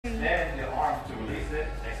it.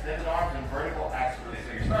 Extended arms and vertical axe release.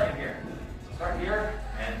 So you're starting here. Start here,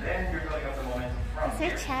 and then you're building up the momentum from here. Is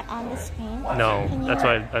there chat on the screen? No, that's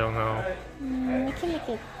why I don't know. We can make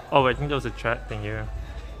it. Oh, I think there was a chat thing here.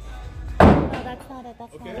 No, that's not it.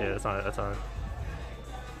 That's not it. Yeah, that's not it. That's not it.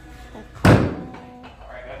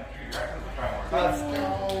 Let's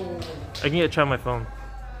go. I can try my phone.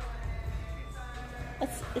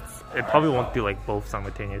 It probably won't do like both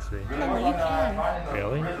simultaneously. No, you can.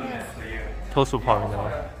 Really? Yes. Toast will probably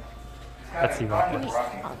know. Let's see what happens.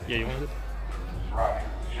 Yeah, you want it?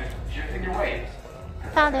 Shifting your weight.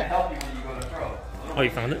 Found it. Help you when you go to throw. Oh, you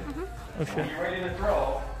found it? Oh When shit. you're ready to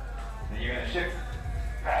throw, then you're gonna shift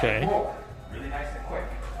back and forward. Really nice and quick.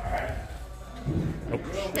 Alright? No,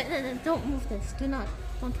 don't move this. Do not.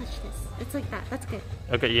 Don't touch this. It's like that. That's good.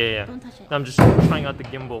 Okay, yeah. Don't touch it. I'm just trying out the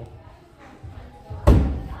gimbal.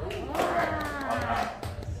 Alright,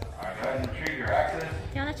 go ahead and retrieve your axis. Do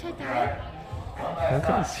you want to try that? One last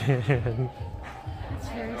time. That's scary. It's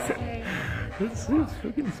very scary. It's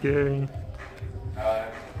fucking scary.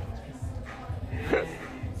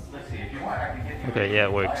 Let's see, if you want, I can get you Okay, yeah,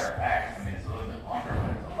 it works. lighter axe. I mean, it's a little bit longer,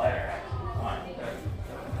 but it's a lighter axe. Fine.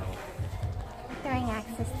 Throwing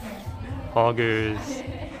axes. Augers.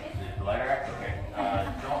 The lighter axe? Okay.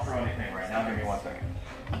 Don't throw anything right now. Give me 1 second.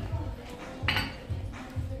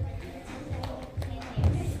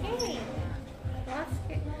 Scary. That's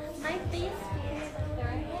scary. My face is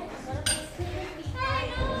throwing it.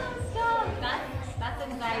 That's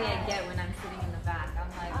anxiety I get when I'm sitting in the back. I'm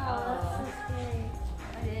like, oh, That's so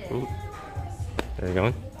scary. Ooh. There you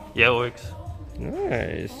going? Yeah, it works.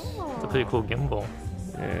 Nice. It's a pretty cool gimbal.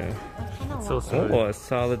 Yeah. So smooth. Oh, a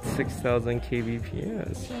solid 6,000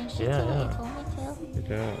 kbps. Yeah. Good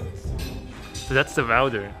job. So that's the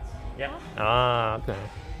router. Yeah. Ah, okay.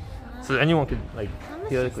 So anyone could like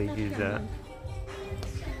theoretically use that.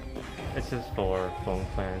 It's just for phone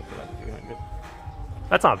plans for like 300.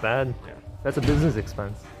 That's not bad. Yeah. That's a business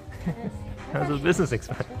expense. That's a business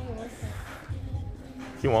expense.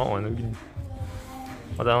 If you want one, we can.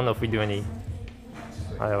 Well, I don't know if we do any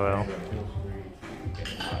IOL.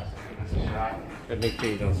 But make sure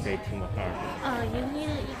you don't stay too much hard. Oh, you need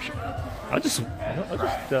it. You should. I'll just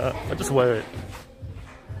wear it.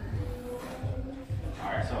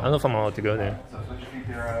 Alright, so. I don't know if I'm allowed to go there. So switch your feet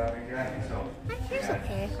there, My hair's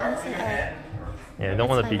okay. Honestly, Yeah, I don't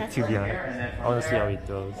want to be That's too fine. behind. and then I from want to see how there, he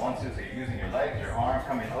throws. 1, 2, so you're using your legs, your arms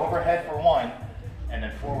coming overhead for 1, and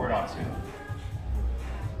then forward on 2.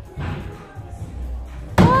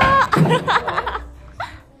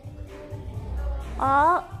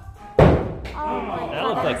 Oh. Oh my god. That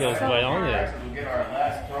looked like it was right on there. We'll get our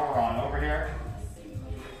last thrower on over here.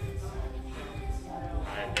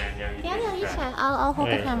 Yeah, you try. I'll hold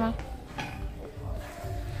the Wait. camera.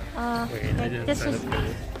 Wait, I didn't this sign is up for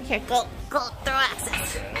this. here. Go, throw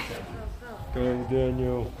axes. Go,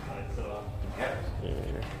 Daniel.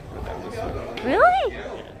 Really?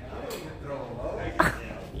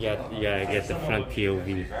 Yeah, get the front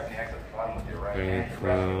POV. Very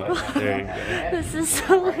cool. There you go. This is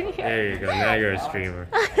so weird. There you go. Now you're a streamer.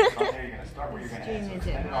 stream is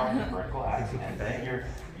it? Vertical axe, and then you're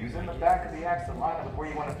using the back of the axe to line up with where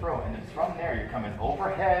you want to throw, and then from there you're coming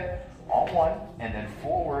overhead on 1, and then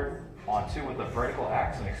forward on 2 with the vertical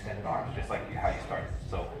axe and extended arms, just like how you started.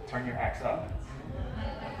 So turn your axe up.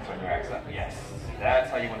 Turn your axe up. Yes, that's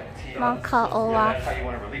how you want to tee up. Yeah, that's how you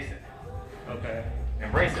want to release it. Okay.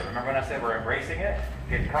 Embrace it. Remember when I said we're embracing it?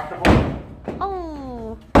 Get comfortable.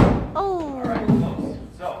 Oh. All right, close.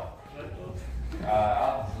 So,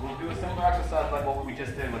 we'll do a similar exercise like what we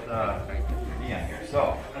just did with Ian here.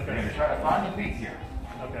 So, we're going to try to find the feet here.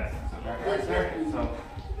 Okay. So, back right there. So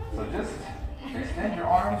just extend your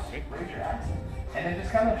arms, raise your axe, and then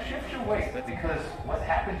just kind of shift your weight, because what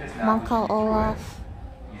happened just now. Monko Olaf.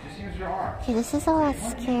 You just use your arms. Okay, this is a lot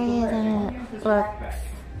scarier than it looks.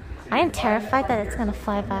 I am terrified that it's gonna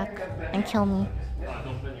fly back and kill me.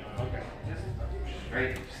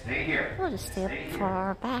 Straight. Stay here. We'll just stay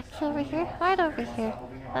far back over here. Right over here.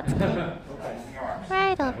 That's good.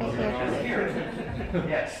 Right over here.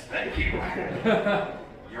 Yes, thank you.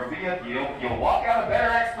 You'll walk out a better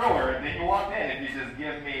axe thrower than you walked in if you just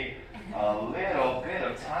give me a little bit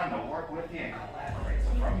of time to work with you and collaborate.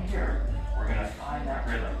 So from here, we're going to find that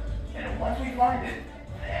rhythm. And once we find it,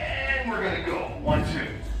 then we're going to go 1, 2.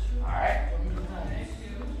 All right?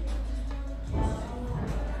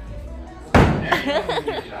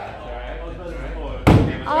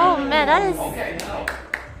 Oh man, that is. Okay, so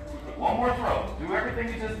one more throw. Do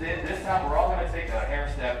everything you just did. This time we're all going to take a hair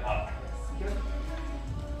step up.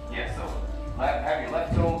 Yeah, so have your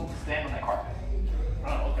left toe stand on the carpet.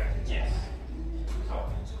 Oh, okay. Yes. So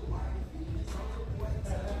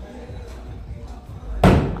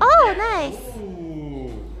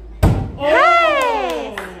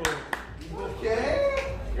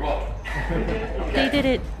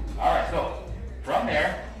hit it. Alright, so from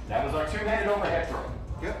there, that was our two-handed overhead throw.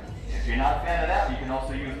 Yep. If you're not a fan of that, you can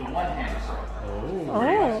also use the one-handed throw.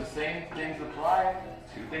 Pretty much the same things apply.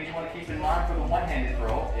 Two things you want to keep in mind for the one-handed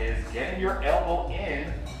throw is getting your elbow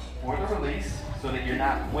in for the release so that you're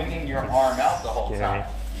not winging your arm out the whole time.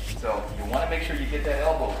 So you want to make sure you get that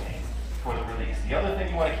elbow in for the release. The other thing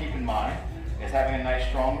you want to keep in mind is having a nice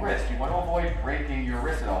strong wrist. You want to avoid breaking your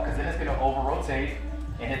wrist at all because then it's going to over-rotate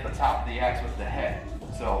and hit the top of the axe with the head.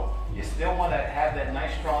 So you still want to have that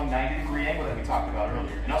nice strong 90-degree angle that we talked about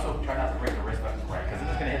earlier. And also try not to break the wrist left and right because then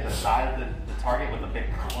it's going to hit the side of the target with a big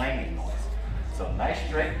clanging noise. So nice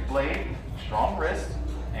straight blade, strong wrist,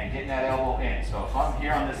 and getting that elbow in. So if I'm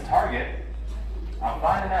here on this target, I'm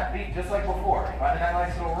finding that beat just like before. Finding that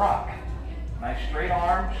nice little rock. Nice straight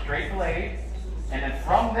arm, straight blade, and then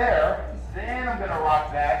from there, then I'm going to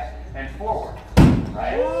rock back and forward.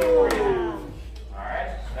 Right?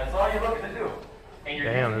 Alright? That's all you're looking to do. And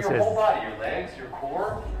you're using your whole body, your legs, your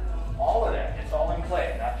core, all of that. It's all in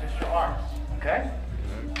play, not just your arms. Okay?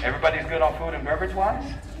 Everybody's good on food and beverage wise?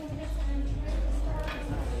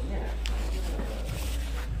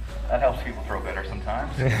 That helps people throw better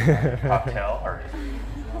sometimes. Cocktail or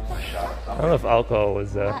a shot or I something. don't know if alcohol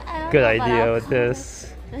was a good idea with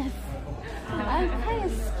this. I'm kind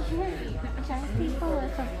of scared. Giant people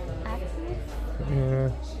with axes. Yeah.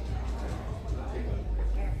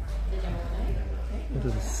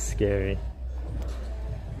 This is scary.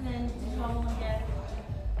 And then did you all want to get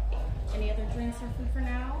any other drinks or food for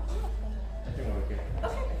now? Okay.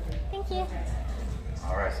 Thank you.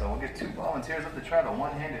 All right, so we'll get two volunteers up to try the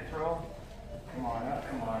one-handed throw. Come on up,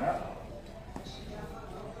 come on up.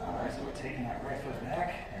 All right, so we're taking that right foot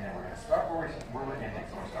back, and then we're going to start where we're ending.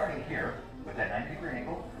 So we're starting here with that 90-degree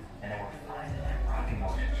angle, and then we're finding that rocking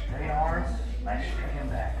motion. Straight arms, nice straight and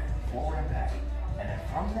back, forward and back. And then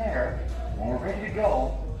from there, when we're ready to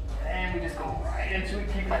go, and we just go right into it,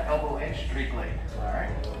 keeping that elbow in, straight leg. All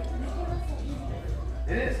right?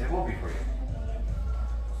 It is, it will be for you.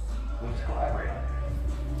 We'll just collaborate on it.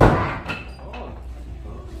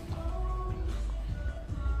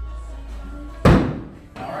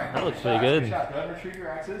 Alright. That looks pretty good. Go ahead and retrieve your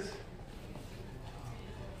axes.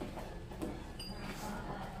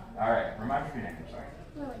 Alright, remind me of your name, I'm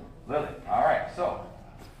sorry. Lily. Alright, so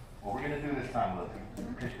what we're going to do this time, Lily,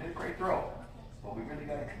 because you did a great throw, but we really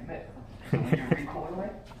got to commit. So when you're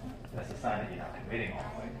recoiling, that's a sign that you're not committing all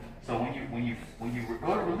the way. So when you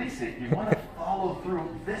go to release it, you want to follow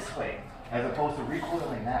through this way as opposed to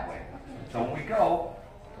recoiling that way. So when we go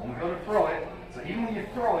to throw it, so even when you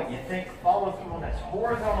throw it, you think follow through on this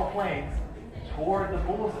horizontal plane toward the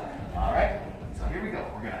bullseye. All right? So here we go.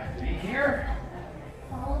 We're going to be here.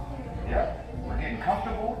 Yep. We're getting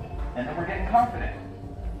comfortable, and then we're getting confident.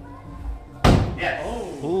 Yes.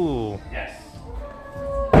 Ooh. Yes.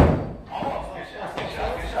 Almost. Good shot. Good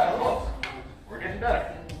shot. Good shot. Close. We're getting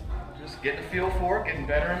better. Just getting a feel for it, getting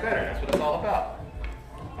better and better. That's what it's all about.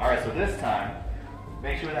 All right. So this time,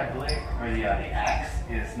 make sure that blade or the axe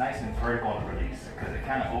is nice and vertical on the release because it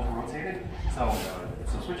kind of over-rotated. So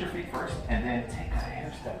switch your feet first and then take a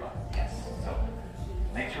hair step up. Yes. So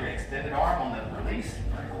make sure you extend an arm on the release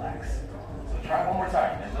and relax. So try one more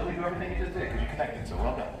time and Lily, do everything you just did because you connected. So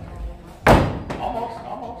well done. Almost.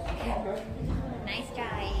 All good. Nice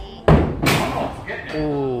try. Almost. Getting it.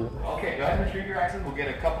 Ooh. Okay, go ahead and retrieve your axes. We'll get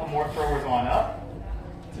a couple more throwers on up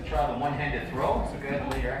to try the one-handed throw. So go ahead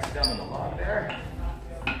and lay your axe down on the log there.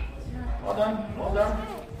 Well done. Well done.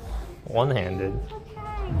 One-handed.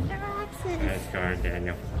 Okay, Nice card,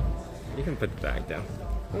 Daniel. You can put the bag down.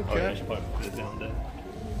 Okay. Oh, yeah, I should probably put it down then.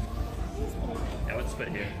 Yeah, let's put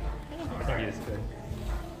it here. I think it's good.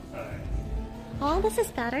 Alright. How long does this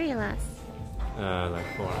battery last? Like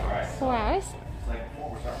 4 hours. 4 hours? Like before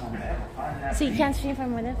we're starting to find that So you beat. can't stream for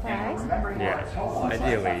more than 4 hours? Remembering where our toe was,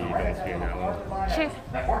 Ideally, that's you right, don't stream that long. Sure.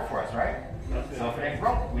 That worked for us, right? So if it ain't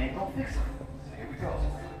broke, we ain't gonna fix it. So here we go.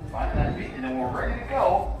 Find that beat, and then when we're ready to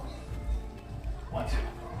go. 1, 2.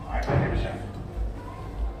 All right, go ahead, give it a shot.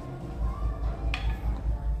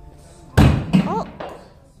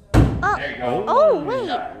 Oh. There you go. Oh, Good wait.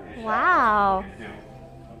 shot. Good shot. Wow. Good to do.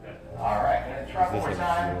 All right, gonna try one more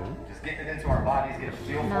time. Just getting it into our bodies, get a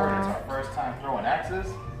feel for it. It's our first time throwing axes.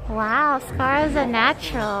 Wow, Scarra's a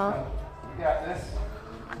natural. We got this.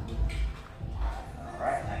 All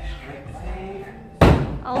right, nice straight blade.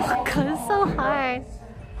 Oh my god, it's so hard.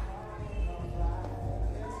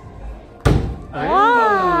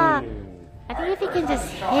 Wow. I think if you can just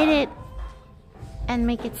hit it and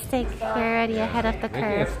make it stick, you're already ahead of the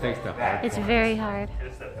curve. It's very hard.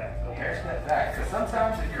 Hair step back. Because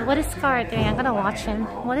sometimes if you're What is Scarra doing? I'm gonna watch him.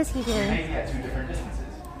 What is he doing? maybe at 2 different distances.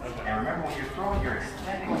 And remember remember when you're throwing, you're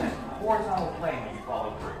extending on that horizontal plane when you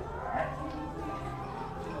follow through.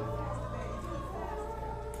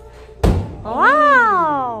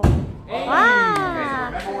 Wow! Okay, Wow! so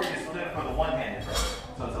remember where you stood for the one-handed throw.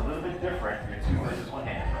 So it's a little bit different. You're 2 versus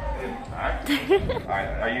 1-handed throw. Alright? Alright,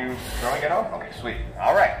 are you throwing it off? Okay, sweet.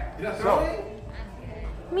 Alright. So,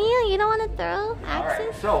 Mia, you don't want to throw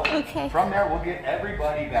axes? Alright, so okay. From there we'll get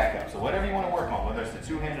everybody back up. So whatever you want to work on, whether it's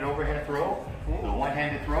the 2-handed overhand throw, the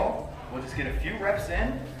 1-handed throw, we'll just get a few reps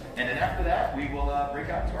in, and then after that we will break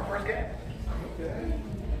out to our first game. Okay.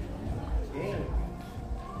 Game.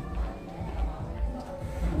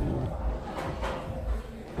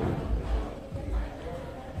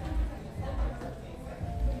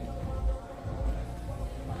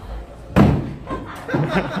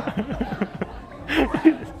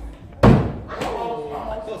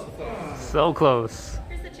 So close.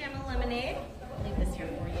 Here's the jam and lemonade. I'll leave this here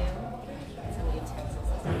for you. Some utensils.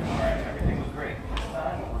 Alright, everything was great. This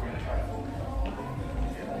time we're going to try to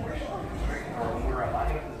straight, or when we're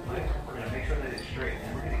lining up this blade, we're going to make sure that it's straight.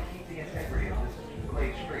 And we're going to keep the integrity of this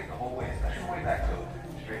blade straight the whole way, especially way back to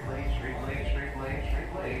straight blade, straight blade, straight blade, straight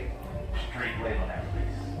blade, straight blade on that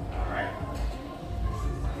release. Alright?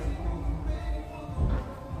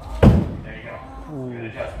 There you go.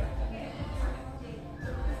 Good adjustment.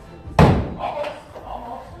 Almost.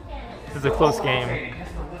 This is a close game.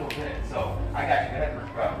 Just a little bit. So I got you. Go ahead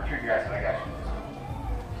and retrieve your eyes, but I got you.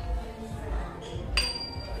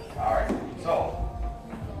 All right. So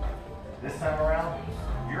this time around,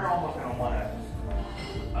 you're almost going to want to.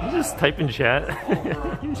 You just type in chat.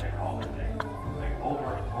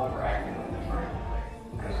 Overacting with this version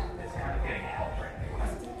because it's kind of getting help right now.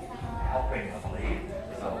 Helping the blade.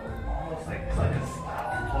 So almost like it's like a stop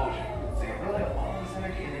explosion. So you really have all this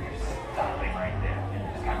energy and then you're stopping right there. And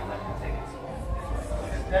you're just kind of letting it take its course. So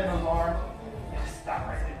extend those arms and just stop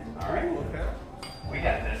right there. All right? Okay. We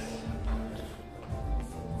got this.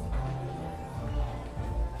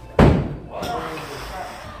 Well,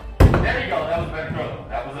 there you go. That was a better throw.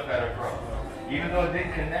 That was a better throw. Even though it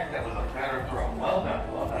didn't connect, that was a better throw. Well done.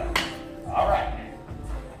 Well done. All right.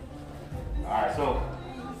 All right. So,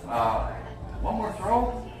 one more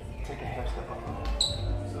throw. Take a half step up.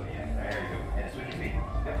 So yeah, there you go. And switch your feet.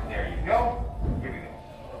 Yep, there you go. Here we go.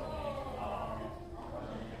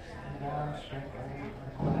 Extend arms, straight leg,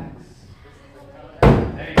 relax.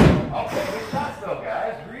 There you go. Okay, good shots though,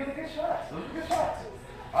 guys. Really good shots. Those are good shots.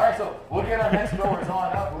 All right, so we'll get our next throwers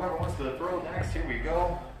on up. Whoever wants to throw next, here we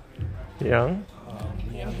go. Young.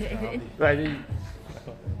 Ready?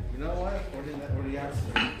 You know what? What do you have to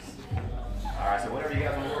do? All right, so whatever you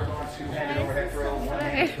guys want to work on, 2-handed overhead throw,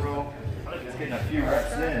 1-handed throw. Just getting a few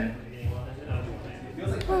reps in.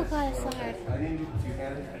 Oh god, it's so hard. I didn't do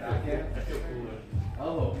 2-handed back yet.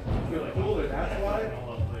 Oh, you feel cooler, that's why?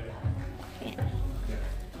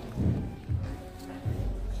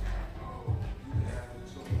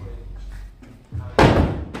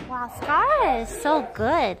 Wow, Scarra is so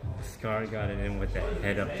good. Scar got it in with the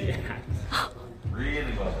head up the axe.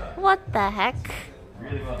 Really well done. What the heck?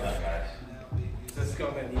 Really well done, guys. This is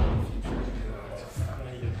going to need in the future.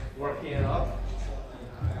 Working it up.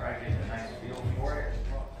 All right, getting a nice feel for it.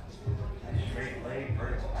 Nice straight leg,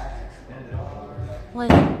 vertical axe, extended arm. What?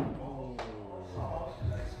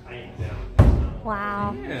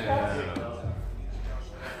 Wow. Yeah.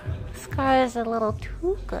 Scarra is a little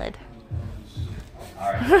too good.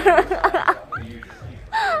 All right.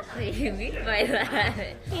 What do you mean by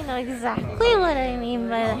that? You know exactly what I mean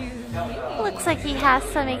by that. Looks like he has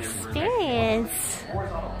some experience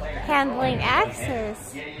handling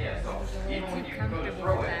axes. Yeah. So even when you go to Comfortable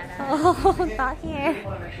throw with it, that. Oh, not here. you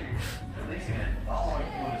want to make sure you're releasing it, following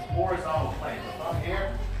through this horizontal plane. So from here,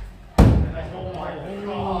 and then oh my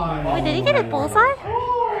God. Wait, did he get a bullseye?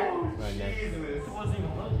 Jesus.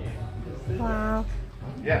 Wow.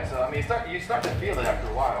 Yeah, so I mean, you start to feel it after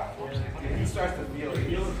a while. He starts to feel it.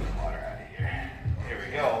 Some water out of here. Here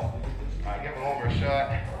we go. All right, give him over a shot.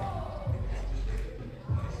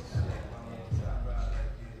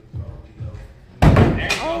 There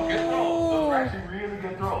you go. Good throws. Those were actually really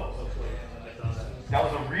good throws. That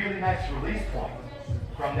was a really nice release point.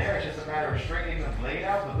 From there, it's just a matter of straightening the blade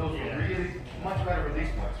out, but those were really much better release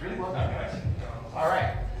points. Really well done, guys. All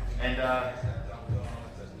right, and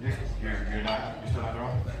you're still not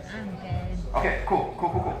throwing? I'm good. Okay, cool.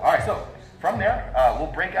 All right, so from there,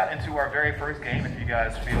 we'll break out into our very first game if you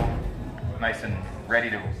guys feel nice and ready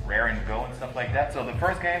to rare and go and stuff like that. So the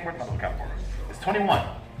first game, where's my little count for? It's 21.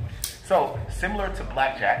 So similar to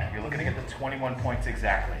blackjack, you're looking to get the 21 points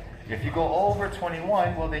exactly. If you go over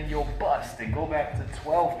 21, well then you'll bust and go back to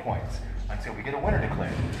 12 points until we get a winner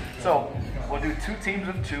declared. So we'll do 2 teams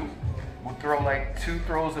of 2. we'll throw like 2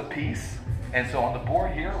 throws apiece. And so on the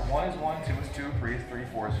board here, 1 is 1, 2 is 2, 3 is 3,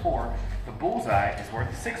 4 is 4. The bullseye is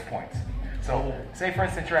worth 6 points. So say for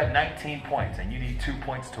instance you're at 19 points and you need 2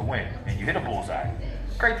 points to win and you hit a bullseye.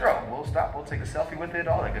 Great throw. We'll stop, we'll take a selfie with it,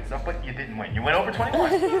 all that good stuff, but you didn't win. You went over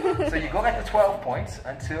 21. So you go back to 12 points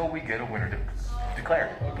until we get a winner declared.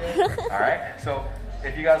 Okay. All right, so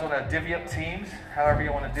if you guys want to divvy up teams, however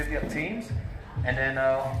you want to divvy up teams, and then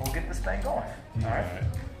we'll get this thing going. All right.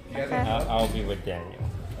 Okay. I'll be with Daniel.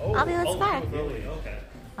 I'll be with Scar. Really? Okay.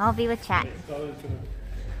 I'll be with Chat.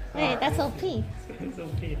 Wait, that's OP. It's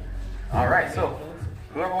OP. All right, so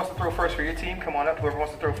whoever wants to throw first for your team, come on up. Whoever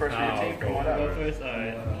wants to throw first for your team, come on up. Go first? All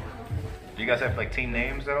right. Do you guys have like team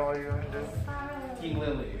names at all you guys do? Team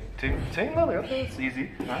Lily. Team Lily, okay, it's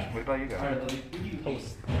easy. All right, what about you guys?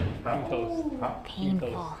 Toast. Huh? Team Toast. Huh?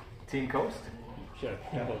 Painful. Team Coast? Sure.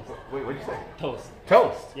 Team Toast. Wait, what'd you say? Toast.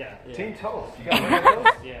 Toast? Yeah. Team Toast. You guys want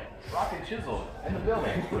Toast? Yeah. Rock and Chisel in the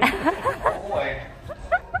building. Oh boy.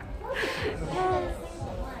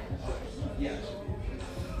 Yeah.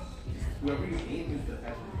 Whoever you aim is the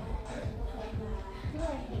best.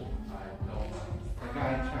 The guy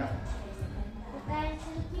in chat.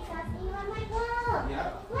 Yeah.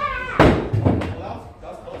 Well,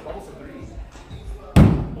 that was almost a 3.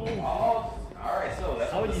 Oh, all right, so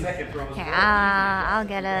that's what the second throw is. Here, I'll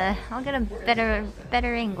get a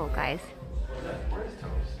better angle, guys. Where is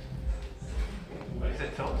Toast? What is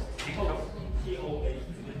it, Toast? Team Toast?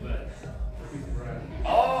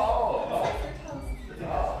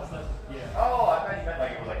 Oh, I thought you meant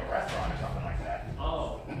like it was like a restaurant or something like that.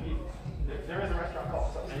 Oh. There is a restaurant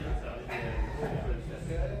called Toast.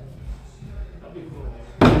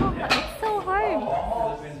 Oh, it's so hard.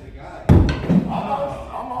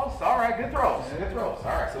 Almost. All right, good throws. Good throws. All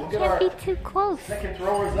right, so we'll get Can't our be too close. second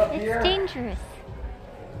throwers up here. It's dangerous.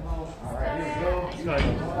 All right, here we go.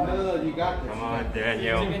 No, you got this. Come on,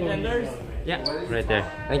 Daniel. Yeah, right there.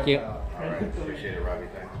 Thank you. All right, appreciate it, Robbie.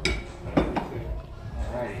 Thanks.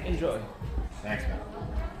 All right. Enjoy. Thanks, man.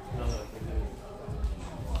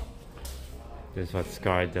 This is what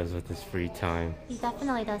Scar does with his free time. He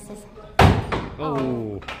definitely does this.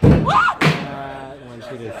 Oh! That went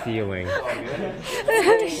to the ceiling.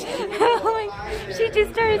 She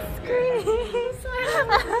just started screaming.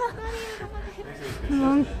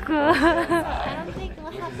 Monka. I don't think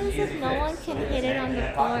what happens if no one can hit it on the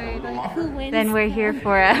board. Like who wins? Then we're here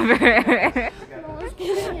forever. No one's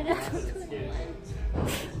gonna hit it.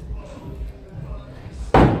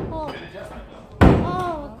 Oh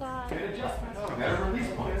god.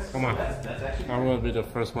 Come on. I'm gonna be the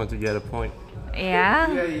first one to get a point. Yeah?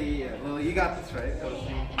 Yeah. Lily, you got this, right?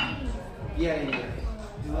 Yeah.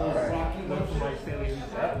 Rocky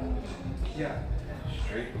Yeah.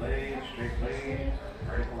 Straight blade,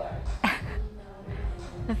 vertical axe.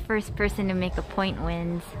 The first person to make a point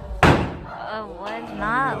wins. Oh, was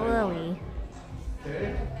not Lily.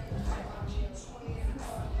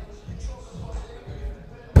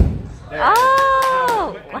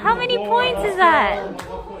 Oh! How many points is that?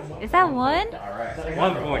 Is that 1? All right.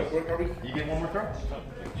 1 point. You get one more throw?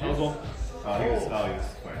 Oh, he was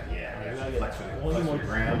yeah. Flex with the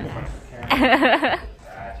gram.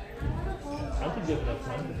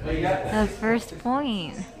 The first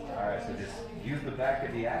point. Alright, so just use the back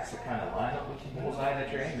of the axe to kind of line up with the bullseye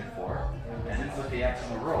that you're aiming for, and then put the axe on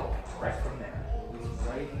the rope right from there.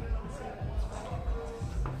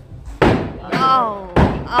 Oh!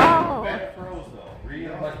 Better throws though. Really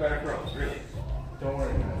much better throws, really. Don't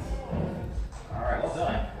worry, guys. Alright, well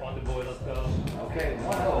done. On the board, let's go. Okay,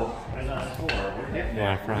 1-0. Score. We're getting there.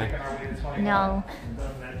 Want to fry? We're making our way to 21. No.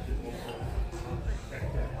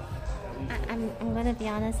 I'm gonna be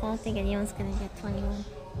honest, I don't think anyone's gonna get 21.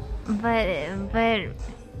 But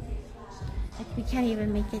like, we can't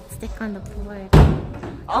even make it stick on the board.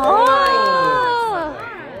 Oh!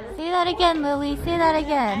 Say that again, Lily. Say that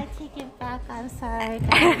again. I take it back. I'm sorry.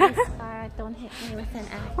 Don't hit me with an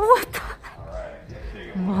axe. What the?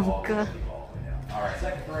 Monka. Alright,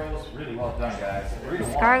 second throws. Really well done, guys.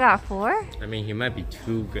 Scar got 4? I mean, he might be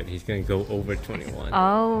too good. He's gonna go over 21.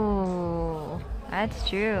 Oh, that's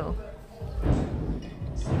true.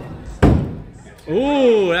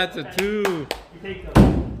 Ooh, that's a 2.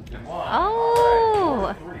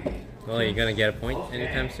 Oh! Well, are you gonna get a point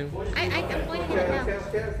anytime soon? I can point it now.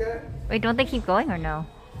 Wait, don't they keep going or no?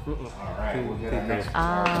 Alright, we'll get our next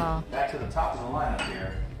Oh. back to the top of the lineup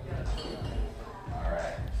here.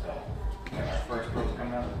 Alright, so we got our first throws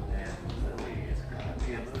coming up, and Lily is gonna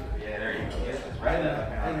be a little, yeah, there you go. Yes, it's right up.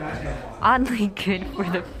 Oddly good for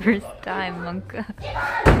the first time, Monka.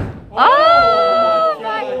 Oh! She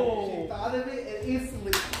thought of it and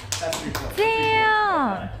instantly. That's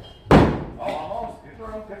Damn!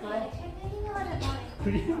 All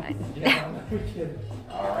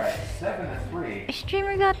right, 7-3.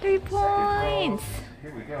 Streamer got 3 points.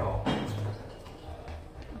 Here we go.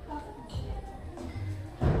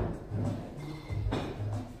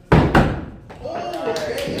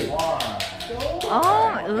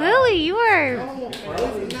 Oh, Lily, you are.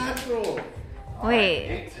 Natural.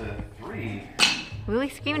 Wait, 8-3. Lily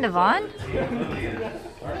screamed Devon?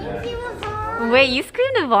 Wait, you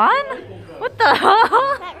screamed Devon? What the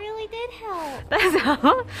hell? That really did help. That's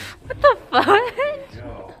how. What the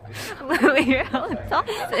fudge? Lily, you're hella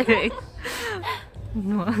toxic.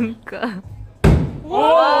 Monka. Whoa!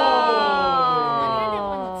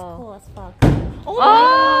 Cool as fuck.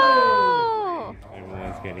 Oh!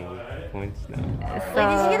 Everyone's getting points now. So, Wait,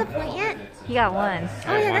 did you get a point yet? he got 1.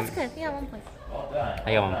 Oh yeah, that's good. You got 1 point.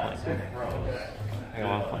 I got 1 point. I got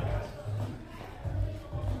 1 point.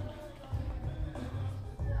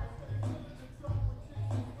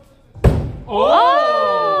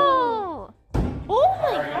 Oh! Oh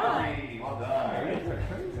my god! Well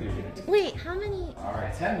done. Wait, how many? All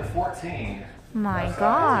right, 10-14. My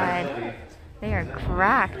god. They are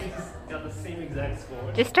cracked. Got the same exact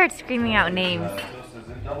score. Just start screaming out names.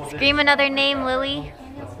 Scream another name, Lily.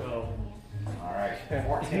 Let's go. All right,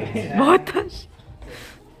 14. What the sh-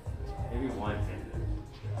 Maybe 1 hand.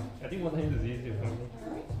 I think 1 hand is easier for me.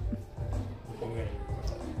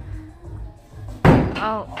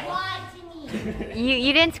 Oh.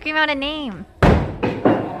 You didn't scream out a name.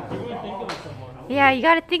 Yeah, you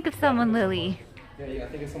gotta think of someone, Lily. Yeah, you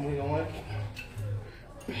gotta think of someone you don't like.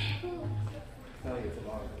 No, it's a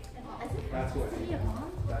long. That's what.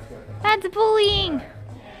 That's what. That's bullying.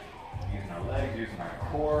 Using our legs, using our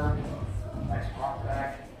core. Nice rock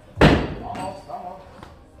back. Almost.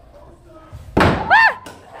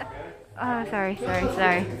 Oh, sorry. It's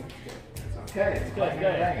okay. It's playing and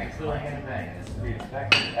banging. It's playing and banging. It's to be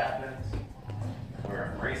expected. It happens. We're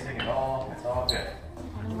embracing it all. It's all good.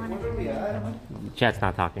 Chat's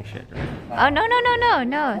not talking shit, right? Oh, no,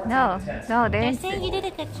 They're there's... saying you did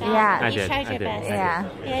a good job. Yeah. You tried your I did. best. Yeah.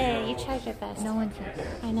 Yeah, you tried your best. No one said that.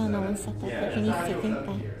 I know no one said that, but he needs to think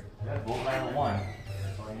that. Yeah, bull number 1.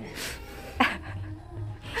 That's all you need.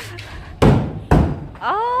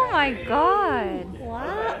 Oh my god.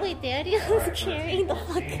 What? Wait, Daddy was carrying the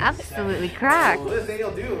fuck. Absolutely cracked. Well, this thing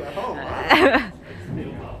you'll do at home, right?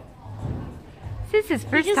 This is his He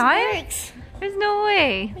first just time? works. There's no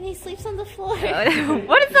way. And he sleeps on the floor. What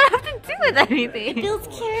does that have to do with anything? Builds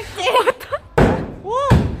character. Whoa.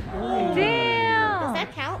 Does Damn.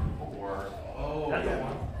 that count? 4. Oh,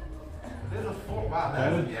 yeah. There's a 4. Wow,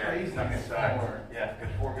 that was crazy. Stuck inside. Yeah, good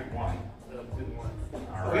 4, good 1.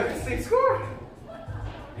 All We have the right. same score.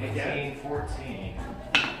 18-14.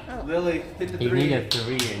 Lily, hit the 3. You need a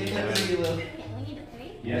 3 in Hit the 3, Lily.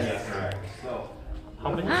 Yes, that's correct. So, How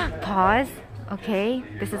many? Pause. Okay,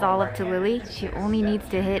 this is all up to Lily. She only needs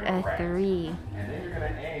to hit a 3. and then you're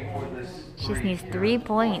going to aim for this. She just needs 3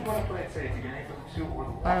 points. Say if you can aim for the 2 or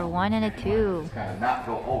the 1. Or 1 and a 2. Kind of not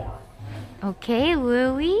go over. Okay,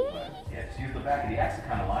 Lily. Yeah, just use the back of the axe to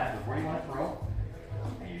kind of line up where you want to throw.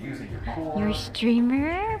 And you're using your core. Your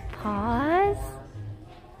streamer. Pause.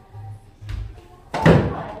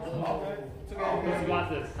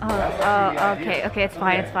 Oh, okay, it's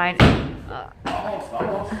fine.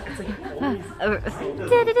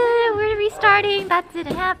 We're restarting. That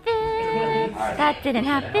didn't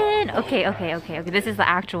happen. Okay. This is the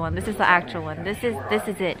actual one. This is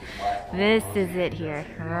it here.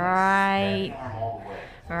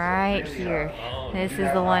 Right here. This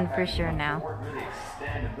is the one for sure now. Really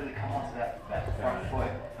extend and really come onto that front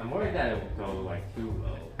foot. I'm worried that it would go like too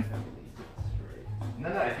low. No.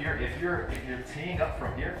 If you're teeing up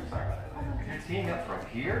from here, sorry about that. If you're teeing up from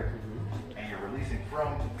here and you're releasing from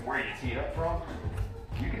where you teed up from,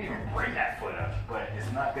 you can even bring that foot up, but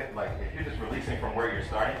it's not good. Like if you're just releasing from where you're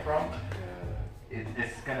starting from,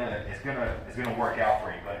 it's gonna work out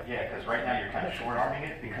for you. But yeah, because right now you're kind of short arming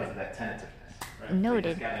it because of that tentativeness. Right? Noted. So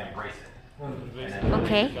you just gotta embrace it.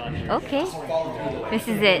 Okay. This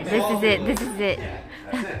is it. That's it.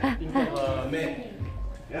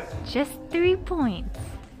 Just 3 points.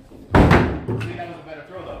 That was a better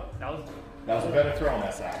throw though. That was a better throw on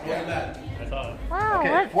that side. Wow,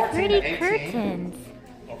 Okay, what 14 to pretty 18. curtains.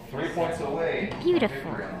 3 points away.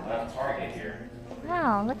 Beautiful. Left target here.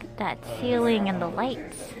 Wow, look at that ceiling and the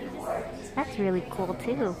lights. That's really cool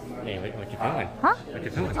too. Hey, what you feeling? Huh? What you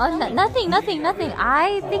feeling? Oh, nothing.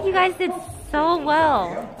 I think you guys did so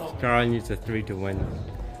well. Scarra needs a 3 to win.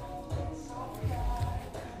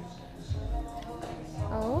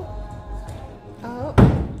 Oh!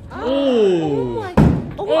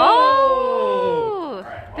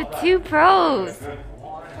 The 2 pros.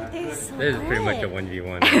 They're so This is pretty much a good.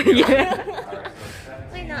 1v1.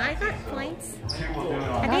 Wait, no, I got points. I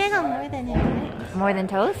think I got more than him, right? More than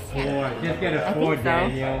toast? Four. Just get a 4, so.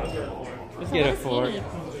 Daniel. Just get a 4.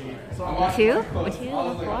 2?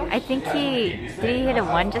 I think did he hit a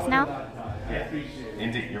 1 just now? Yeah,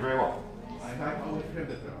 indeed. You're very well.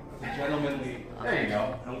 Gentlemanly. There you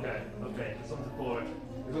go. Okay. This one's a 4.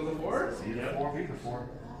 This one's a 4? See the 4, beat the 4.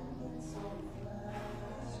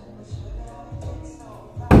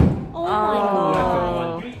 Oh my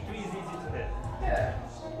god. 3 is easy to hit. Yeah.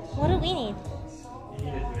 What do we need? You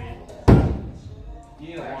need a 3. You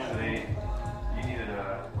need a 1. Actually, you needed a.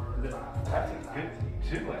 That's a good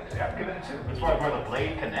 2. Actually, I'd give it a 2. That's where the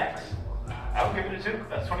blade connects. I would give it a 2.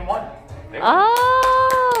 That's 21. There.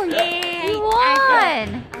 Oh, yeah, you won!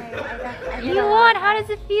 You won. How does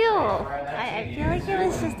it feel? I feel like it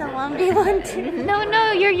was just a 1v1 too.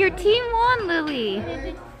 No, your team won, Lily.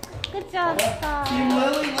 Good job, Scott. Team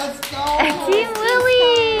Lily, let's go! Team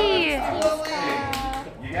Lily.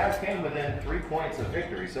 You guys came within 3 points of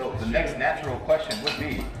victory, so the next natural question would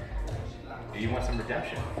be, do you want some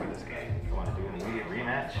redemption for this game? Do you want to do an immediate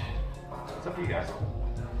rematch? It's up to you guys.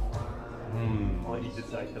 I'll let you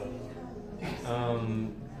decide though.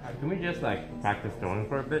 Can we just like practice throwing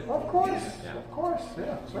for a bit? Of course,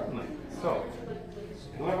 yeah, certainly. So,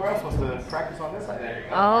 whoever else wants to practice on this side, there you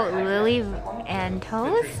go. Oh, Lily and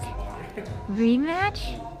Toast?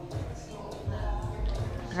 Rematch?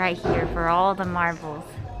 Right here for all the marbles.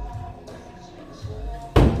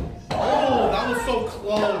 Oh, that was so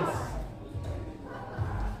close.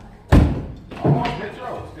 Oh, good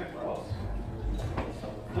throws, good throws.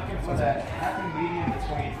 Looking for that happy medium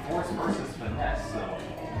between force versus finesse. So,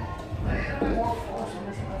 a little bit more force on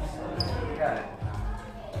this one. You got it.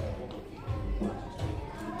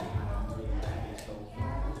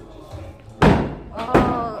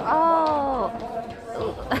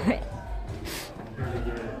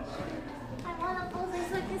 I want to pose this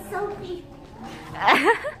like a selfie.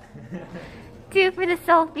 2 for the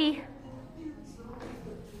selfie.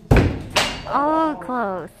 Oh,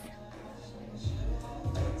 close.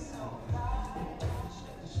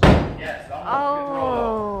 Yes,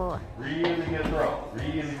 Oh. Really good throw.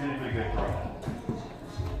 Really good throw.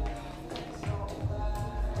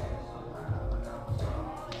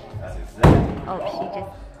 That's exactly. Oh, she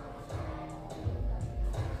just.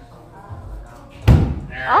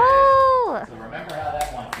 There Oh! it is. So remember how that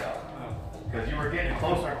one felt. Because you were getting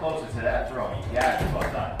closer and closer to that throw. You got it.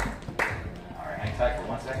 Well done. Alright, hang tight for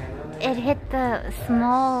 1 second. Really. It hit the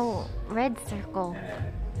small red circle. And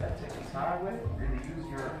then that takes us highway. Really use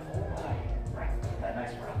your whole body. Right. That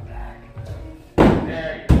nice round back.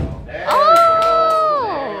 There you go. There Oh! you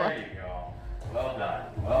go. There you go. Well done.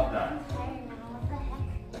 Well done.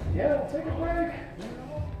 Yeah, take a break.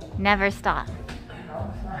 Never stop.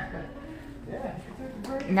 Yeah, take a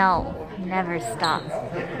break. No, never stop.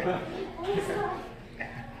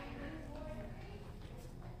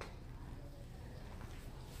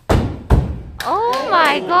 Oh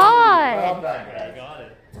my Well god! done, guys. Got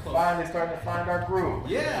it. We're finally starting to find our groove.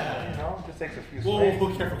 Yeah. You know, just takes a few Whoa,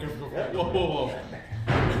 swings. careful. Whoa.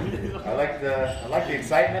 I like the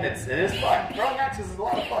excitement. It is fun. Throwing axes is a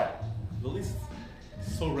lot of fun. Lily's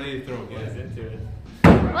so ready to throw He's again. into it.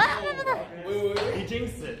 Wait. He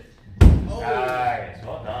jinxed it. Oh. Nice.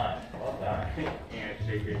 Well done. Well done. Yeah,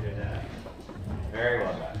 figured it out. Very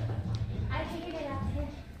well done. I figured it out too.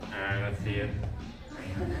 Alright, let's see it.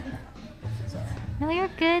 No, you're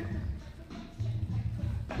good.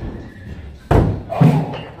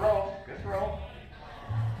 Oh, good throw. Good throw.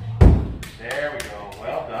 There we go.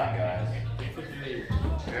 Well done, guys.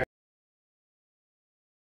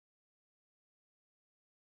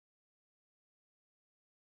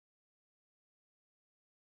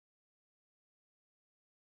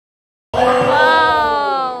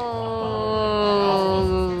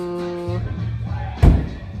 Oh!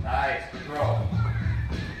 Nice. Good throw.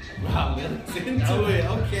 Wow, Lily's into it.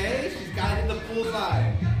 Okay, she's got it in the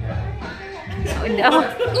bullseye. Oh no!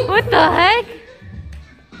 What the heck?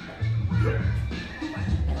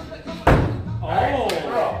 Nice. Good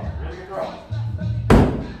throw. Really good throw.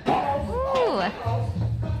 Ooh.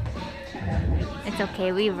 It's okay,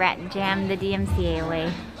 we rat jammed the DMCA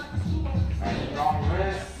away. Nice strong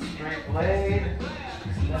wrist, straight blade.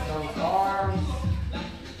 Extend those arms.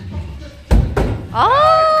 Oh!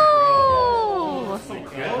 Good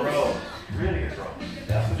throw. Really good throw.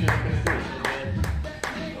 That's what you're going to do.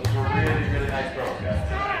 Those were really, really nice throws, guys.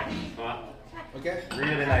 Okay.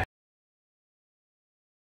 Really nice.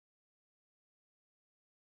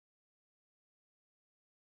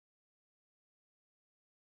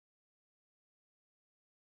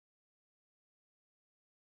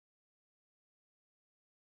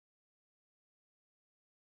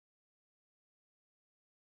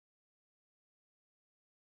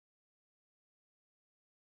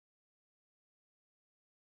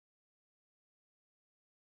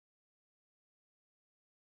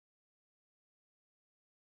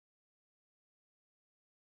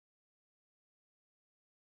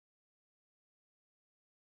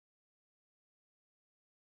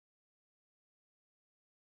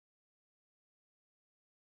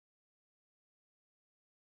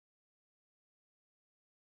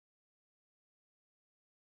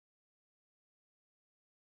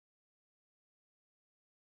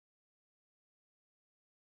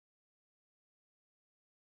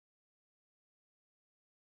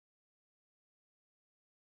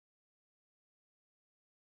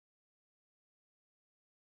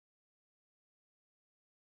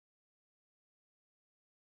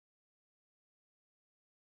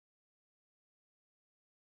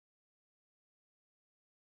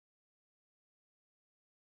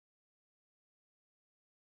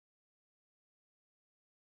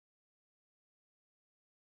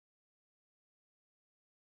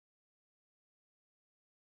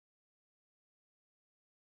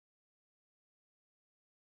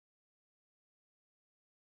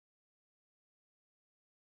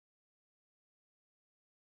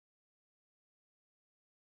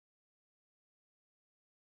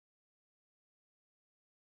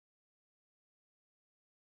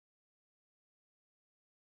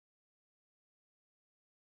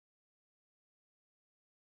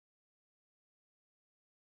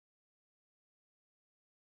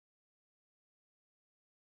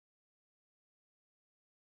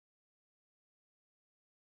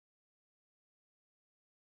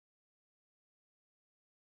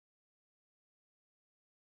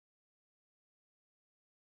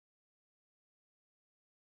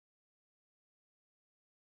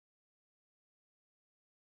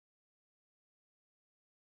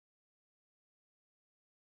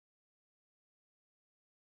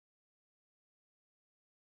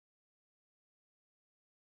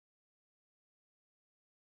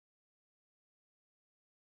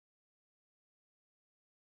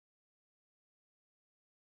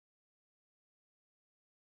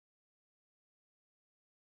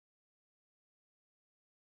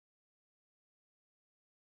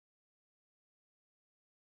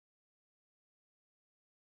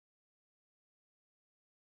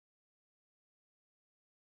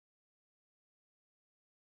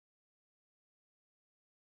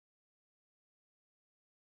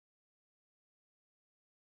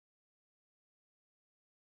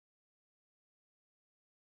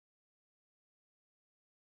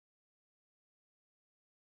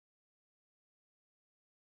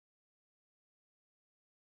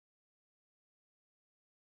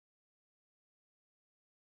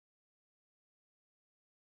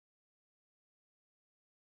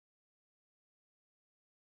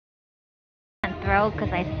 throw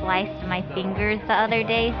because I sliced my fingers the other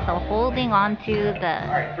day, so holding onto the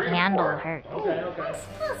handle hurt. Close.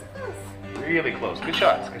 Really close. Good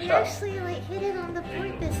shots. Good You shots. actually like hit it on the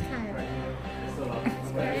point this time.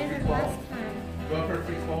 It's better than last time. Going for a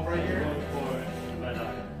free 12 right here.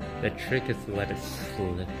 The trick is to let it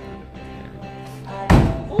slip. Oh,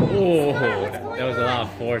 Oh, what's that going was a on? lot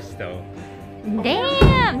of force though.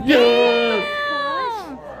 Damn! Yes!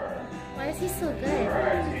 Why is he so All good?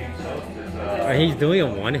 right, team toast is He's doing it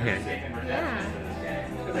one hand. Yeah.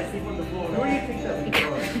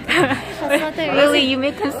 Lily, you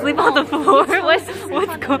make him sleep on the floor? Lily,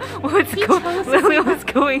 what's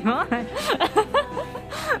going on?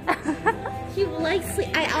 He likes sleep.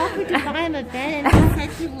 I offered to buy him a bed and he said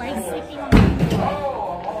he likes sleeping on the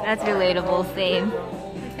floor. That's relatable, same.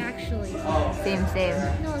 Like, actually. Same.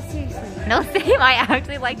 No, seriously. No, same, I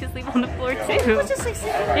actually like to sleep on the floor It's too. just like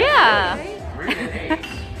sleeping on the Yeah. floor, right?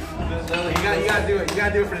 You gotta do it. You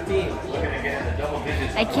gotta do it for the team.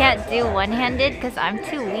 I can't do one-handed because I'm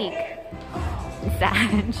too weak.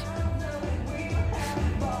 Sad.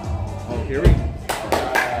 Oh, here we go.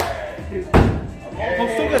 Oh,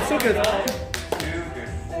 so good, so good. 2 good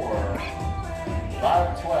 4.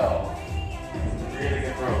 5 12. Really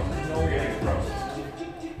good throws. Really good throws.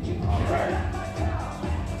 All right.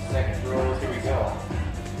 Second throws. Here we go.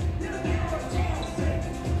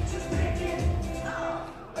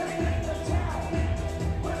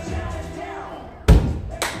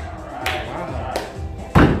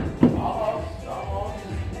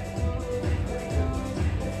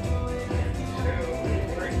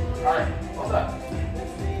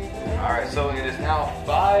 So it is now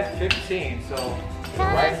 5:15. So the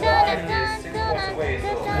right side is 6 points away.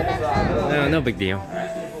 So bullseye. No big deal.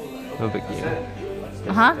 No big deal.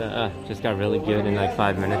 Just got really good in like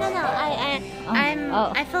 5 minutes. No,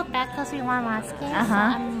 I felt bad because we won last game. So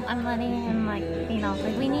I'm letting him like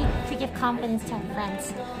we need to give confidence to our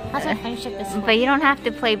friends. That's what friendship is for. But you don't have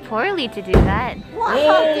to play poorly to do that. Wow,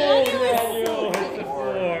 Daniel is so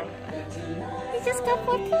good. He just got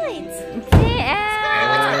 4 points.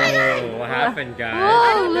 Oh, what happened, guys?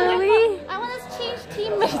 Whoa, Lily. I want us to change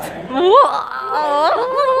teammates. Whoa.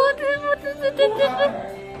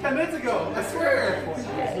 10 minutes ago, I swear.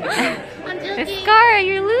 I'm joking. Scarra,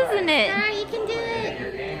 you're losing it. Sarah, you can do it.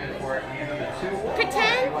 You're aiming for either the 2 or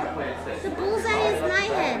Pretend you want to play it safe. the bullseye is my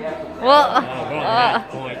head. Whoa.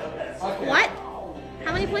 What?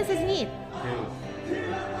 How many points does he need? 2.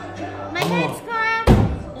 My head, Scarra.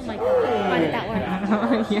 Oh my god. Why did that work?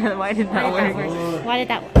 Yeah, why did that work? Why did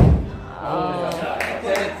that work?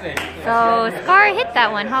 So, Scarra hit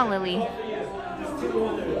that one, huh, Lily?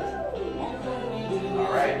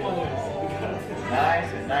 Alright. 9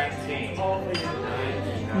 to 19.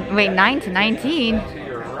 Wait, 9 to 19? To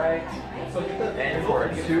your right. And for a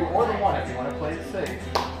 2 or the 1 if you want to play it safe.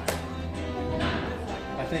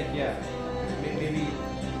 I think, yeah. Maybe.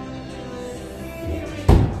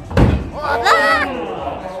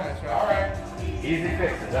 Alright. Easy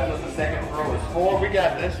fixes. That's what the second throw is for. We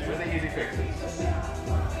got this. Really easy fixes.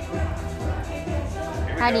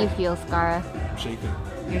 How do you feel, Scarra? I'm shaking.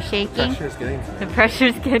 You're shaking? Pressure's getting to me. The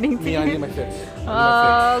pressure's getting to Me, I you? need my fix.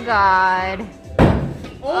 Oh, God.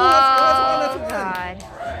 Oh, that's one. God.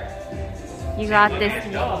 You got this.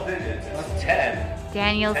 Double digits. That's 10.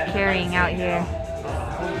 Daniel's carrying out here.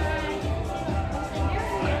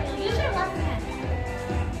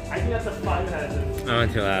 I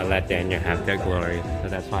want to let Daniel have the glory, so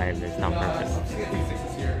that's why I missed on purpose.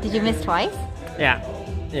 Did you miss twice? Yeah,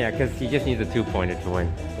 because he just needs a 2-pointer to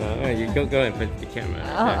win. So you go and put the camera.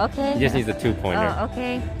 Oh, okay. He just needs a 2-pointer. Oh,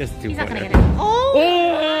 okay. Just a 2-pointer. He's not gonna get it.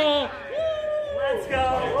 Oh! Let's go!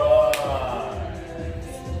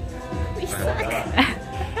 We suck.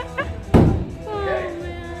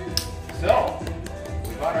 So,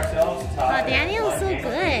 we got ourselves tied. Oh, Daniel's so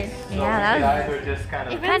good. So Yeah, that was- either just kind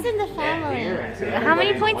of It runs in the end family. here and say How many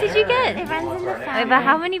everybody's points did you winner get? and It runs move on in to the our next family. But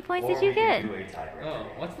how many points did or you we can get? do a tiebreaker. Oh,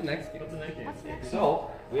 what's the next game? So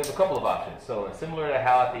we have a couple of options. So similar to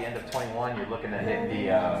how at the end of 21 you're looking to hit the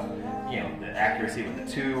the accuracy with the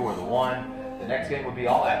 2 or the 1. The next game would be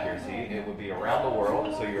all accuracy. It would be around the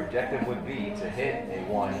world. So your objective would be to hit a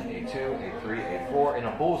 1, a 2, a 3, a 4 in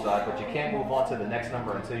a bullseye, but you can't move on to the next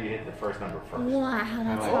number until you hit the first number first. Wow,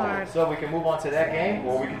 that's hard. So we can move on to that game,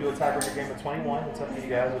 or we can do a tiebreaker game of 21. It's up to you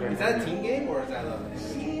guys. Whatever. Is that a team game or is that a...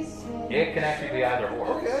 It can actually be either or.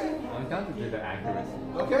 Okay. I'm down to do the accuracy.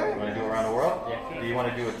 Okay. You want to do around the world? Yeah. Do you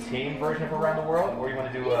want to do a team version of around the world, or you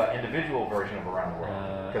want to do an individual version of around the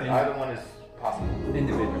world? Because either one is possible.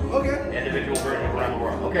 Individual. Okay. Individual version around the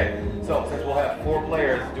world. Okay, so since we'll have 4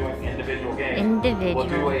 players doing individual games, we'll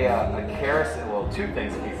do a carousel. Well, 2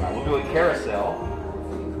 things to keep in mind. We'll do a carousel,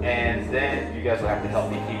 and then you guys will have to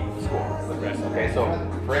help me keep score. Okay, so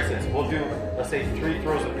for instance, we'll do, let's say 3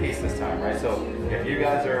 throws apiece this time, right? So if you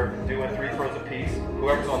guys are doing 3 throws apiece,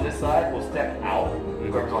 whoever's on this side will step out,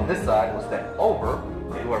 whoever's on this side will step over,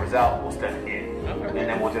 and whoever's out will step in. And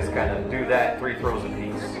then we'll just kind of do that 3 throws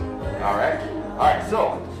apiece. All right? All right,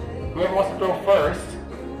 so whoever wants to throw first,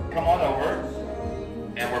 come on over.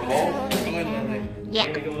 And we're both aiming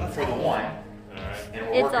for the 1. And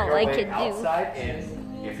we're working our way outside in.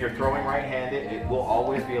 If you're throwing right-handed, it will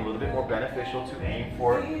always be a little bit more beneficial to aim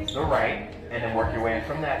for the right and then work your way in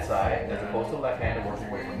from that side as opposed to left-handed, working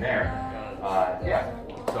your way from there. Yeah,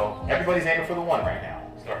 so everybody's aiming for the 1 right now,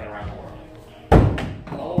 starting around the world.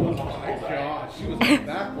 Oh my gosh, she was going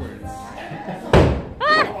backwards.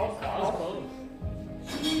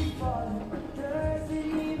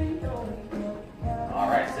 All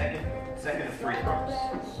right, second of 3 throws.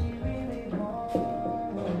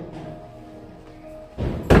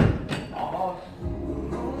 Almost.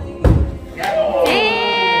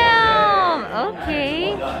 Damn! Okay.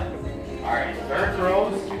 Well done. All right, third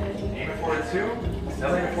throws. Aiming for a 2.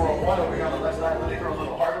 Still aiming for a 1 over here on the left side. Let me throw a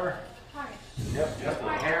little harder. Yep, just a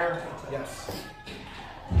hair. Yes.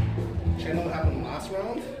 Channel what happened last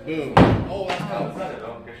round? Boom. Oh, that's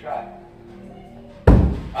Oh, good shot.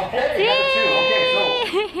 Okay, you got the 2. Okay, so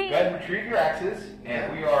go ahead and retrieve your axes,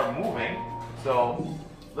 and we are moving. So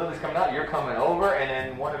Lily's coming out, you're coming over, and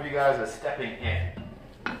then one of you guys is stepping in.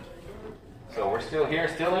 So we're still here,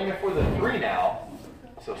 still aiming for the 3 now.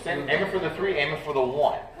 So aiming for the 3, aiming for the 1.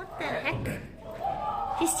 What the heck?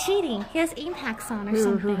 He's cheating. He has aim hacks on or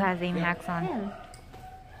something. Who has aim hacks on? Him.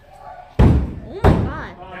 Oh my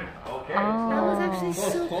god. Okay. That was actually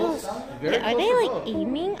so close. Very Are close they to like both.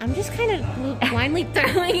 aiming? I'm just kind of blindly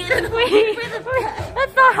throwing it. Wait,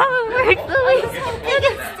 that's not how it works, Lily.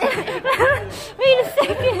 Wait a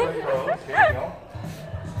second. Here you go.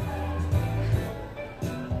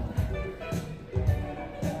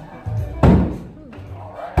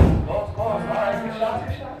 Close. All right, good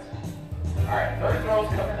shots. All right, third throw's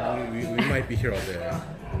coming up. We might be here all day.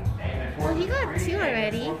 Aiming for Well, he the got 3, 2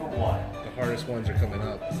 already. aiming for 1. The hardest ones are coming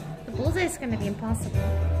up. The bullseye is going to be impossible.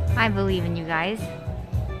 I believe in you guys.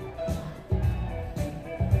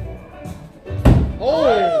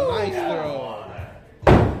 Oh, nice throw.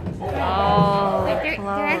 Oh, Wait, they're close.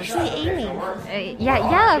 actually aiming.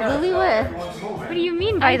 Yeah, Lily, what do you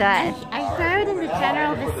mean by that? I throw it in the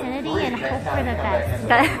general vicinity and hope for the best.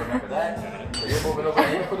 Remember that? So you're moving over,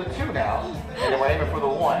 aiming for the 2 now, and then we're aiming for the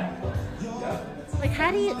 1. Like,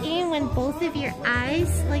 how do you aim when both of your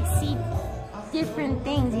eyes like see different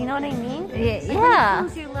things? You know what I mean? Like, when you Yeah.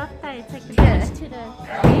 close your left eye, it's like the touch to the.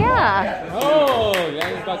 Yeah. Oh, you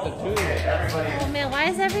guys got the 2. Oh man, why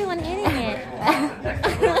is everyone hitting it?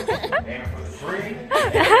 Aiming for the 3, aiming for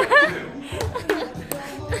the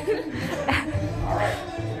 2. All right.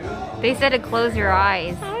 They said to close your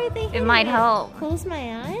eyes. How are they? It might help. Close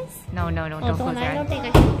my eyes? No, Oh, don't close your I don't eyes. think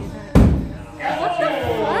I should do that. What the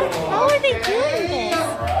fuck? How are they doing this?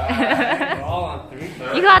 All on 3.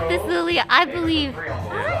 You got this, Lily. I believe. Three on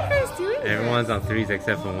both How are you sides. guys doing this? Everyone's on 3s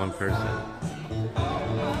except for 1 person.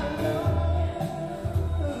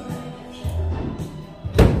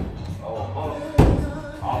 Almost.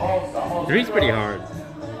 3's pretty hard.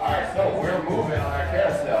 Alright, so we're moving on our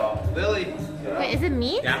carousel. Lily. Wait, is it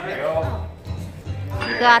me? There we go.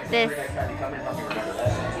 You got this. Next time you come in, help me remember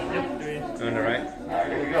that. On the right. Alright,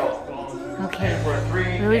 here we go. Okay. For a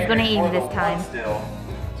 3, Lily's gonna aiming aim for this the 1 time. Still.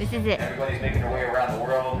 This is it. Everybody's making their way around the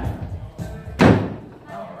world.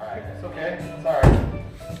 Alright, it's okay. It's alright.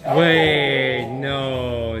 Wait,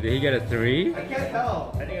 no. Did he get a 3? I can't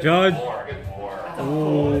tell. Judge. 4, good 4.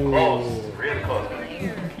 Ooh. Close, really close.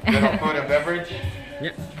 Good on food and beverage.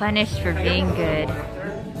 Yep. Punished for being good.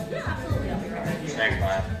 Thanks,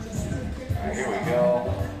 man. Alright, here we go.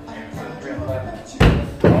 Aim for the 3 on the left.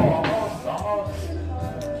 Oh, almost.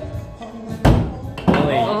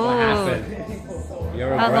 Lily, Oh. what happened? You're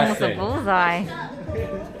That was almost a aggressive. bullseye.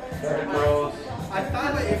 Third throws. I thought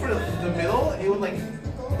if I aimed for the middle, it would like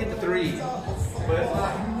hit the 3. But it's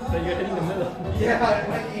not. So you're hitting the middle. Yeah,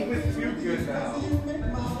 my aim was too good now.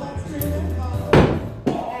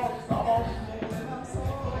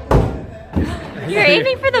 You're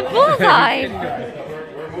aiming for the bullseye.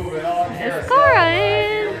 We're moving on here.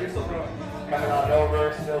 Scarra is. Coming on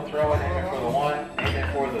over, still throwing, aiming for the 1, aiming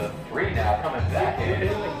for the 3 now, coming back in.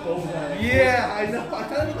 Yeah, I know. I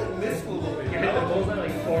kind of like missed a little bit.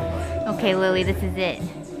 Okay, Lily, this is it.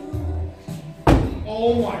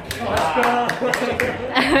 Oh my god.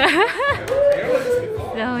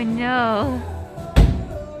 Oh no.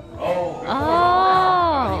 Oh.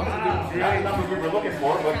 Oh. Not the number we were looking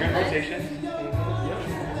for, but good rotation.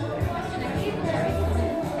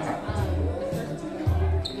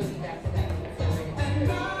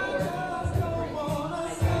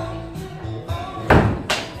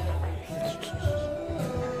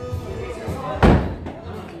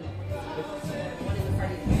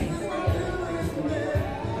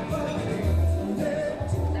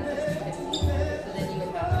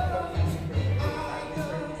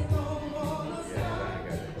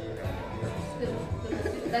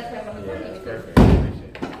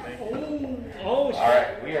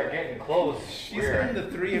 Alright, we are getting close. She's in the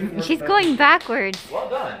 3 and 4. She's going backwards. Well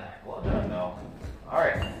done. Well done, though.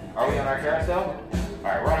 Alright, are we on our carousel?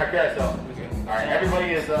 Alright, we're on our carousel. Alright,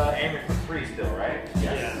 everybody is aiming for 3 still, right?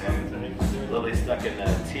 Yes. And Lily's stuck in the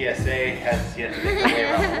TSA, has yet to make her way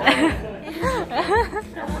around the world. Airport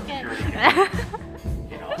security can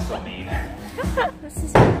be, so mean. This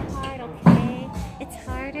is really hard, okay? It's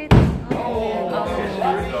harder than... Good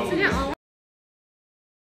shot, though. Isn't it all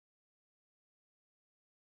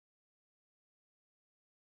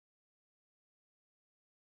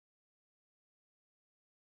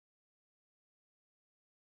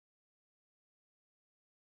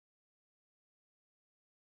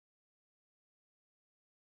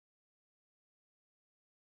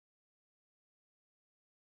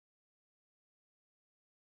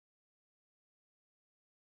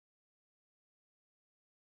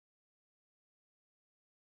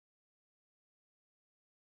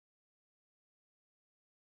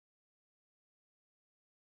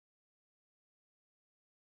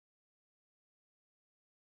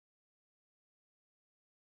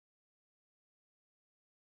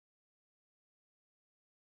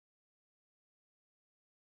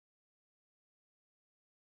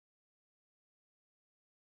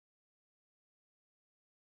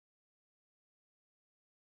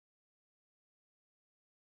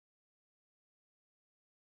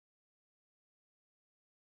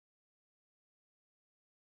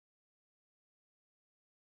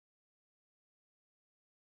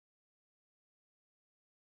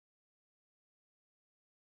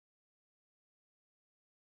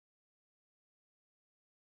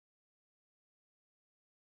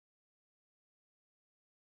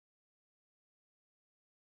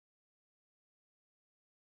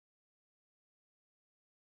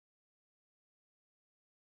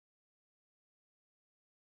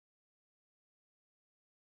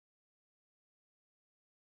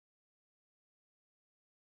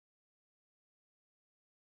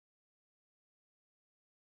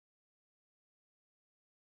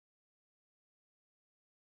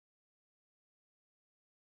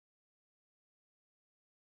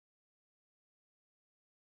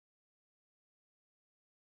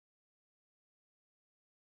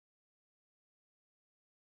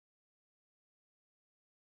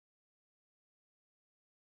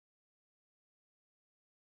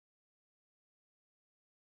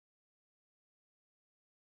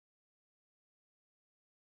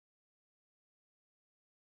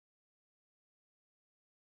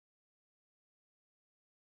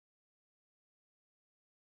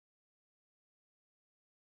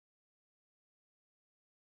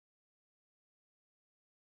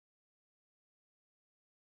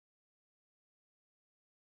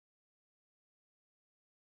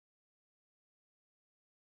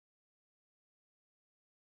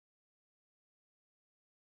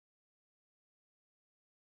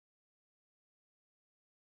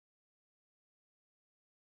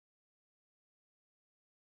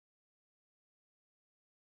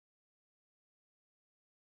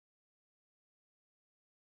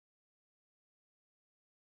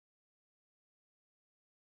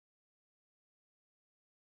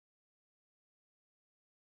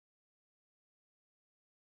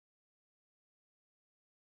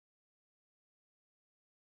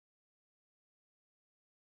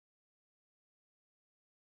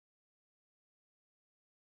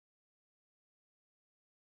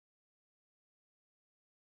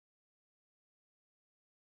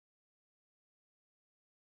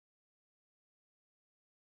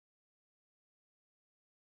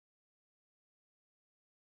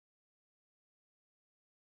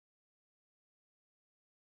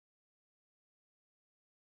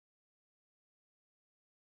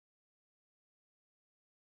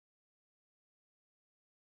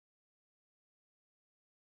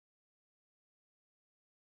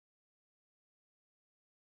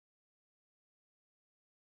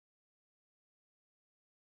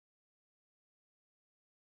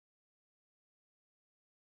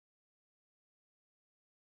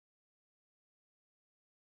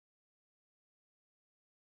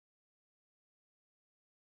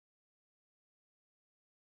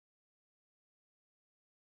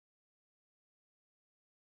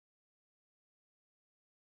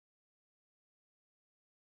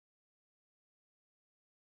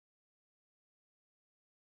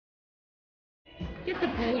Get the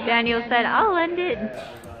ball. Daniel said, I'll end it.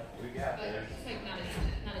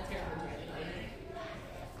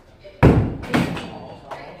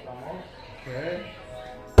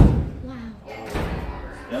 Wow.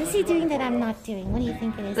 What is he doing that I'm not doing? What do you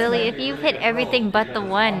think it is? Lily, if you've hit everything but the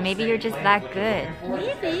one, maybe you're just that good.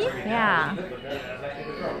 Maybe. Yeah.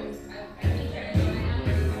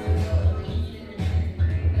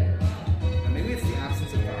 Maybe it's the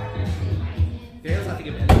absence of that. Daniel's not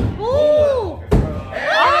thinking of anything. Ooh!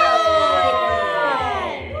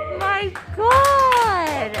 Oh my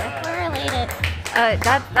god! We're related.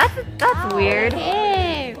 That's weird.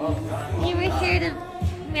 Hey! You were here to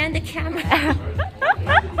man the camera.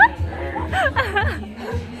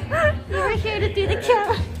 You were here to do the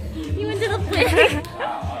camera. You ended up winning.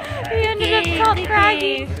 We ended up top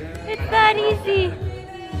bragging. It's that easy.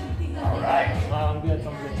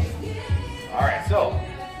 Alright, so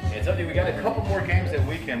it's up to you. We got a couple more games that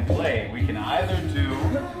we can play. We can either do,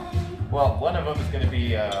 well, one of them is going to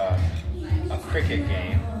be a cricket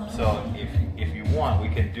game. So if you want, we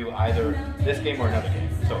can do either this game or another game.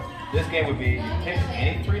 So this game would be you pick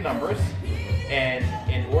any 3 numbers, and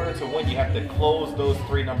in order to win, you have to close those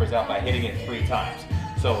 3 numbers out by hitting it 3 times.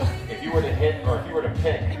 So if you were to hit, or if you were to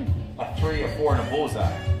pick a 3, a 4, and a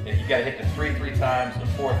bullseye, then you got to hit the 3 3 times, the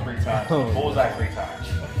 4 3 times, the bullseye 3 times.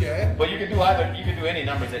 Okay. But you can do either. You can do any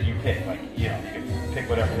numbers that you pick. Like you can pick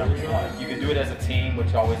whatever numbers you want. You can do it as a team,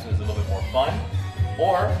 which always is a little bit more fun.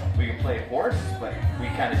 Or we can play horse, but we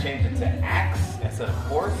kind of changed it to axe instead of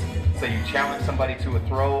horse. So you challenge somebody to a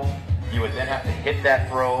throw. You would then have to hit that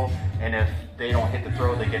throw, and if they don't hit the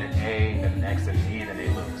throw, they get an A, then an X, and an E, then they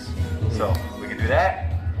lose. So we can do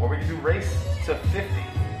that, or we can do race to 50.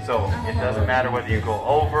 So it doesn't matter whether you go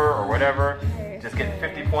over or whatever. Just get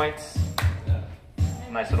 50 points.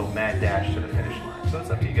 Nice little mad dash to the finish line. So it's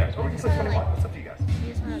up to you guys. Or we can play 21. It's up to you guys.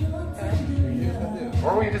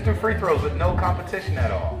 Or we can just do free throws with no competition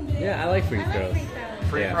at all. Yeah, I like free throws.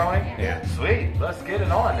 Free throwing? Yeah. Sweet. Let's get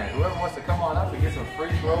it on then. Whoever wants to come on up and get some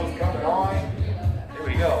free throws coming on. Here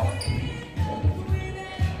we go.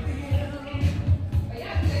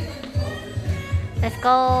 Let's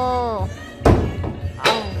go.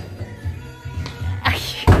 Oh.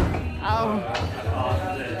 Oh.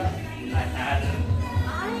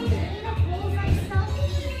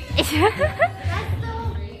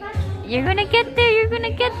 You're gonna get there, you're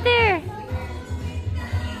gonna get there.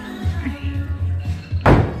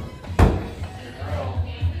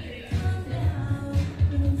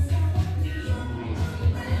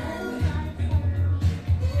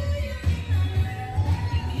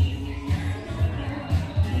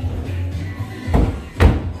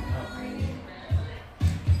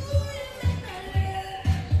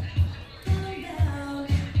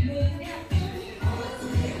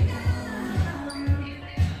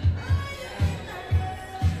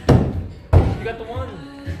 You got the one.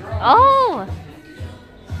 Oh!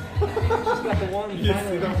 Just got the one. You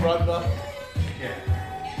see them run up.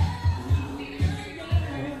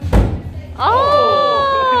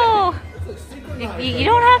 Oh! You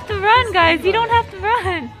don't have to run, guys. You don't have to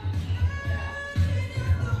run.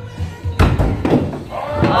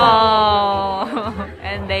 Oh!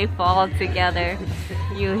 And they fall together.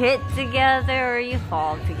 You hit together or you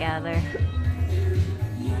fall together.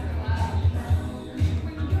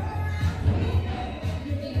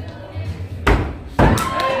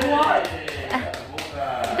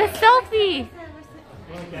 The selfie!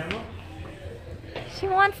 She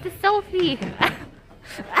wants the selfie!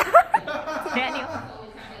 Daniel.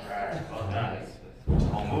 Well done. It's a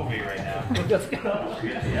whole movie right now. Let's go.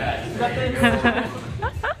 Alright,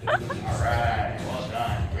 well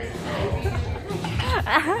done. Great throw.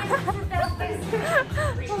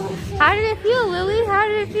 How did it feel, Lily? How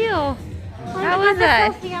did it feel? How was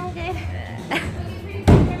that? I'm good.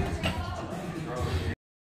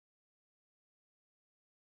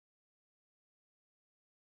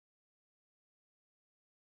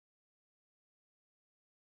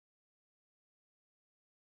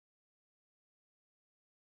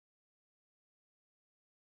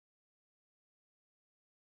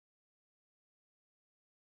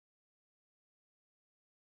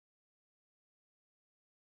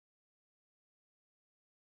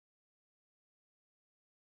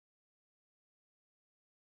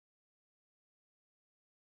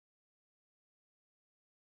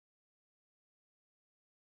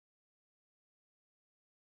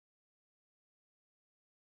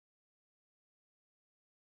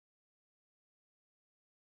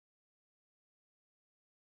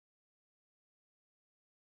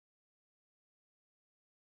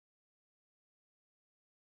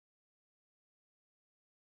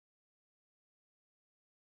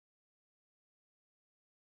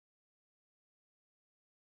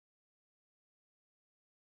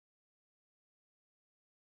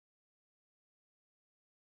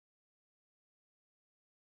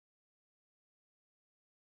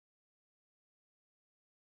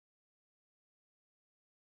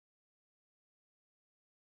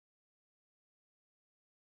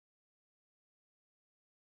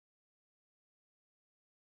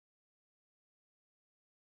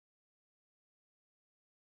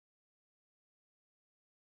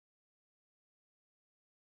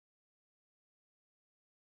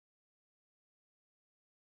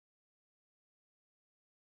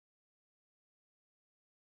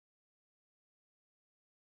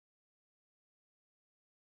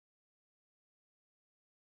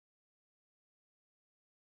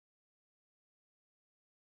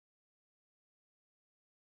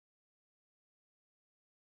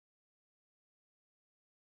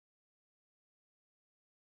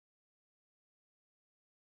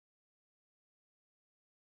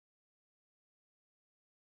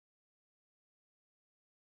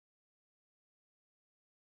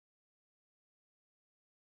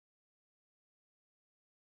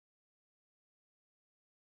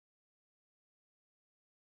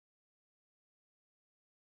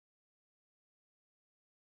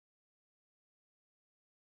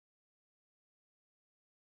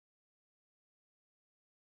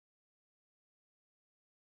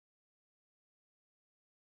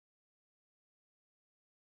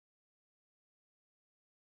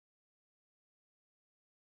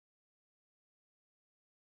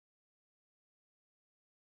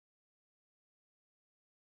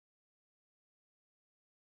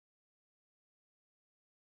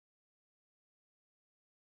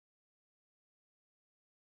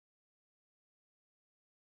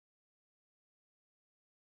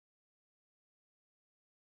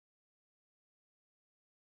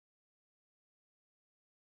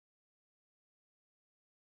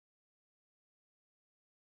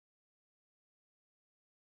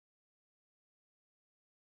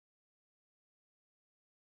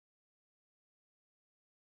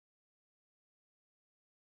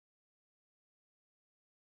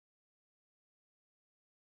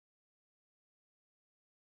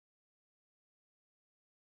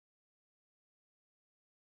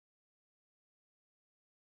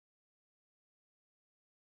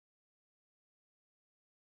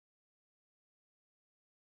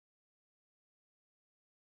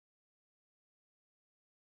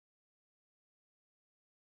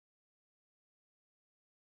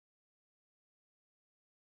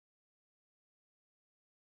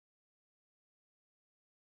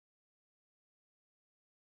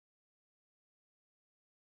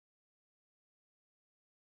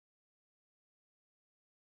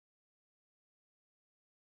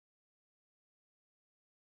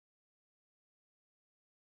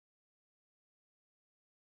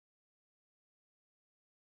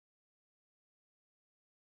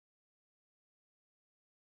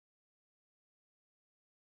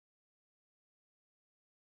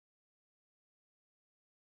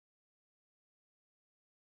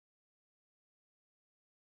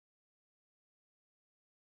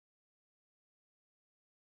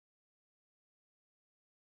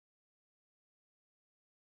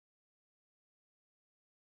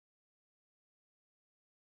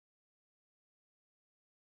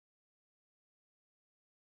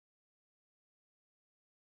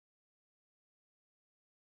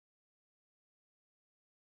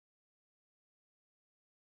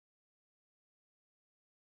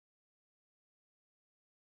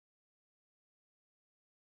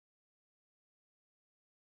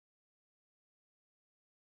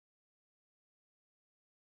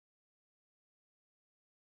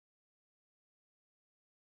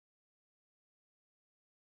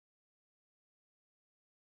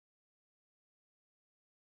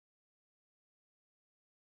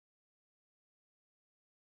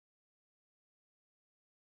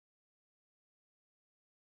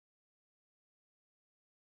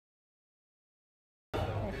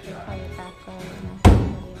 call you back later.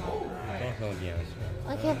 Don't hold the answer.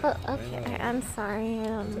 Okay, but okay, I'm sorry.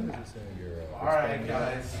 Alright,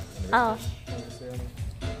 guys. Oh.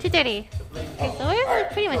 2:30. Okay, so we're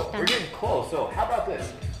like pretty much We're done. getting close. So how about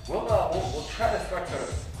this? We'll try to start to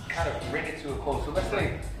kind of bring it to a close. So let's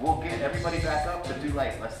say we'll get everybody back up to do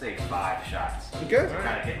like, let's say 5 shots. Okay. So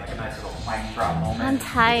kind of get like a nice little mic drop moment. I'm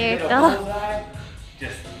tired If you hit a though. bullseye,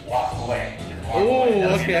 just walk away. Just walk Oh, away.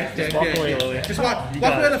 That'll be okay. nice. Just walk away, Lily. Just walk You away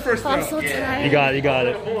got the first I'm throw. so tired. You got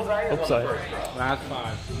it. The bullseye is Oops, on sorry. the first throw. Last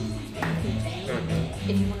 5.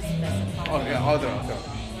 If you want to specify. Oh, yeah, I'll do it.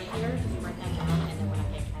 Here, just write that down, and then when I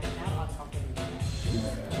get tired of that, I'll talk to you.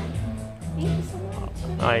 Thank you so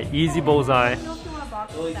much. Alright, easy bullseye. I don't know if you want to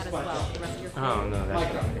box with that as well, the rest of your food. Oh no, that's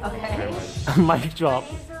Okay. mic drop. My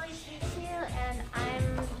name's Lily Chichu, and I'm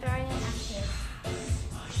throwing an active.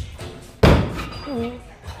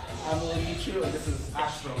 I'm Lily Michu, and this is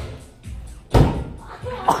Axe Throwing.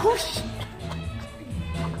 Oh shit.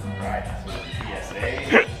 Alright, PSA.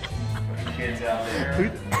 For the kids out there.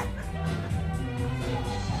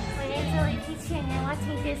 My name's Lily Chichu, and you're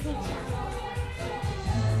watching Disney Channel.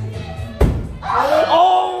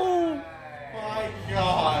 Oh! My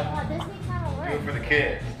God. Oh, Disney Channel Do it works. for the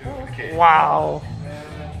kids. Do it for the kids. Wow.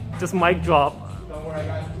 Just mic drop. Don't worry, I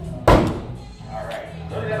got it. Alright.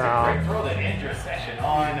 Lily, that's Wow. a great throw. The intercession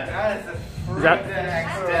on. That is a Is that-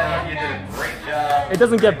 Next down. You did a great job. It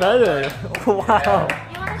doesn't get better. Wow.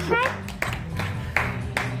 You want to try?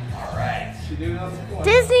 Alright. She did another one.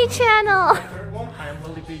 Disney Channel. Third one. I'm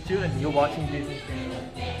Lily Pichu and you're watching Disney Channel.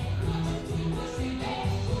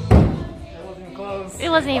 That wasn't close. It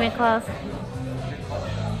wasn't even close.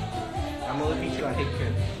 I'm Lily Michu, I hate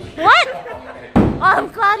kids. What? Oh, I'm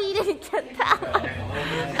glad you didn't get that one.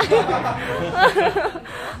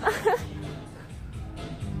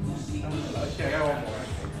 Okay, I got one more.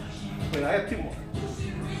 Wait, I have 2 more.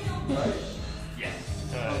 Yes.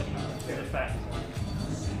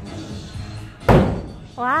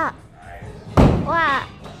 Wow. Wow.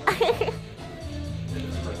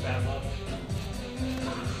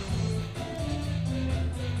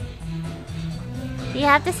 You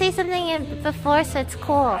have to say something before so it's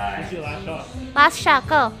cool. This is your last shot. Last shot,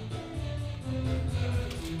 go.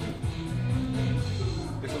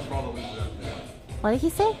 This was for all the losers out there. What did he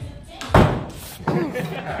say?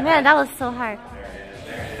 Man, that was so hard.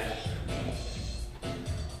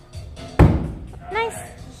 Nice.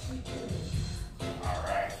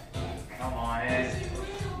 Alright. Come on in. A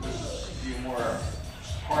few more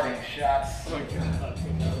parting shots. Well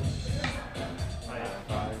done.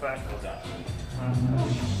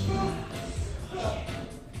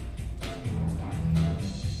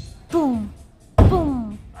 Boom.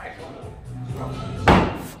 Boom. Nice.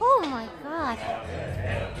 Oh my god.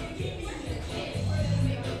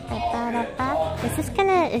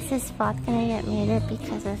 Is this spot gonna get muted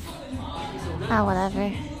because of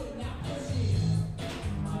whatever.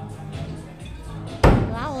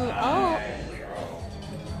 Wow, oh.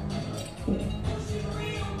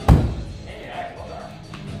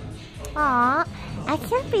 Aw, I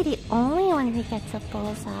can't be the only one who gets a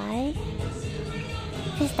bullseye.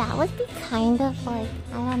 Because that would be kind of like,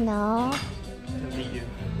 I don't know.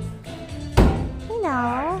 You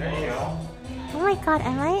know. There you go. Oh my god,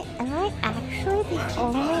 am I actually the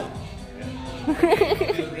only?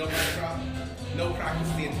 Real mic drop. No practice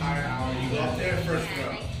the entire hour. You go up there, first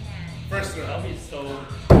throw. First throw. That'll be so.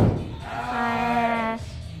 Alright.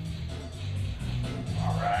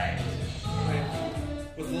 Wait,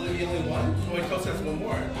 was Lily the only one? Oh, wait, Coach has one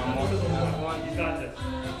more. One. You got this.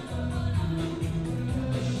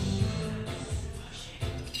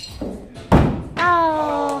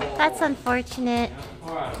 Oh, that's unfortunate.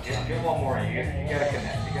 Get one more. You gotta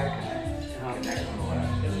connect. You gotta connect. Connect on the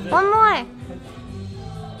left. One more.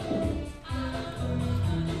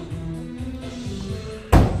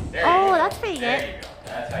 There Oh, you go. that's pretty There good. you go.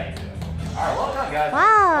 That's how you do it. Alright, well done, guys. Wow,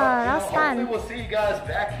 Well, that was fun. Hopefully we'll see you guys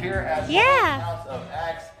back here at Yeah. House of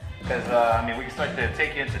Axe. Because, I mean, we can start to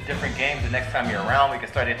take you into different games the next time you're around. We can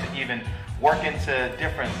start to even work into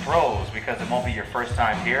different throws because it won't be your first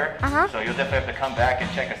time here. Uh-huh. So you'll definitely have to come back and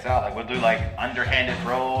check us out. Like, we'll do, like, underhanded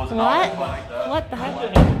throws and all that What? fun stuff. What the heck?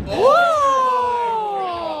 All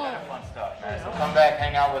Whoa! kind of fun stuff, man. So come back,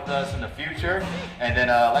 hang out with us in the future. And then,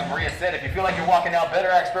 like Maria said, if you feel like you're walking out better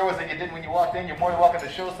Axe throwers than you did when you walked in, you're more than welcome to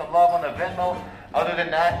show some love on the Venmo. Other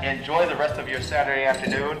than that, enjoy the rest of your Saturday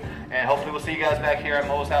afternoon. And hopefully we'll see you guys back here at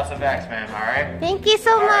Mo's House of Axe, man. All right? Thank you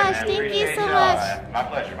so All right, much. man. Thank you Appreciate so y'all, much. man. My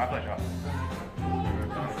pleasure. My pleasure.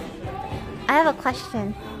 I have a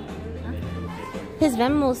question. His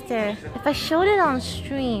Venmo's there. If I showed it on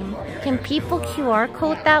stream, can people QR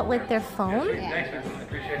code that with their phone? You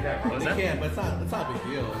can, but it's not a big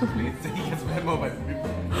deal. He gets Venmo by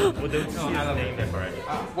people. Well, don't see his name already.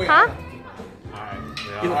 Wait. Huh?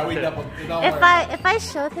 Are we double? If I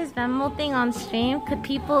showed his Venmo thing on stream, could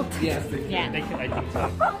people? Yes, they can. Yeah. I think so.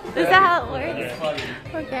 Is that how it works? It's funny.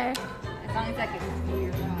 Okay. As long as I can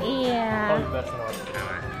hear. Yeah. Probably best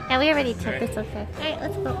not. Yeah, we already took. It's okay. Alright,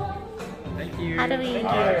 let's go. Thank you. How do we? All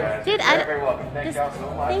right, Dude, you're very welcome. Thank y'all so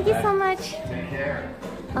much. Thank you so much. Take care.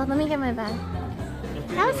 Oh, let me get my bag.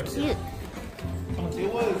 That was cute.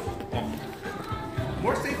 It was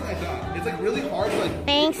more safe than I thought. It's like really hard to like.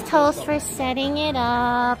 Thanks, Toast, for setting it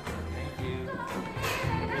up.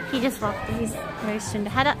 He just walked. He's very soon.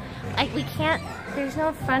 How do? Like, we can't. There's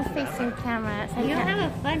no front-facing camera. So you don't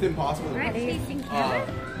have a It's impossible. Front-facing camera?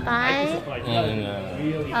 Bye.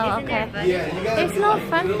 Oh, okay. Yeah, you gotta. There's no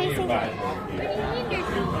front-facing. What do you mean there's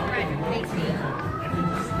no front-facing?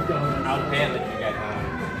 I'll pay that you guys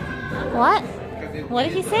have. What? What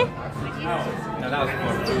did he say? No, that was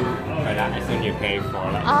for food. But I assume you pay for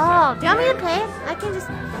it. Oh, do you want me to pay? I can just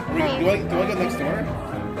Do pay. I go next door?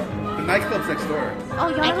 The nightclub's next door. Oh,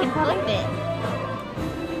 you I want can to flip it.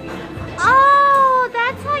 Oh,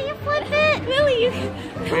 that's how you flip it? Really?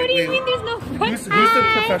 What do you mean there's no front? Who's the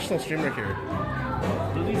professional streamer here?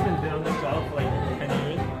 Lily's been doing this job for like 10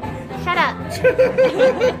 years. Shut up.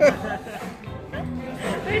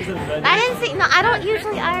 He's a veteran. I didn't see. No, I don't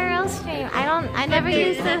usually IRL stream. I never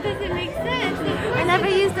use the. That doesn't make sense. I never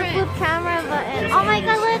use the flip camera button. Oh my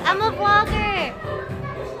god, look, I'm a vlogger.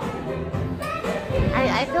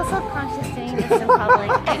 I feel self-conscious doing this in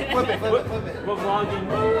public. Flip it. We're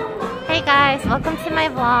vlogging. Hey guys, welcome to my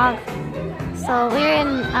vlog. So we're in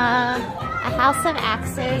a house of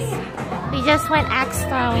axes. We just went axe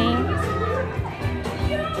throwing.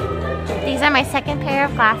 These are my second pair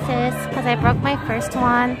of glasses because I broke my first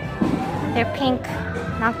one. They're pink,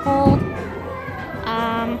 not gold.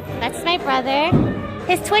 That's my brother.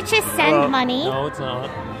 His Twitch is Send Money. No, it's not.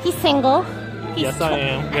 He's single. He's Yes, I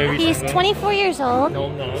am. Very He's single. 24 years old. No,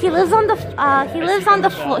 I'm not. He lives on the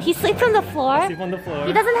floor. He sleeps on the floor. I sleep on the floor.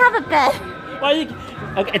 He doesn't have a bed. Why you?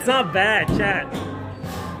 Okay, it's not bad, chat.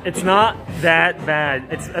 It's not that bad.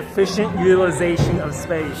 It's efficient utilization of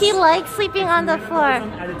space. He likes sleeping on the floor.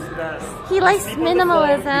 At its best. He likes Sleep on the floor,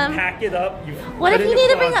 minimalism. you pack it up. You What put if it you in need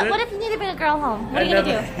your to bring a closet. What if you need to bring a girl home? What are you I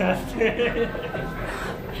gonna do? never-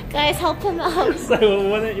 Guys, help him out. So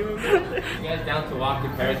wouldn't you? You guys down to walk to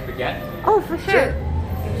Paris Baguette? Oh, for sure.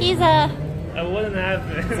 He's a. I wouldn't have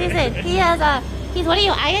it. He has a. He's what are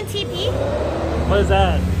you? INTP? What is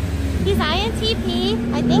that? He's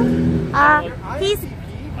INTP, I think. He's.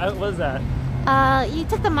 What is that? You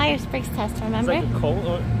took the Myers-Briggs test, It's remember? like a cold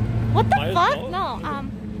or What the Myers fuck? Briggs? No.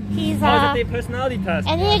 He's oh, is it the personality test?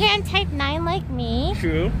 Enneagram Type 9 like me.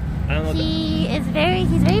 True. I don't know. He's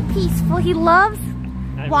very peaceful. He loves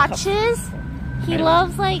watches. He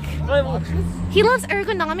loves he loves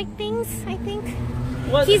ergonomic things, I think.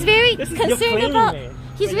 What? He's very This is- concerned you're framing about me.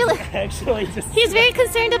 he's really Actually, just he's very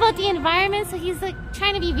concerned about the environment, so he's like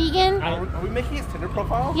trying to be vegan. Are we making his Tinder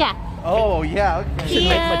profile? Yeah. Oh yeah. You Okay. should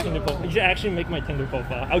make my Tinder profile. You should actually make my Tinder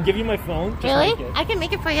profile. I'll give you my phone. Just Really? make it. I can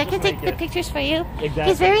make it for you. I can Just take make the it. pictures for you. Exactly.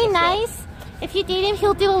 He's very That's right. nice. If you date him,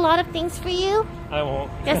 he'll do a lot of things for you. I won't.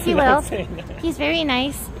 Yes, he I'm will. not saying that. He's very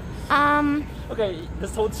nice. Okay,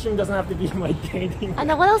 this whole stream doesn't have to be my dating. I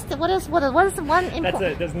know what else? What is the one That's important?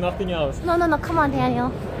 it. There's nothing else. No, come on,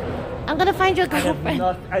 Daniel. I'm gonna find you a girlfriend.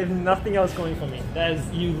 I have nothing else going for me. That is,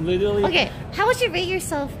 you literally. Okay, how would you rate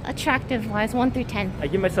yourself attractive-wise, 1 through 10? I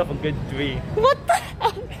give myself a good 3. What the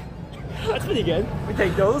heck? That's pretty good. We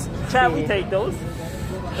take those. Chat, we take those.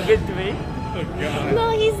 A good 3. Oh god. No,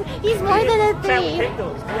 he's more than a Chat, we 3. take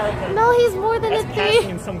those. Yeah, No, he's more than that's a passing 3.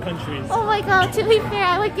 in some countries. Oh my god, to be fair,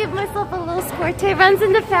 I would give myself a low score too. It runs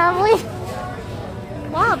in the family.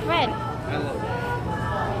 Wow, bread.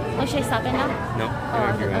 Oh, should I stop it now? No. Oh,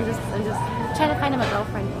 I'm just trying to find him a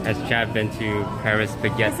girlfriend. Has Chad been to Paris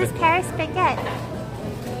Baguette? This is Paris Baguette.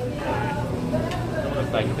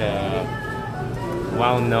 Looks like the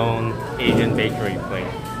well-known Asian bakery place.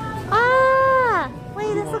 Ah!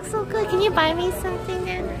 Wait, this looks so good. Can you buy me something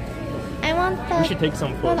then? I want We should the... take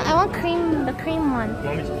some for No, I want cream, the cream one.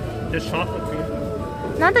 Want me to? There's chocolate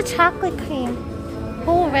cream. Not the chocolate cream.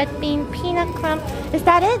 Whole red bean, peanut crumb. Is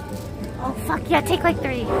that it? Oh fuck yeah, take like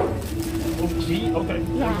 3. Oh, gee. Okay.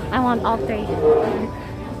 Yeah, I want all 3.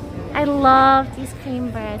 I love these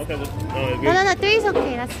cream breads. Okay. No, 3 is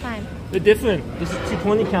okay, that's fine. They're different. This is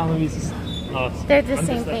 220 calories. They're the I'm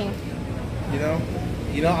same just like- thing.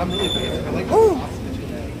 You know, I'm really basic. I like the Ooh.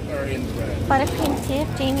 sausage in the bread. Buttercream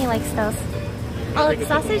too. Jamie likes those. Oh, the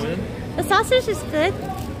sausage? The sausage is good.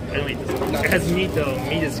 I don't eat this. It has meat though.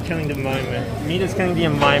 Meat is killing the environment. Meat is killing the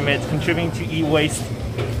environment. It's contributing to e-waste.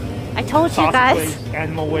 I told you Sausage guys. waste,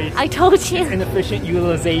 animal waste. I told you. It's inefficient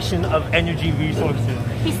utilization of energy resources.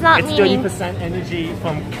 He's not It's meaning. 30% energy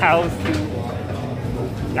from cows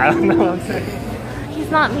to... I don't know what I'm saying. He's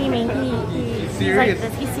not meaning. He's like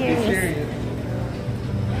this. He's serious.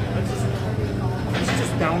 Let's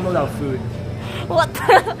just download our food. What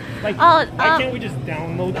the? Like, Oh, why can't we just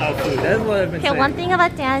download our food? That's what I've been Okay, saying. one thing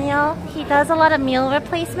about Daniel, he does a lot of meal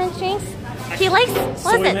replacement drinks. He likes,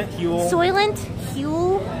 what is it? Soylent Huel. Soylent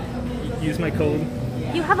Huel. Use my code.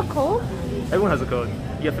 You have a cold? Everyone has a code.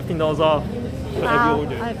 You get $15 off for Wow,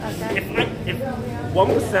 every order. I bet. If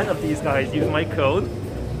 1% of these guys use my code,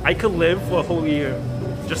 I could live for a whole year.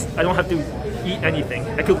 Just, I don't have to eat anything.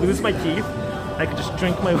 I could lose my teeth. I could just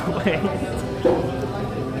drink my way.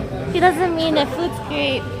 He doesn't mean that food's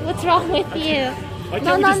great. What's wrong with you? Why can't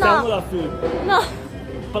No, we no, just download no. our food? No.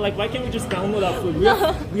 But like, why can't we just download our food?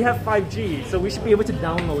 No. We have 5G, so we should be able to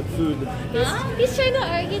download food. He's trying to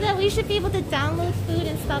argue that we should be able to download food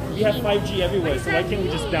and stop We have eating. 5G everywhere, so why can't we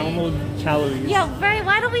just download calories? Yeah, right.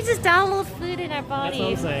 Why don't we just download food in our That's what I'm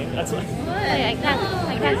bodies? saying. That's what. I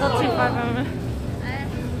can't go too far from it.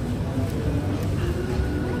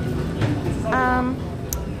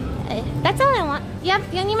 That's all I want. Do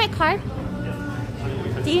you need my card?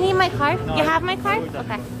 Do you need my card? No, You I- have my card?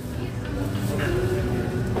 Okay.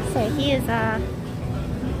 So he is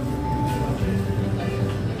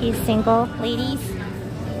he's single, ladies.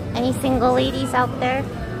 Any single ladies out there?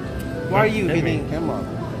 Why are you hitting him up?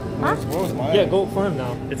 Huh? Where's mine? Yeah, go for him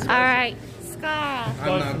now. It's Alright. Scarra.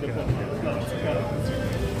 I'm not good.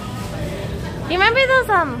 Do you remember those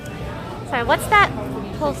sorry, what's that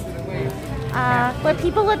post? Where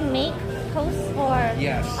people would make posts for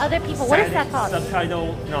Yes. other people. What is that called?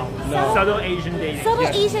 Subtitle, no. No. Subtle Asian dating. Subtle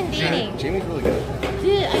Yes. Asian dating. Jamie's really good.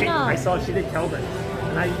 Dude, I I know. saw she did Kelvin.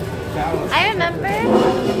 And I remember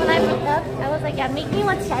when I broke up, I was like, yeah, make me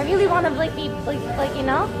one. I really want to like be like you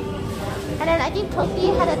know. And then I think Toki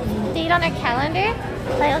had a date on her calendar.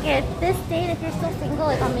 Like, okay, this date, if you're still single,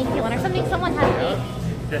 like I'll make you one or something. Someone had a date.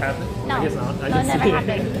 Did it happen? No, I guess not. I no, didn't never see it.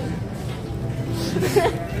 happened.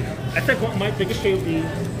 I think my biggest shade would be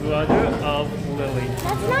brother of Lily.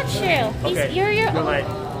 That's not true. Okay, You're your own. right.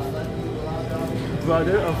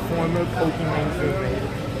 Brother of former Pokemon roommate.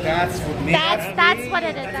 That's what me. That's what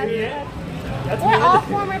it is. That's We're weird. all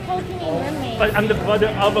former Pokemon roommates. But I'm the brother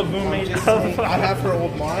of a roommate. Just saying, I have her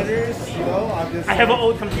old monitors, you know. I'm just. I have an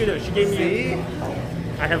old computer. She gave me. See?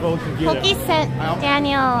 I have an old computer. Pokey sent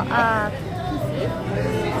Daniel PC.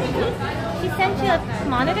 She sent you a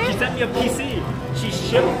monitor? She sent me a PC. She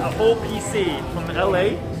shipped a whole PC from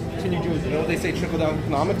LA to New Jersey. You know what they say, trickle down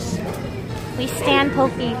economics? We stand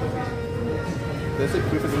Pokey. They say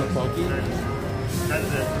proof is in the pokey.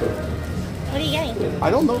 That's it. What are you getting? I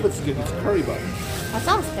don't know if it's good. It's curry butter. That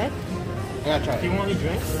sounds good. I gotta try Do you it. want any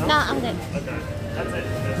drinks? No, I'm good. Okay. That's it.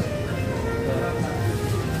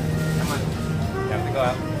 Come on. You have to go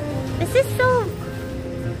out.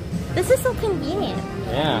 This is so convenient.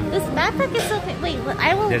 Yeah. This backpack is so wait,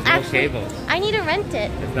 I will There's no actually cables. I need to rent it.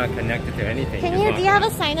 It's not connected to anything. Can Just you walk do you have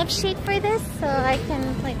around. a sign up sheet for this so I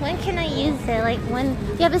can like when can I use it? Like when do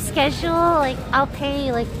you have a schedule? Like I'll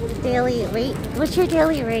pay like daily rate. What's your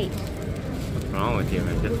daily rate? What's wrong with you,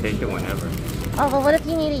 man? Just take it whenever. Oh, but what if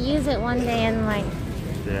you need to use it one day and like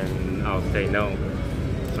Then I'll say no.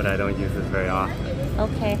 But I don't use this very often.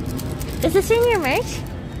 okay. Is this in your merch?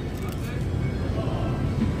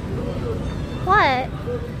 What?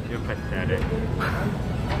 You're pathetic.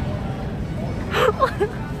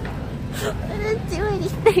 I didn't do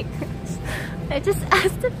anything. I just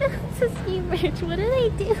asked if it was new merch. What did I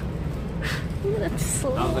do? That's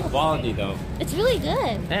slow. How's the quality though? It's really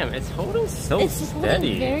good. Damn, it's holding so It's just holding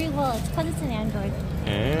steady. very well. It's because it's an Android.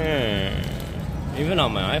 Even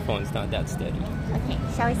on my iPhone, it's not that steady. Okay,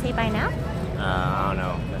 shall we say bye now? I don't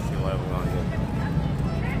know. Let's see what we're gonna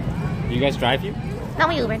do. You guys drive you? No,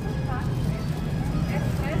 we Uber.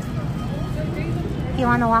 You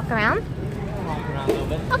want to walk around? Walk around a little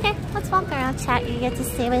bit. Okay, let's walk around, chat. You get to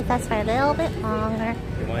stay with us for a little bit longer.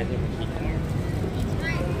 You want to take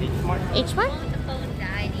H Mart? H Mart?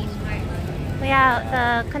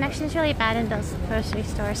 Yeah, the connection's really bad in those grocery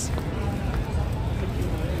stores.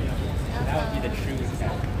 That would be the true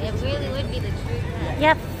test. It really would be the truth. You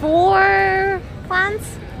have 4 plans?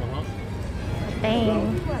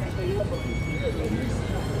 Dang.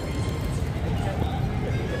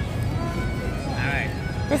 Alright.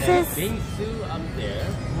 This There's is- bingsoo up there.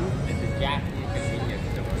 It's a Japanese convenience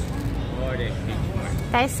store. Or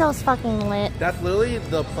Daiso's fucking lit. That's literally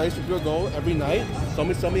the place where people go every night.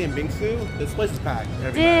 Somi and bingsoo. This place is packed.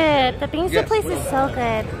 Dude, the bingsoo place is so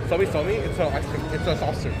good. Somi, it's a ice cream. It's a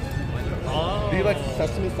soft serve. Oh. Do you like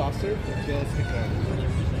sesame soft serve? Yeah, let's pick one.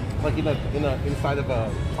 Like inside of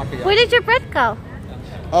a takoyaki. Where did your bread go?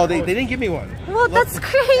 Oh, they didn't give me one. Well, that's Let me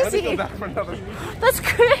crazy. go back for another. That's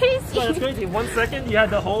crazy. So that's crazy. 1 second, you had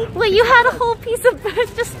the whole. Wait, you had a whole piece of bread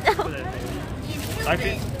just now. I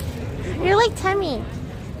think. You're like Temmie.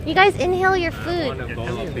 You guys inhale your food.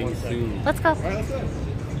 Let's go. Alright, let's go.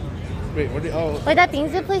 Wait, what did Wait, that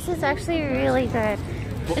bingsoo place is actually really good.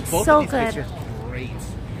 It's both so of these good. places are great.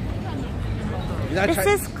 This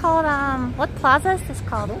is called, what plaza is this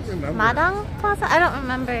called? I don't remember. Madang Plaza? I don't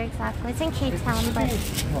remember exactly. It's in K-Town, but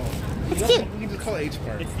it's cute. You can just call it H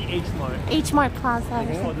Mart. It's the H Mart. H Mart Plaza.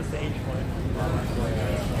 Oh, this is the H Mart.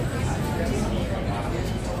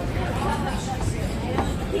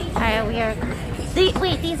 Alright, we are.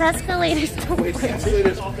 Wait, these escalators don't work. The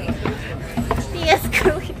escalators.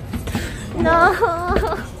 No.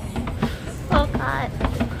 Oh god.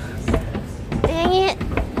 Dang it.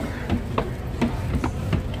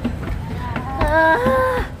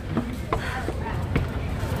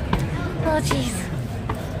 Oh jeez.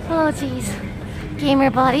 Oh jeez. Gamer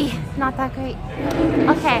body. Not that great.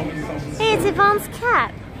 Okay. Hey, it's Yvonne's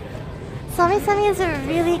cat. Somi is a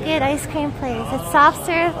really good ice cream place. It's soft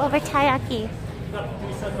serve over taiyaki.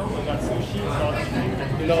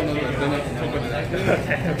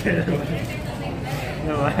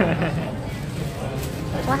 No.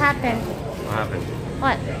 What happened? What happened?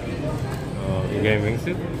 What? Oh, you getting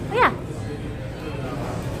wingsuit? Yeah.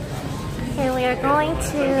 Okay, we are going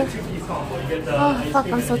to. Oh fuck!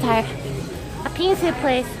 I'm so tired. A bingsoo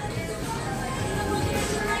place.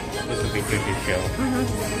 This will be good to show.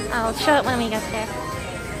 I'll show it when we get there.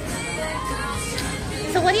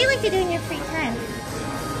 So, what do you like to do in your free time?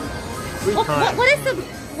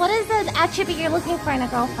 What is the attribute you're looking for in a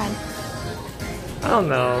girlfriend? I don't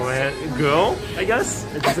know, man. Girl, I guess.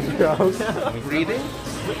 It's a girl. Breathing?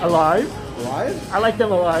 Alive. Alive? I like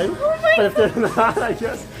them alive. Oh my But if they're not, I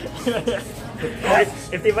guess.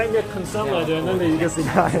 If they might get consumer, then they guess they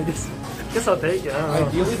die. I guess I'll take it. I don't know.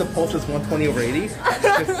 Ideally, the pulse is 120 over 80.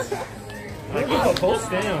 I give a post,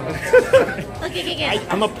 damn. Okay.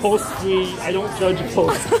 I'm a post free. I don't judge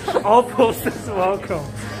posts. All posts is welcome.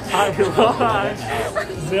 I lie.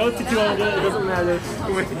 0 to 200, it doesn't matter.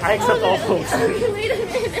 I accept all posts. Wait a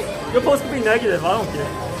minute. Your post can be negative, I don't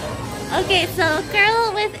care. Okay, so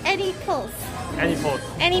girl with any pulse. Any post.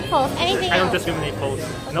 Any pulse. Anything I don't else. discriminate posts.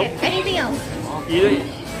 Nope. Anything else. Either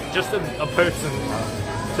just a person.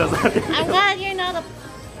 I'm glad you're not a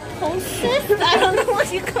postist. I don't know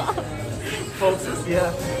what you call it. Posters,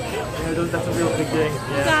 yeah. That's a real big thing.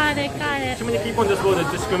 Yeah. Got it. Too many people in this world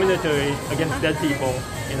are discriminatory against dead people,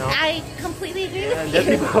 you know? I completely agree with Dead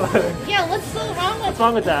you. people. Yeah, what's so wrong with What's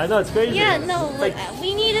wrong with that? No, it's crazy. Yeah, no, Like,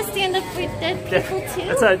 we need to stand up for dead people too.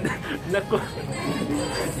 That's a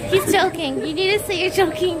He's joking. You need to say you're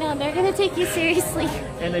joking now. They're gonna take you seriously.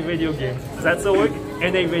 in a video game. Does that still work?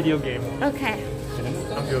 In a video game. Okay.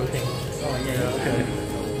 I'm joking. Oh yeah, okay.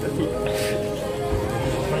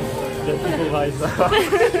 Dead people rise up.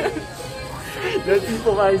 Dead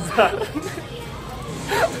people rise up.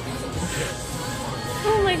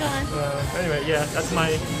 Oh my god. Anyway, yeah, that's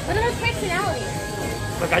my. What about personality?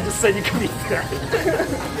 Look, I just said you could be that.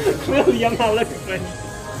 Clearly, I'm not looking for any.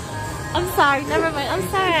 I'm sorry. Never mind. I'm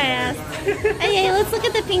sorry I asked. Okay, let's look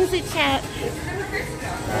at the bingsoo chat.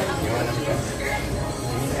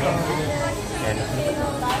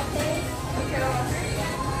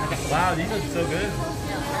 Wow, these are so good.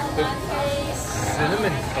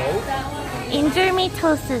 Cinnamon toast? Injure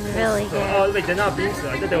toast is really good. Oh, wait, they're not bingsoo.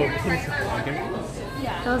 I thought they were bingsoo.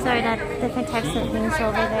 Those are the different types of things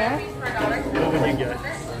over there. What would you get?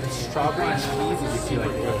 Strawberry cheese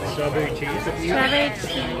is Strawberry cheese? Strawberry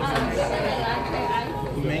cheese.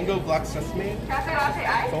 mango black sesame.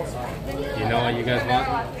 You know what you guys want?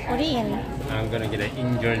 What are you getting? I'm gonna get an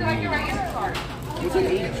injured knee. What's an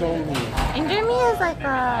injured knee? Injure me is like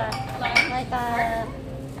a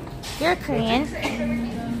you're Korean.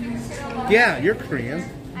 Yeah, you're Korean.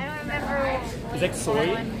 I don't remember. Is that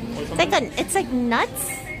soy? It's like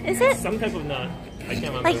nuts, is it? Some type of nut. I can't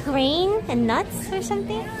remember. Like grain and nuts or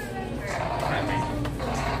something?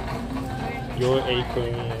 You're a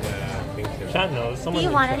Korean. Chat knows. Do Someone you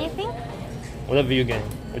in want chat. anything? Whatever you get.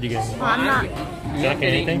 What do you get? Well, I'm not. Not getting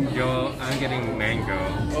anything? I'm getting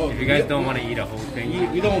mango. If you guys don't want to eat a whole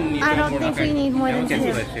thing, We don't need I that don't more. think we need more than get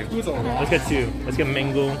two. split too. Let's get two. Let's get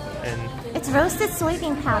mango and It's roasted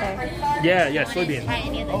soybean powder. yeah, soybean. Try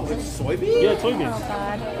any of Oh, those. it's soybean? Yeah, soybean. Oh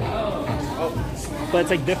god. But it's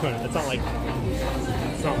like different. It's not like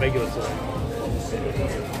it's not regular soy.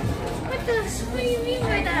 What do you mean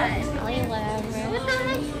by that? Whatever. What the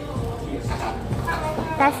heck?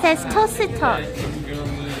 That says toasted toast.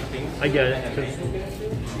 I get it.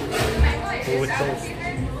 With toast.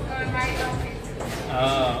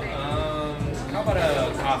 How about a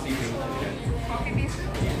coffee bean?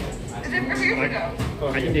 Is it for here to go? I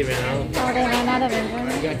think they ran out. Oh, they ran out of it.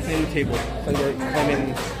 We got clean table. So we're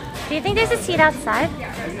coming. Do you think there's a seat outside?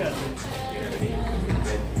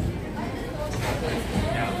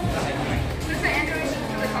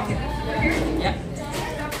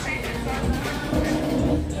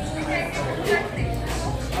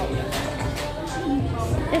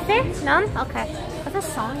 Is there? None? Okay. What's the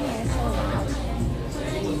song here? So loud.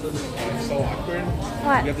 So awkward.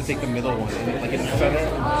 What? You have to take the middle one, and like in the center.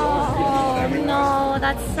 Oh no,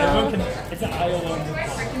 that's so. It's an aisle one.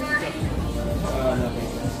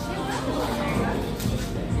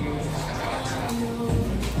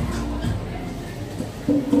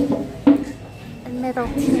 The middle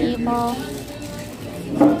table.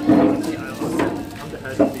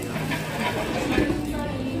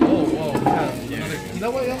 Oh, whoa, yeah. You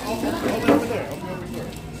know what? I'll go over there. I'll go over there.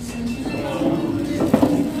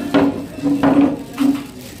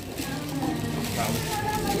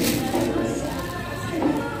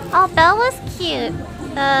 Oh, Belle was cute.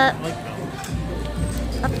 The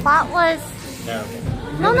plot was. No.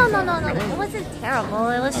 It wasn't terrible.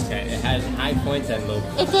 It was. Okay, it had high points and low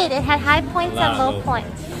points. It did. It had high points and low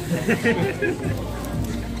points.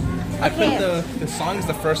 I put the song is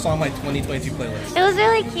the first song on my 2022 playlist. It was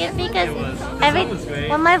really cute because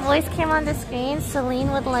when my voice came on the screen,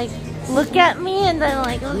 Celine would like look at me and then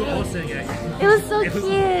like it was so cute.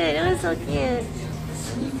 It was so cute.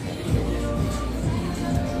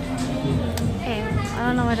 Okay, I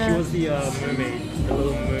don't know what She was the mermaid, the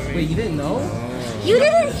little mermaid. Wait, you didn't know? You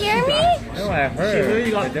didn't hear me? No, I heard. She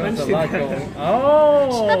literally got there was a punched lot in the going.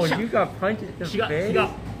 Oh, you got punched in the She got.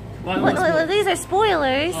 Wait, these are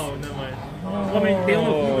spoilers. Oh, never mind. I mean, they don't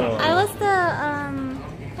know who got. I was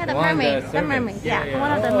the mermaid. The mermaid. Yeah,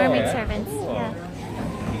 one of the mermaid servants. Yeah.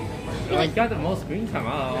 I got the most screen time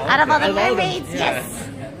Out of all the mermaids, yes.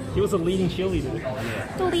 He was a leading cheerleader.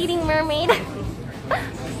 The leading mermaid.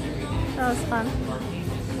 That was fun.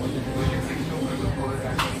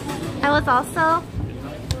 I was also.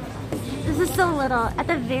 This is so little. At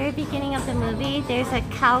the very beginning of the movie, there's a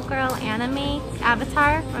cowgirl anime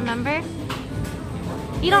avatar. Remember?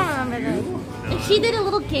 You don't remember this? And she did a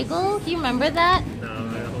little giggle. Do you remember that? No.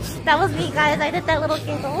 That was me, guys. I did that little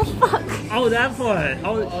giggle. Fuck. Oh, that part.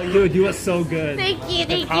 Oh, dude, you were so good. Thank you.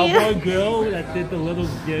 The cowboy girl that did the little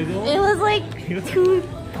giggle. It was like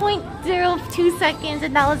 2.02 seconds,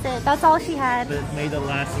 and that was it. That's all she had. But it made a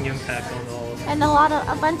lasting impact on all. And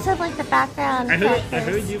a bunch of like the background. I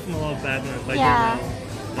heard you from a lot of background. But yeah,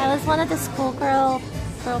 I was one of the schoolgirl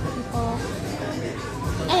people.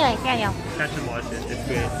 Anyway, Daniel. I should watch it. It's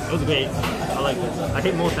great. It was great. I like it. I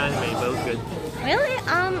hate most anime, but it was good. Really?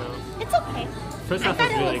 It's okay. First half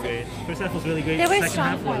was really great. First half was really great. There were Second strong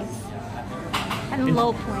half was. points and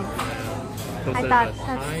low points. I thought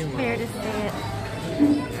that's fair to say it.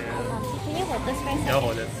 Can you hold this for a second? Yeah, I'll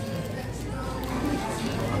hold it.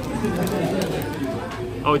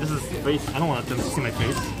 Oh, this is face. I don't want them to see my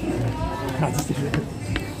face.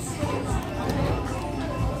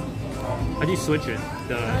 How do you switch it? You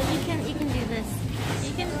can do this.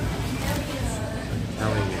 You can.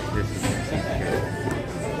 This is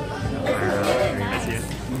I see it.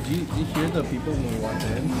 Did you hear the people when we walked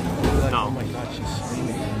in? They were like, No. oh my god, she's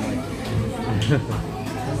screaming.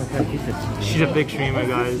 I'm like, She's a big streamer,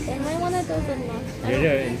 guys. Am I one of those You're an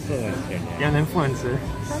influencer. Yeah, an influencer.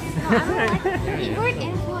 The word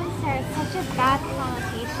influencer is such a bad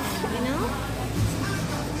connotation, you know?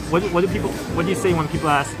 What do you say when people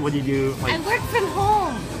ask what do you do? Like, I work from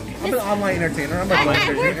home. I'm an online entertainer. I'm a I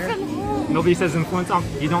blind work entertainer. from home. nobody says influencer.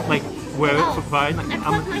 You don't like wear it for pride. Like, I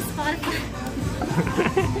plug my Spotify.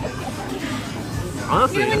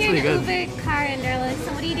 honestly, You know when that's you're pretty in good. the Uber car and they're like,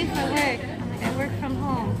 so what do you do for work? I'm like, I work from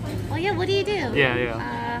home. Oh yeah, what do you do?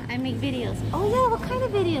 Yeah. I make videos. Oh yeah, what kind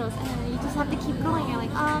of videos? And then you just have to keep going. You're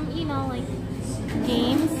like, you know, like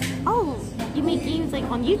games. Oh, you make games like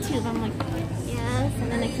on YouTube. I'm like, yes.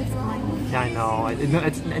 And then it keeps going. Yeah, I know. It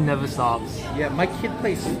never stops. Yeah, my kid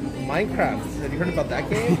plays Minecraft. Have you heard about that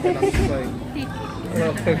game? And I'm just like,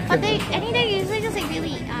 But I think they're usually just like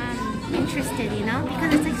really interested, you know,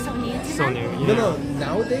 because it's like so new to So them. new. no,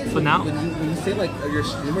 nowadays, But now- when you say like you're a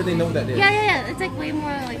streamer, they know what that is. Yeah. It's like way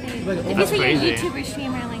more like they, Like, if you that's say you're a crazy. YouTuber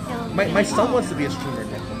streamer, like they'll. My son wants to be a streamer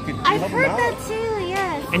now. Could you I've help him heard out? that too.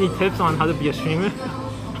 Yes. Any tips on how to be a streamer?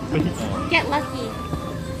 please. Get lucky.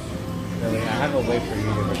 Really, I have a way for you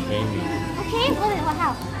to repay me. Okay, well,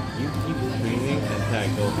 how? You keep streaming until I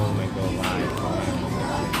go home and go live.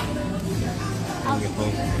 On your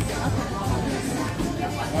phone.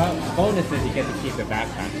 Well, bonus is you get to keep the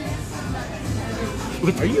backpack.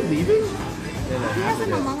 Are you leaving? He has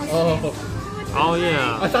an Among Us. Oh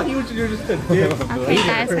yeah. I thought you were just a dip. Okay,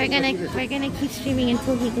 guys, we're gonna keep streaming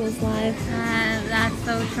until he goes live. That's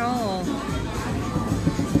so troll.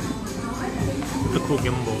 The cool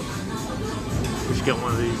gimbal. We should get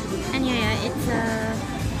one of these. And yeah, it's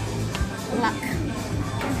luck.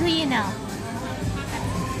 Who you know?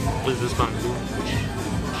 What is this button do?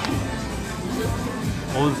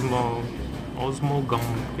 Osmo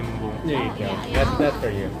gimbal. There you go. Yeah, That's for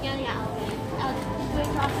you. Yeah. Do we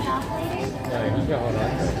drop it off later? No, you can hold on to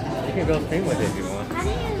it. You can go stream with it if you want. How do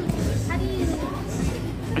you?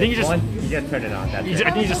 I think you just turn it on. That's I it.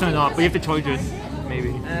 think you just turn it off, but you have to charge it. Maybe.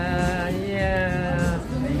 Yeah.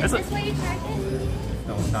 Is this where you charge it?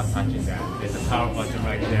 No, stop touching that. There's a power button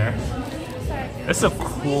right there. It's a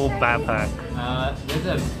cool backpack.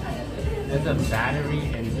 There's a battery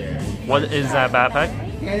in there. What is that backpack?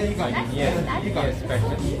 Yeah, you got it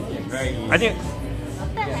special. It's very easy. I think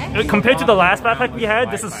compared to the last backpack we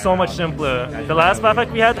had, this is so much simpler. The last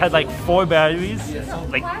backpack we had like 4 batteries,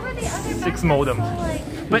 like 6 modems.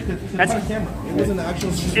 But that's It was an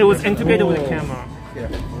actual. it was integrated with a camera.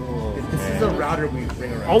 This is a router we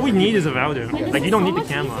bring around. All we need is a router. Like you don't need the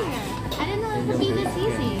camera. I didn't know it could be this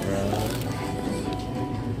easy.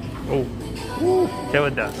 Oh, there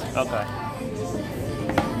it does. Okay.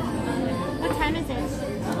 What time is it?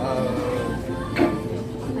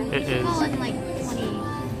 It is. Oh, in like 20.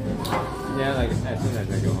 Yeah, like as soon as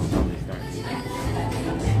I go home, probably start.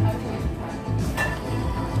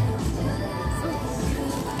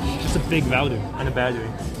 It's a big router and a battery.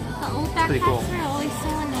 The old pretty backpacks cool. were always so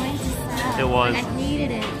annoying to set. It was. Like, I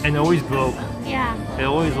hated it. And it always broke. Yeah. It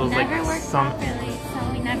always was Never like worked some. properly,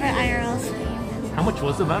 so we never IRL streamed. How much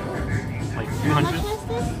was the backpack? Like How much 300? was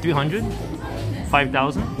this? 300?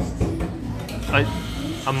 5,000?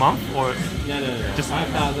 A month or No. just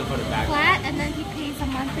 5,000 for the back. Flat, and then he pays a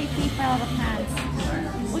monthly fee for all the plans.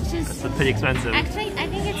 Which is pretty expensive? actually, I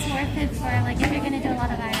think it's worth it for like if you're gonna do a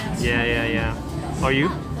lot of IRL. Yeah. Are you?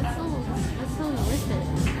 That's so worth it.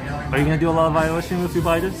 Are you gonna do a lot of IRL stream if you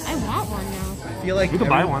buy this? I want one now. I feel like You can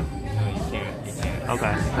buy one. No, you can't.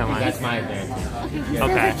 Okay, never mind. That's my advantage.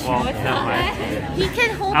 Okay, well, never mind. He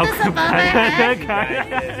can hold I'll this above our head.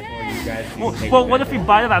 Well, what if we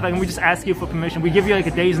buy the backpack and we just ask you for permission? We give you like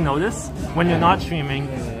a day's notice when you're not streaming.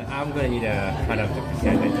 I'm gonna need to cut up the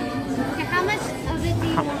percentage. Okay, how much of it do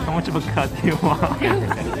you want? How much of a cut do you want?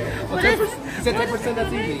 What is? He said 10%.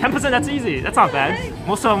 That's easy. 10%, that's easy. That's not bad.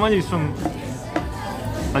 Most of our money is from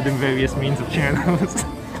other various means of channels.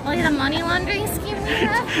 Oh, the money laundering scheme we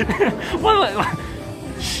have? what?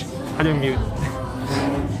 Shh, I didn't mute.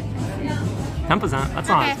 10%, that's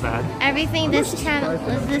not as bad. Everything this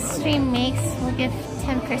stream makes, we'll give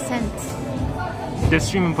 10%. This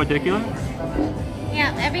stream in particular?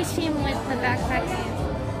 Yeah, every stream with the backpack.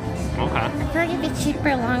 Okay. I feel like it'd be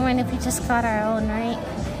cheaper long run if we just got our own, right?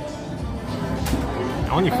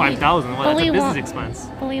 Only 5,000. Well, that's a business won't. expense.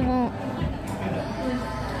 But we won't.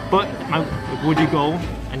 But would you go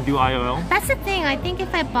and do IRL? That's the thing. I think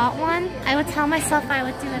if I bought one, I would tell myself I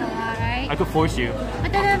would do it a lot, right? I could force you.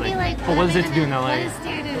 But then it'd be like, But what is it to do in LA? What is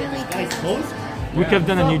there to really do? We could have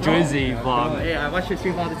done a New Jersey vlog. Hey, I watch your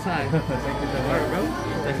stream all the time. Thank you so much, bro.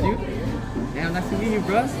 That's you? Yeah, nice to meet you,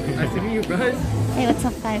 bros. Nice to meet you, bros. Hey, what's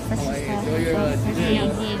up, guys? Let's just Enjoy your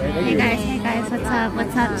Hey guys, what's up?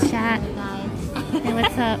 What's up, chat? Hey,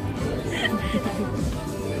 what's up?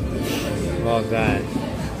 What was that?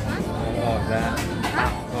 What was that?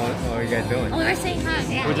 What are you guys doing? Oh, we're saying hi.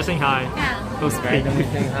 Yeah. We're just saying hi. Yeah. Those Randomly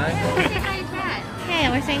saying hi? We're saying hi to chat. Yeah,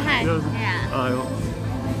 we're saying hi.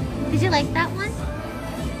 Yeah. Did you like that one?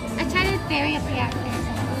 I tried to vary up the actors.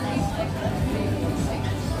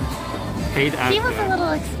 Paid actor. He was a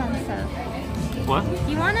little expensive. What?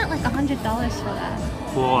 You wanted like $100 for that.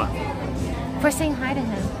 For what? For saying hi to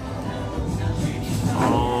him.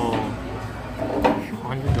 Oh.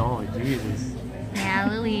 $100, Jesus. Yeah,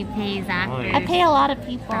 Lily pays actors. I pay a lot of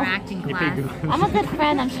people. For acting You pay class. good. I'm a good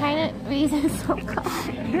friend. I'm trying to reason some calm.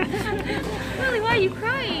 Lily, why are you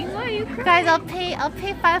crying? Why are you crying? Guys, I'll pay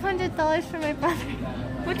 $500 for my brother.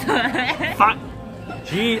 What the heck?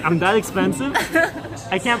 Gee, I'm that expensive?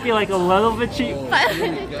 I can't be like a little bit cheap.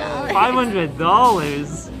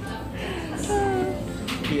 $500?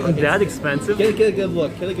 I'm that expensive? Get a good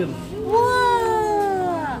look. Get a good.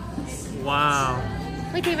 Whoa! Wow.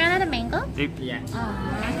 Wait, they ran out of mango? Yeah.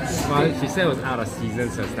 Oh. Well, she said it was out of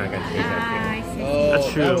season, so it's not gonna taste that I see. Oh, That's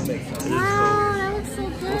true. that would make sense. Wow, that looks so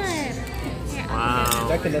good. Here, Wow.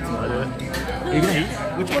 That could let some. Are you gonna eat?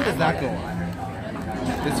 Which one does that go on?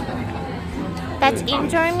 This one. That's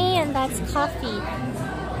injormi and that's coffee.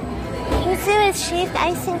 Bingsoo is shaved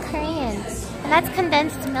ice in Korean. And that's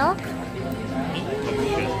condensed milk. I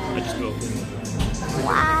just go.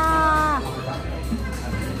 Wow.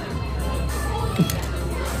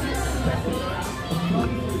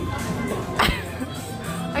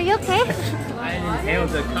 Are you okay? I inhaled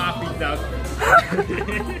the coffee duck.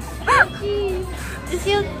 Jeez. Is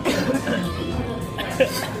you?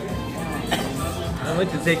 I went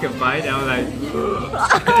to take a bite, I was like,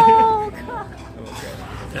 Oh God.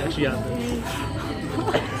 Actually, yeah.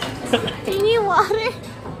 Do you need water?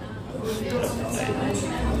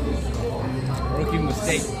 rookie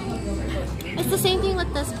mistake. It's the same thing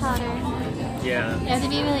with this powder. Yeah. You have to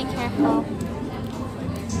be really careful.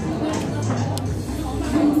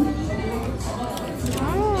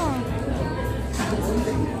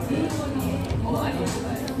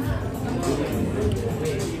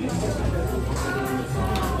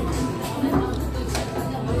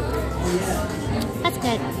 That's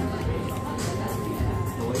good.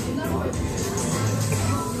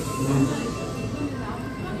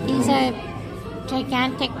 These are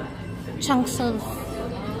gigantic chunks of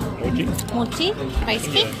mochi rice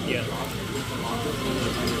cake. Yeah.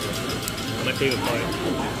 My favorite part.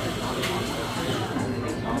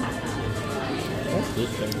 What's this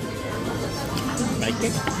thing? Like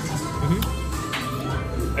it?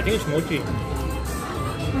 I think it's mochi.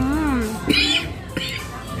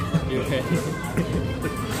 You okay?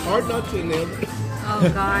 Hard not to nail it. Oh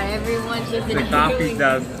god, everyone's just The coffee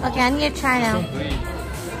duck. Okay, I'm gonna try now.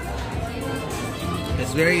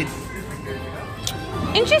 It's very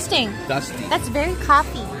Interesting. dusty. That's very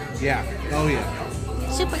coffee. Yeah. Oh yeah.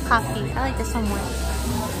 Super coffee. I like this one more.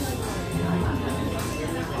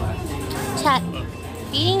 Chat.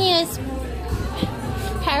 Feeding you is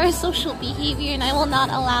parasocial behavior and I will not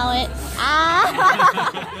allow it. Ah!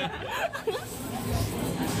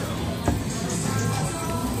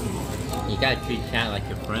 You gotta treat cat like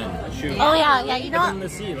your friend. Shoot. Oh yeah, yeah. You know Put what? them to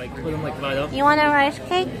see, like put them like right up. You want a rice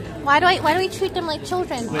cake? Why do we treat them like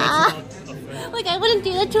children? Wait, Ah! it's not a friend. Like I wouldn't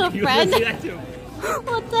do that to a You friend. wanna see that too?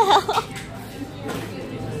 What the hell?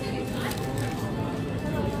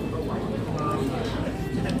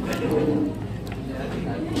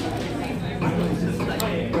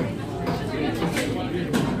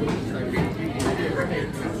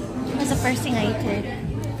 That's the first thing I ate today.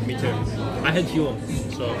 Me too. I had Huel,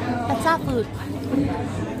 so That's not food.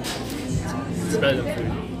 it's better than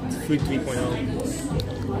food. It's food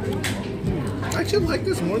 3.0. I actually like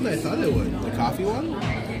this more than I thought it would. The coffee one?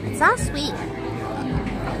 It's not sweet.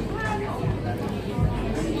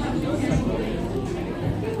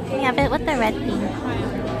 Yeah, but with the red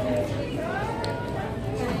bean.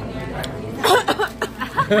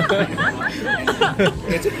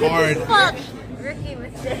 It's hard. Fuck! rookie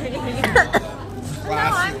mistake. Classic.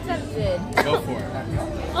 I'm tempted. Go for it.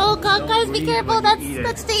 Oh god, guys, be careful.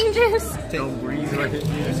 That's dangerous. Don't breathe like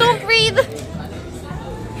it. Don't breathe.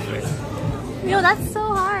 Yo, that's so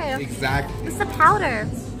hard. Exactly. It's the powder.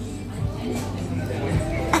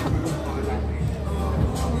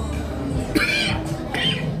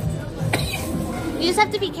 You just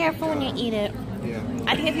have to be careful when you eat it. Yeah.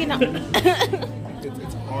 I think if you not.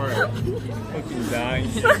 It's hard. Fucking dying.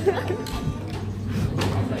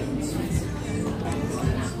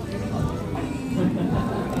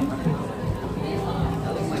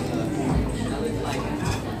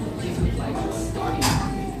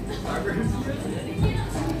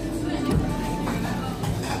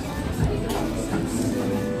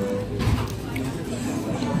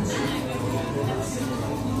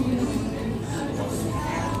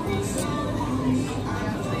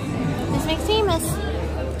 This makes me miss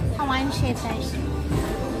Hawaiian shaved ice.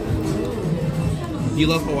 You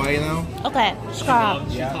love Hawaii now? Okay, scarra.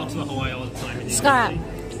 She talks about Hawaii all the time. And Scarra.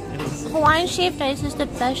 Hawaiian shaved ice is the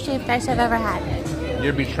best shaved ice I've ever had.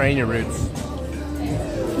 You're betraying your roots.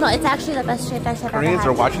 No, it's actually the best shaved ice I've Koreans ever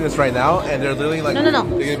are had. watching this right now, and they're literally like, No. They're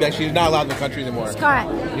gonna be like, she's not allowed in the country anymore.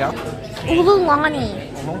 Scarra. Yeah. Ululani.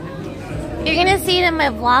 You're gonna see it in my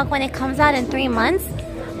vlog when it comes out in 3 months.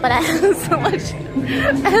 But I have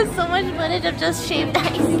so much footage of just shaved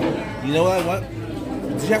ice. You know what I want?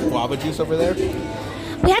 Did you have guava juice over there?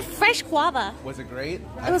 We had fresh guava. Was it great?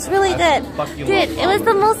 It was really good. fucking Dude, love it was the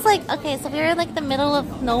guava. most like, okay, so we were like the middle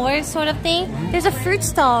of nowhere sort of thing. There's a fruit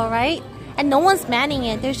stall, right? And no one's manning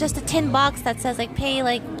it. There's just a tin box that says like pay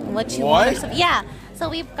like what you want or What? something. Yeah. So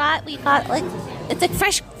we got like it's like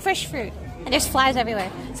fresh fruit. And there's flies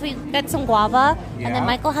everywhere. So we got some guava, and then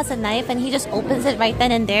Michael has a knife, and he just opens it right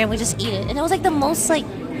then and there, and we just eat it. And it was like the most like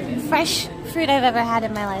fresh fruit I've ever had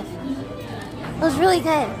in my life. It was really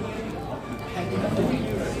good.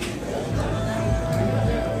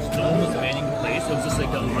 The one was manning place. It was just like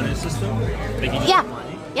an honest system. Like you just Yeah, put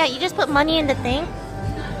money. yeah. You just put money in the thing,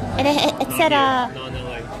 and it said Not in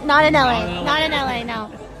LA. not in LA, not in LA, no.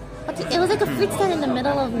 But it was like a fruit stand in the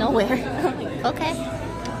middle of nowhere. Okay.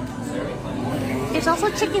 There's also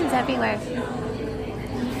chickens everywhere.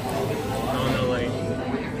 Not in LA.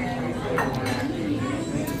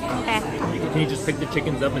 Okay, Can you just pick the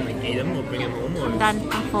chickens up and like eat them or bring them home? Or I'm done.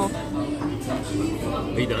 I'm full.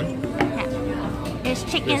 are you done? Okay. There's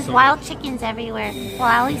chickens, There's some- wild chickens everywhere. Well,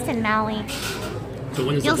 at least in Maui. So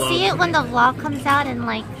when is You'll the vlog? see it when the vlog comes out in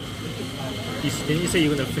like... Didn't you say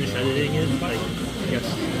you're gonna finish editing it? Like, yes.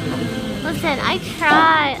 Listen, I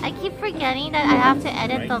tried. I keep forgetting that I have to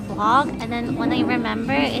edit the vlog, and then when I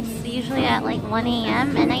remember, it's usually at like 1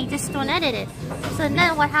 a.m. and I just don't edit it. So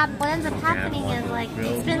then what ends up happening is like,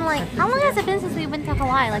 it's been like, how long has it been since we've been to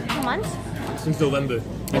Hawaii? Like 2 months? Since November,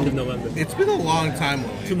 end of November. It's been a long time.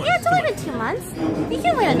 2 months. Yeah, it's only been 2 months. You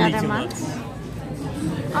can wait Only another 2 month.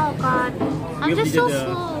 months. Oh god, I'm We just did so the-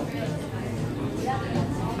 slow.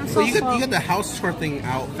 I'm So so you slow. got the house tour thing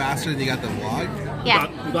out faster than you got the vlog? Yeah.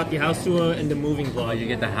 We got the house tour and the moving Oh, vlog. you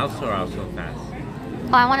get the house tour out so fast.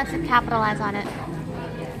 Oh, I wanted to capitalize on it.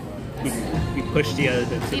 We pushed the other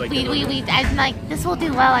to like I'm like, this will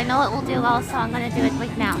do well. I know it will do well, so I'm gonna do it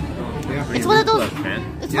like now. Yeah. It's one of those. Look,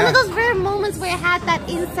 man. It's one of those rare moments where I had that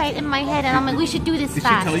insight in my head, and I'm like, we should do this Did she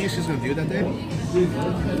fast. tell you she's gonna do it that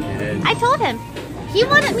day? I told him. He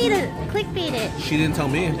wanted me to clickbait it. She didn't tell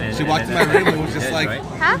me. And- She walked in and my that's room and what was you just did, like, right?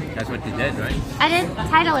 Huh? That's what you did, right? I didn't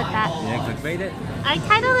title it that. You didn't clickbait it? I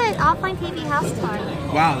titled it Offline TV House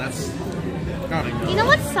Tour. wow, that's. Oh, You know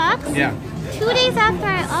what sucks? yeah. 2 days after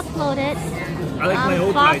I uploaded, I like my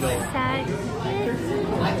old Bob title. said,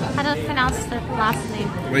 how to pronounce the last name?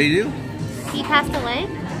 What do you do? He passed away,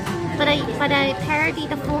 but I parodied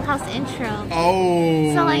the Full House intro.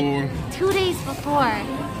 Oh. So like 2 days before.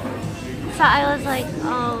 So I was like,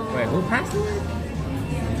 oh, Wait, who passed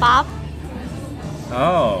away? Bob.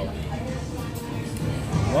 Oh.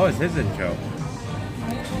 What was his intro?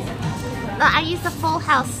 I used the Full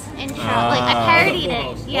House intro. Ah. Like I parodied Full it.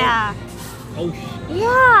 House. Yeah. Oh,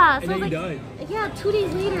 Yeah. and So then like, you died. yeah, 2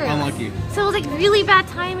 days later. Unlucky. So it was like really bad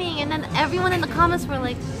timing, and then everyone in the comments were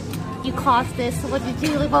like, "You caused this. What did you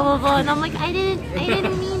do?" Like blah blah blah. And I'm like, I didn't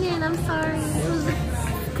mean it. I'm sorry. It was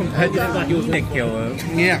Competitive like he was Didn't kill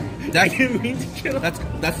him. Yeah. I didn't mean to kill him.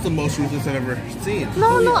 That's the most ruthless I've ever seen.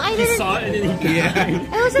 no, I He didn't. saw it and then he Yeah. died.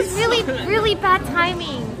 It was just really bad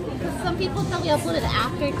timing. Because some people thought we uploaded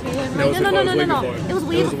after too. And No, like, no. it was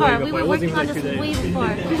way before. It was way before. We were It wasn't working even on like this 2 days. way before.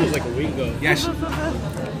 It was like a week ago. Yeah,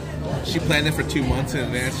 she planned it for 2 months in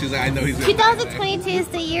advance. She's like, I know he's gonna die today. 2022 is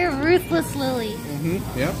the year of Ruthless Lily.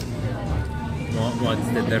 Yep. What's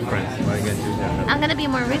the difference? What are you gonna do different? I'm gonna be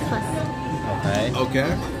more ruthless. Okay.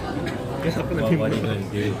 Okay. What are you gonna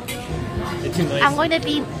do? It's too nice. I'm going to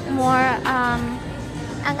be more, I'm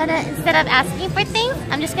gonna, instead of asking for things,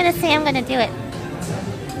 I'm just gonna say I'm gonna do it.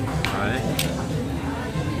 Alright.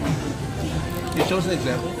 You show us an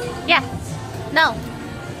example. Yeah. No.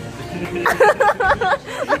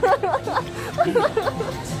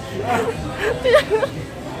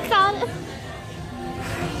 Got it.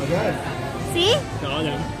 Okay. See? Got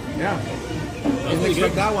him. Yeah. Didn't pretty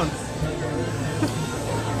expect good. that one.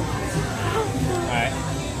 Alright.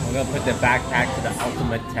 I'm gonna put the backpack to the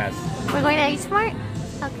ultimate test We're going to H Smart?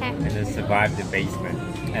 Okay. and then survive the basement.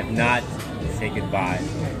 If not, say goodbye.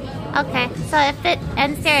 Okay. So if it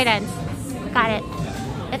ends there, it ends. Got it.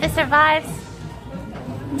 If it survives,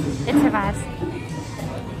 it survives.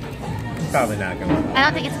 Probably not gonna. I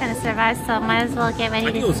don't think it's gonna survive, so might as well get ready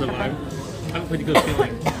I to think it'll survive. I have a pretty good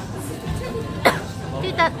feeling.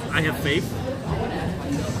 Dude, that I have faith.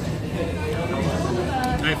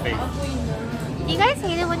 I have faith. you guys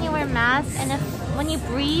hate it when you wear masks and when you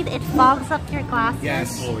breathe, it fogs up your glasses.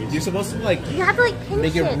 Yes. Always. You're supposed to like You have to like pinch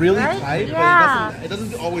make it really right? tight, Yeah. but it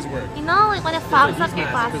doesn't always work. You know, like when it fogs Like up your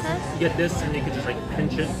these masks, glasses. 'cause You get this and you can just like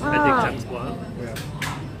pinch it Oh. at the exact spot.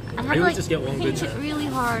 I I have to would like just get one pinch good it tip. really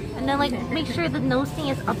hard, and then like make sure the nose thing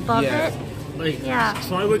is above Yeah. it. Like, Yeah.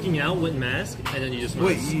 try working out with mask and then you just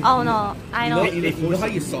Wait, mask. you, Oh no, I you know, don't. you know how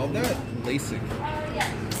you solve that? LASIK.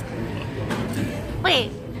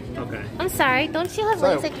 Wait, Okay. I'm sorry. Don't you have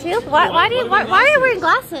Sorry. LASIK too? Why are you wearing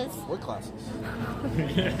glasses? What classes?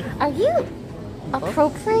 Are you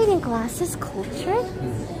appropriating glasses culture?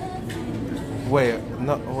 Wait,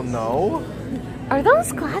 no, oh, no. Are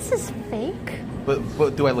those glasses fake?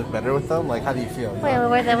 But do I look better with them? Like, how do you feel? Wait,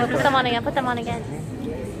 put them on again. Put them on again.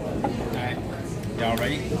 Alright. Y'all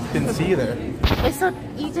ready? Didn't see you there. Wait, so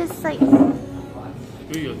you just like...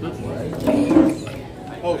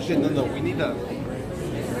 Oh shit, no, we need to...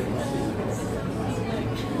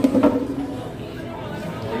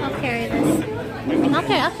 I'll carry this.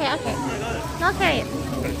 Okay. I'll carry it.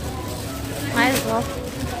 Might as well. You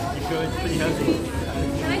feel it's pretty heavy?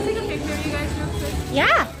 Can I take a picture of you guys real quick?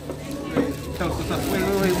 Yeah. Wait.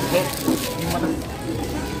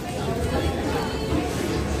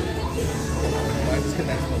 Why is this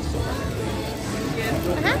connect so hard?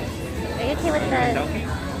 Are you okay with the...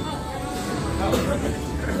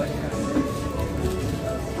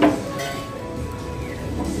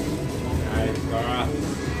 Alright, Scarra.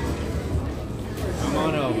 Come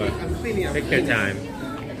on over. Take your time.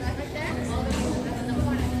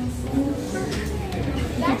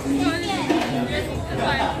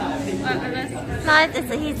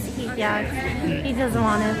 No, he doesn't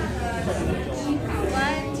want it.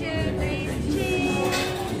 1, 2, 3, cheese.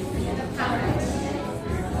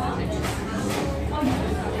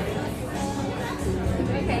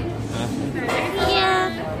 Yeah.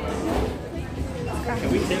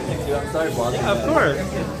 Can we take pictures outside? Yeah, of course.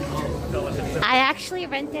 I actually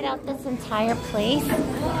rented out this entire place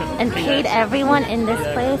and paid everyone in this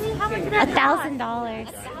place $1,000.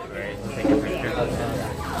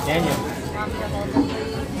 Daniel.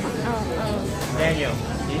 Daniel,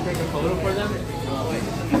 can you take a photo for them?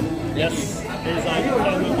 Yes.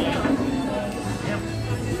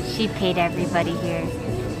 She paid everybody here.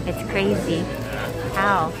 It's crazy.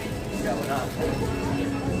 How?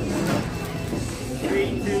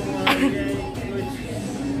 3, 2, 1,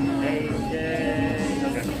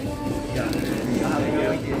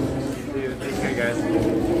 Take care, guys.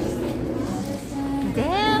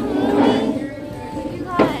 Damn. You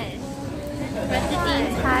guys rented the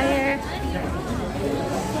entire...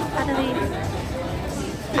 How do we...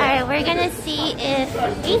 Alright, we're gonna see if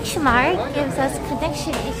H Mart gives us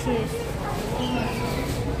connection issues.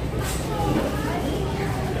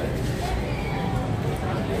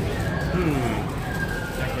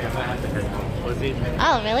 Okay, I might have to head home. Was it?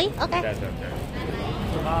 Oh, really? Okay. That's okay.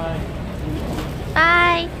 Bye.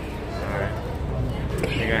 Alright. You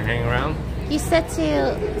gonna hang around? You said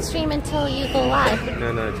to stream until you go live.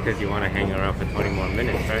 No, it's because you want to hang around for 20 more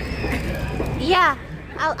minutes, right? Yeah.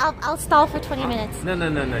 I'll stall for 20 minutes. No.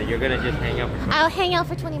 You're gonna just hang out for 20 I'll hang out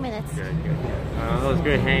for 20 minutes. Good. It was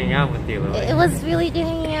good hanging out with you, Lily. It was really good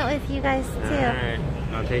hanging out with you guys too. Alright.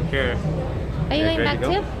 I'll take care. Are you going Ready back to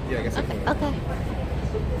go? too? Yeah, I guess Okay. I Okay.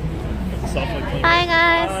 Soft like Bye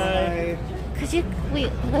guys. Bye. Could you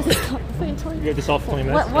wait? You have to solve 20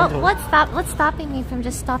 minutes. What's stopping me from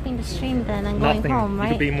just stopping the stream then and going Nothing. home? You Right?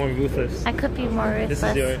 could be more ruthless. I could be more ruthless.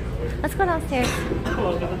 This is your... Let's go downstairs.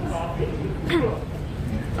 God.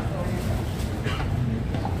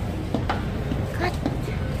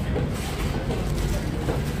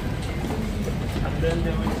 And then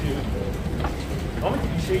they went to... Oh,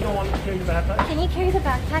 you sure you don't want to carry the backpack? Can you carry the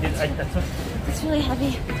backpack? It's really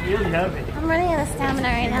heavy. It's really heavy. I'm running out of stamina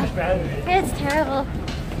right now. It's terrible.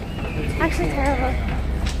 Actually terrible.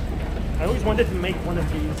 I always wanted to make one of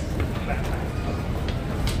these backpacks.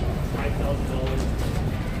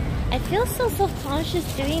 $5,000. I feel so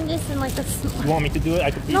self-conscious doing this in like a You want me to do it?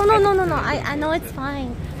 I could be... No. I know it's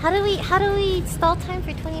fine. How do we stall time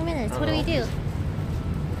for 20 minutes? What do we do?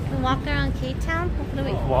 We walk around Cape Town? What do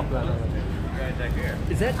we... Walk around.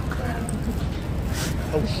 Is that...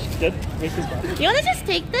 Oh, shit. Wait, this back. You wanna just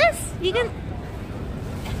take this? You can...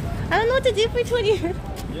 I don't know what to do for 20 minutes.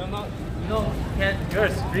 You're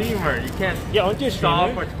a streamer. You can't Yeah, aren't you a stall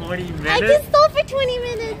streamer? for 20 minutes. I can stall for 20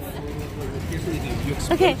 minutes. Here's what you do. You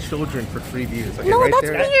exploit Okay. children for free views. Okay, No, right that's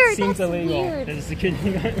there. weird. Seems That's illegal. weird. There's a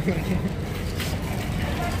security guard.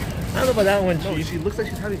 I don't know about that one, No, Chief. she looks like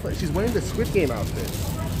she's having fun. She's wearing the Squid Game outfit.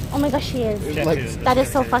 Oh my gosh, she is. Check Like, it. That is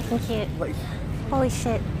so fucking cute. like, Holy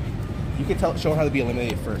shit. you can show her how to be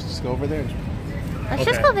eliminated first. Just go over there. And, Let's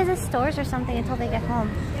just Okay. go visit stores or something until they get home.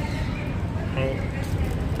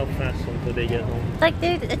 How fast until they get home? Like,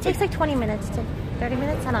 dude, it takes like 20 minutes to 30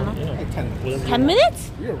 minutes? I don't know. Yeah. like 10 minutes. Whatever you 10 want.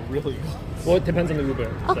 minutes? You're really good. Well, it depends on the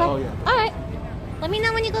Uber. Okay. Oh, yeah. Alright. Let me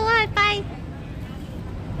know when you go live. Bye.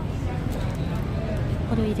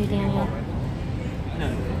 What do we do, Daniel?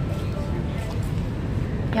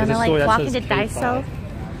 You wanna There's a store like that walk says into K-pop. Daiso?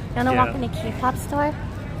 You wanna Yeah. walk into K-pop store?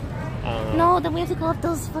 No, then we have to go up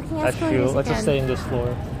those fucking That's escalators true. Let's just stay again. in this floor.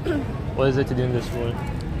 What is it to do in this floor?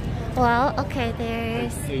 Well, okay,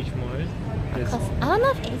 there's... H Mart. I don't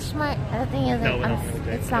know if H Mart, the thing is, No, we're not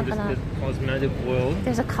gonna it's not gonna... Cosmetic world.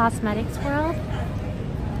 There's a cosmetics world.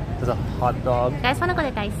 There's a hot dog. You guys want to go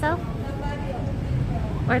to Daiso?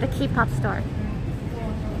 Or the K-pop store?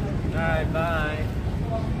 Alright, bye.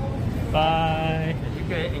 Bye. If you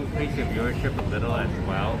could increase your viewership a little as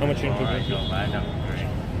well. How much you before I increase? go by, that would be great.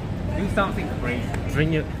 Do something crazy.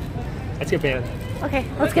 Bring it. Let's get banned. Okay,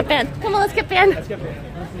 let's get banned. Come on, let's get banned. Let's get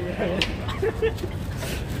banned.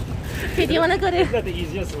 Okay, do you want to go Is to... that the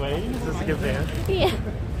easiest way? Just to get banned? Yeah.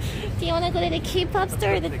 Do you want to go to the K-pop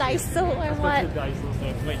store or the Daiso or what? Let's go to the Daiso store.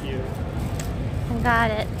 It's right here.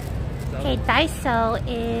 Got it. Okay, Daiso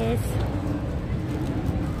is...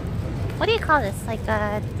 What do you call this? Like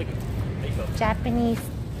a It's like a makeup. Japanese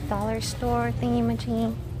dollar store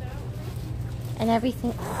thingy-majiggy. And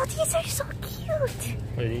everything. Oh, these are so cute.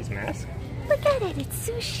 What are these, masks? Look at it, it's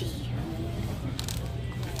sushi.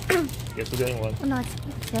 Guess we're getting one. Oh no,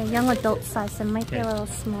 it's a young adult size. It might be a Okay. little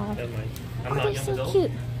small. Never mind. I'm Oh, not they're young so adult.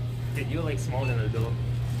 cute. Dude, you're like smaller than an adult.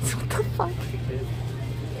 What the fuck? Like a kid.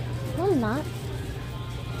 No, I'm not.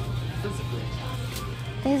 Physically.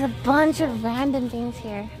 There's a bunch of random things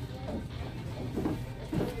here.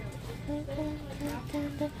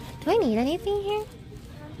 Do I need anything here?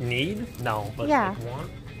 Need? No, but Yeah. like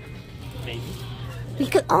want? Maybe. We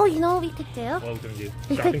could. Oh, you know what we could do? What are we gonna do?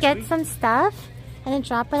 We Shopping could get spree? some stuff and then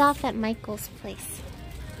drop it off at Michael's place,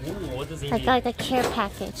 Ooh, what does he like need? like a care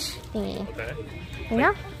package thingy. Okay. You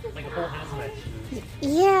know? Like a whole hazmat shoes.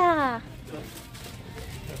 Yeah.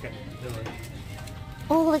 Okay. Never mind.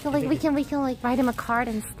 Oh, like we can like write him a card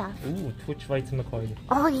and stuff. Ooh, Twitch writes in the card.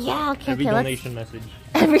 Oh yeah. Okay. Every okay. donation message.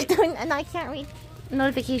 Every and I can't read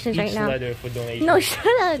notifications Each right now. letter for donation. No, shut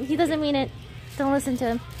up. He doesn't mean it. Don't listen to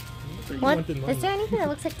him. You What? wanted money. Is there anything that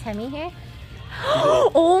looks like Temmie here?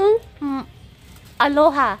 Oh,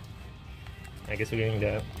 aloha. I guess we're getting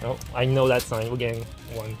that. Oh, I know that sign. We're getting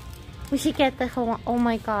one. We should get the whole. Oh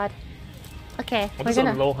my god. Okay, What we're does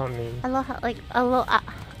gonna. aloha mean? Aloha, like aloha.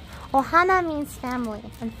 Ohana means family,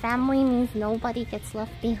 and family means nobody gets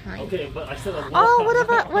left behind. Okay, but I said aloha. Oh,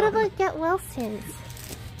 what about get Wilson's?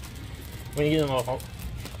 When you get an aloha.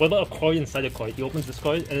 What about a card inside the card? He opens this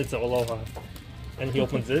card and it's aloha. And he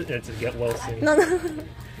opens it and it's a get well soon. No, no. No?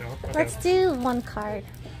 Okay. Let's do one card.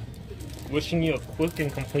 Wishing you a quick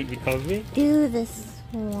and complete recovery. Do this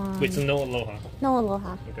one. Wait, so no aloha. No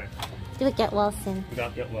aloha. Okay. Do a get well soon. We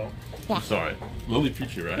got get well. Yeah. Sorry, Lily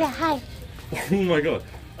Peachy, right? Yeah. Hi. Oh my god.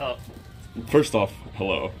 First off,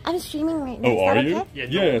 hello. I'm streaming right now. Oh, Is are that you? okay?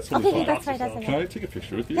 Yeah, it's totally Okay, fine. that's right. That's Can I right. take a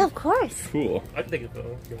picture with you? Yeah, of course. Cool. I can take a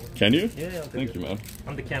photo. if you want. Can you? Yeah, I'll take Thank it. you, man.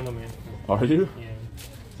 I'm the cameraman. Are you? Yeah.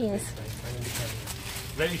 Yes. I'm the cameraman.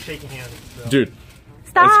 Very shaky hands. So. Dude,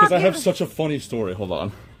 Stop. it's because I have you're- such a funny story. Hold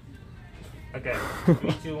on. Okay. 3,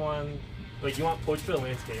 2, 1. Wait, you want portrait or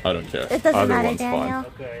landscape? I don't care. It doesn't Either matter, one's Daniel.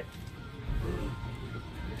 Okay.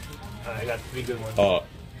 I got 3 good ones. fine.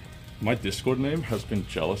 My Discord name has been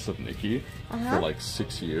jealous of Nikki Uh-huh. for like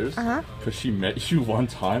 6 years. Uh-huh. Because she met you one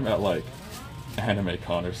time at like Anime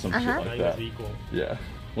Con or some shit Uh-huh. Now like you guys that. are equal. Yeah.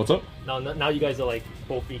 What's up? Now you guys are like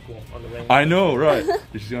both equal on the rank. I know, right?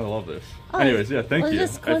 She's gonna love this. Oh, Anyways, yeah, thank was you.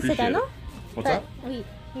 this I appreciate it. coincidental? What's But up?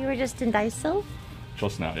 you were just in Daiso?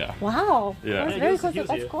 Just now, yeah. Wow. Yeah. That was Yeah, very he cool. was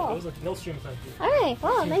That's here. cool. It was like no stream time. Alright,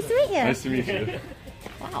 wow, nice to meet you. Nice to meet you.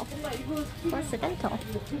 Wow. Coincidental.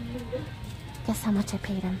 Guess how much I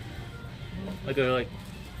paid him? Like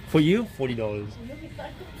for you, $40.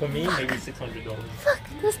 For me, maybe $600. Fuck,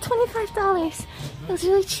 it was $25. It was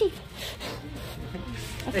really cheap.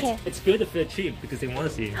 Okay. It's good if they're cheap because they want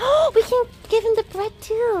to see. Oh, we can give him the bread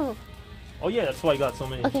too. Oh yeah, that's why I got so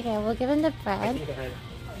many. Okay, we'll give him the I bread. think I had.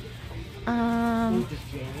 Ooh, Um, this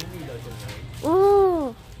Jamie doesn't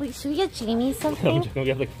ooh. Wait, should we get Jamie know. something? We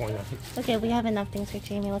have like 4 knives. Okay, we have enough things for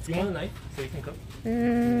Jamie. Let's Do you want a go. knife so you can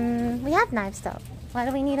cook? We have knives though. Why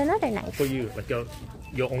do we need another knife? For you, like your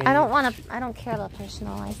own. I don't care about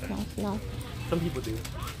personalized knife, no. Some people do.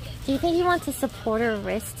 Do you think you want to support her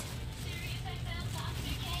wrist?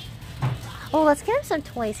 Oh, let's get him some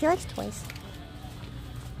toys. He likes toys.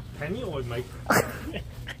 Penny or Mike? Are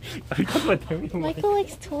you talking about Penny or Mike? Michael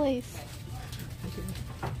likes toys.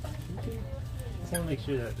 Just want to make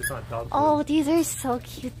sure that it's not dog food. Oh, these are so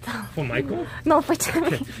cute though. For Michael? No, for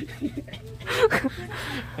Timmy.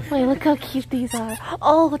 Wait, look how cute these are.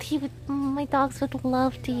 Oh, my dogs would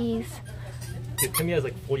love these. Timmy has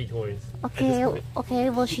like 40 toys. Okay, okay,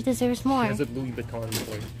 well she deserves more. She has a Louis Vuitton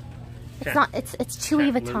toy. It's not, it's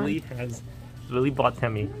Chewy Lily Vuitton. Lily bought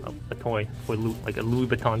Timmy a toy for like a Louis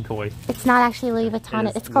Vuitton toy. It's not actually Louis Vuitton. It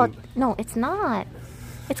is It's called, Louis. no, it's not.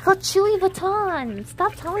 It's called Chewy Vuitton.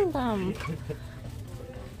 Stop telling them.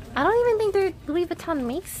 I don't even think Louis Vuitton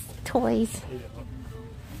makes toys.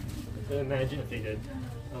 Imagine if they did.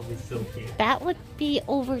 That would be so cute. That would be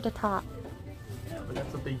over the top. but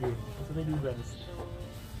that's what they do. That's what they do best.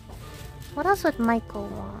 What else would Michael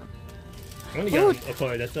want? I'm gonna get a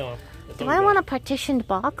toy, that's all. Do I want a partitioned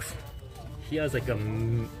box? He has like a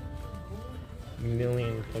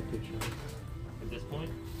million partitions at this point.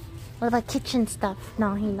 What about kitchen stuff?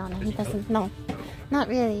 No, he doesn't. No, not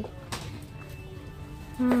really.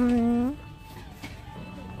 I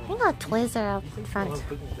think our toys are out front.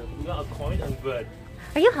 We got a coin and bread.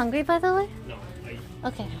 Are you hungry, by the way? No.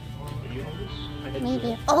 Okay. Are you hungry?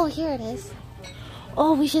 Maybe. Oh, here it is.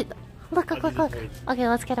 Oh, we should... Look. Okay,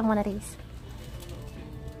 let's get him one of these.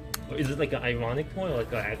 Is it like an ironic toy or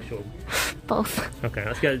like an actual? Both. Okay,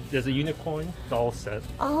 let's get... There's a unicorn doll set.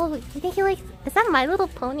 Oh, you think you like... Is that My Little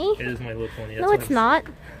Pony? It is My Little Pony. That's no, it's not.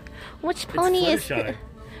 Which pony is... Fluttershy.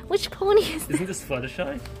 Which pony is... Isn't this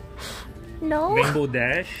Fluttershy? No. Rainbow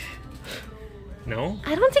Dash? No?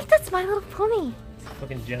 I don't think that's My Little Pony.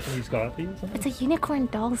 Fucking Japanese coffee or something? It's a unicorn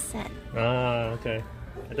doll set. Ah, okay.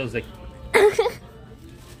 I thought it was like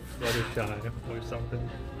Fluttershy or something.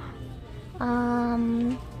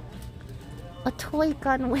 A toy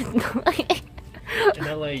gun with no... In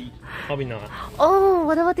LA, probably not. Oh,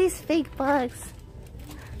 what about these fake bugs?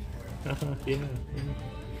 Yeah.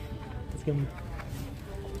 Let's get them.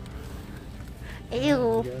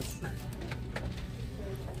 Ew. Yes.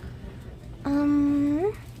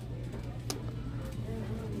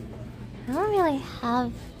 I don't really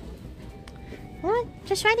have... You know what?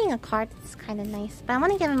 Just writing a card is kind of nice. But I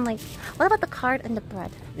want to give him like... What about the card and the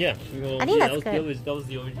bread? Yeah. Well, I think that's good. That was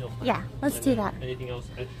the original plan. Yeah, let's do that. Anything else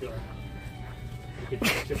extra? We could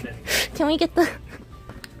chip in. Can we get the...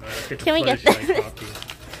 Can we get the...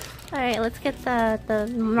 Alright, let's get the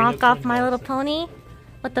knockoff My Little Pony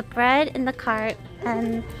with the bread and the cart,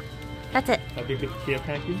 and that's it. A big care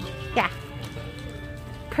package? Yeah.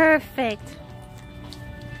 Perfect.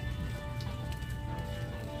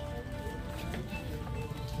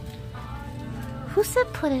 Who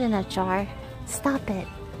said put it in a jar? Stop it.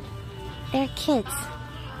 They're kids.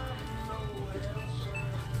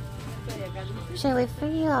 Should I wait for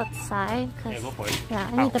you outside? Yeah, go for it. Yeah,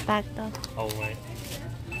 I need the bag though. Oh, right.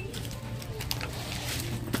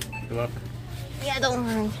 Good luck. Yeah, don't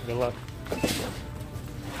worry. Good luck.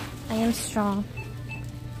 I am strong.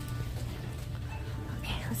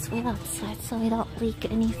 Okay, let's wait outside so we don't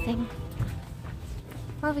leak anything.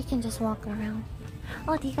 Or we can just walk around.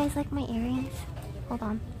 Oh, do you guys like my earrings? Hold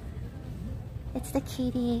on. It's the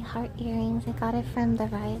Katie heart earrings. I got it from the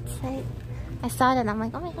Riot site. I saw it and I'm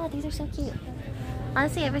like, oh my god, these are so cute.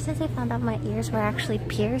 Honestly, ever since I found out my ears were actually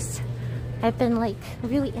pierced, I've been like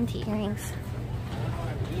really into earrings.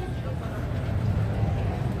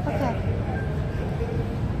 Okay.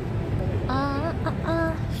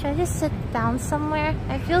 Should I just sit down somewhere?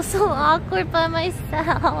 I feel so awkward by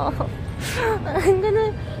myself. I'm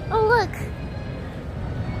gonna... Oh look!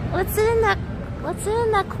 Let's sit in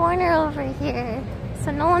that corner over here, so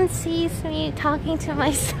no one sees me talking to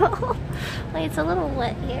myself. Wait, it's a little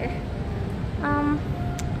wet here.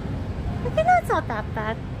 Okay, that's not that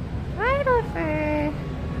bad. Right over.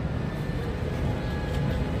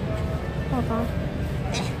 Hold on.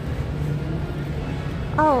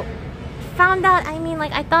 Oh, found out. I mean,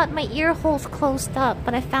 like I thought my ear holes closed up,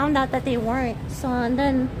 but I found out that they weren't. So and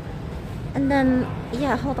then,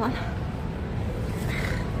 yeah. Hold on.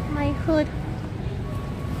 My hood.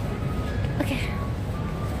 Okay.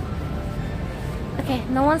 Okay,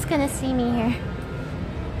 no one's gonna see me here.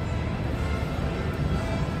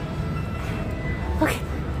 Okay.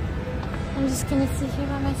 I'm just gonna sit here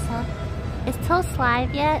by myself. Is Toast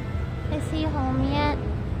live yet? Is he home yet?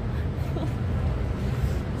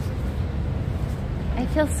 I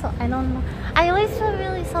feel so, I don't know. I always feel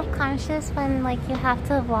really self-conscious when like you have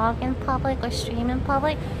to vlog in public or stream in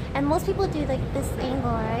public. And most people do like this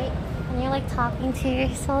angle, right? And you're like talking to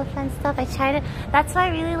yourself and stuff. I try to, that's why I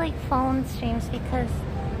really like phone streams, because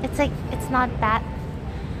it's like, it's not that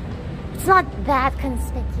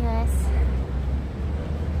conspicuous.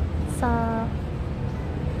 So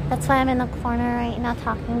that's why I'm in the corner right now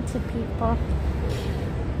talking to people.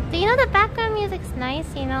 Do you know the background music's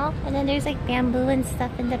nice, you know? And then there's like bamboo and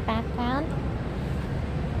stuff in the background.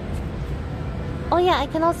 Oh yeah, I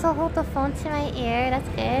can also hold the phone to my ear. That's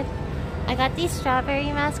good. I got these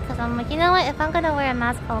strawberry masks because I'm like, you know what? If I'm gonna wear a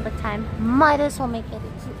mask all the time, might as well make it a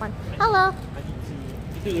cute one. Hello.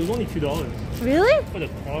 Dude, it was only $2. Really? For the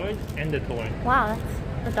card and the toy. Wow,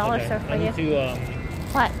 that's the dollar store for I you. need to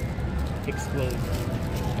What? explode.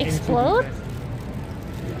 Explode?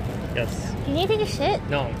 Yes. Do you need to take a shit?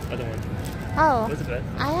 No, other one. Oh. Elizabeth.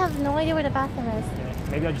 I have no idea where the bathroom is. Yeah,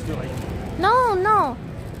 maybe I'll just do it like No.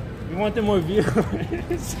 We wanted more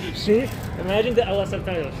viewers. See? Imagine the LS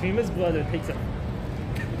subtitle. Stream is blood and takes a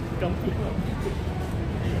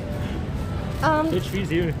The tree's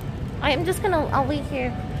here. I'm just gonna, I'll wait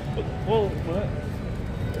here. Whoa, what?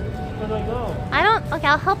 Where do I go? I don't, okay,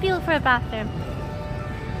 I'll help you look for a bathroom.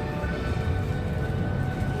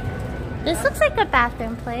 This looks like a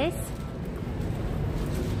bathroom place.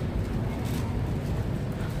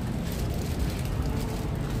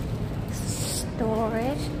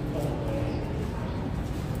 Storage.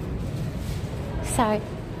 Sorry,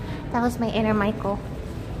 that was my inner Michael.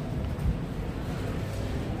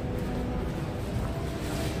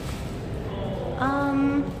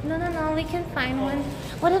 No, we can find one.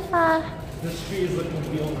 What if, This tree is looking to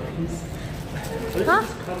be overused. huh?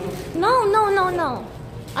 No.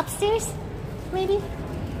 Upstairs, maybe?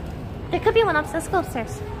 There could be one upstairs. Let's go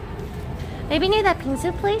upstairs. Maybe near that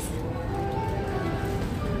bingsoo place?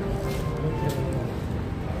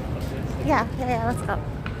 Yeah, let's go.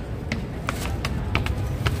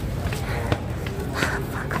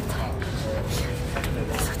 Fuck, I'm tired.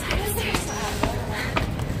 I'm so tired of stairs.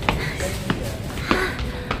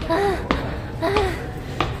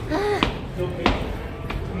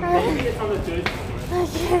 Maybe it's on the third floor.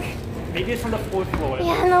 Okay. Maybe it's on the 4th floor.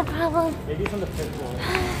 Yeah, no problem. Maybe it's on the 5th floor.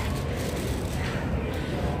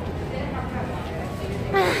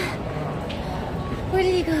 Where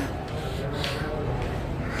did he go?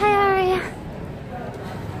 Hi, Aria.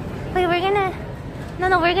 Wait, we're gonna...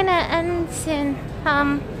 No, we're gonna end soon.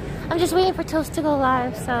 I'm just waiting for Toast to go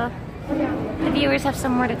live, so the viewers have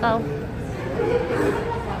somewhere to go.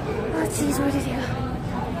 Oh, jeez, where did he go?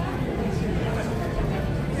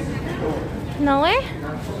 Nowhere?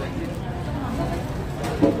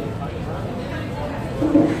 I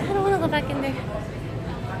don't want to go back in there.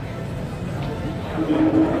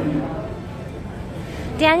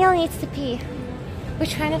 Daniel needs to pee. We're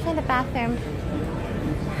trying to find a bathroom.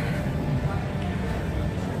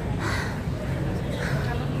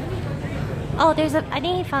 Oh, there's a... I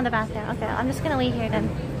think he found a bathroom. Okay, I'm just gonna wait here then.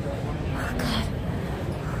 Oh, God.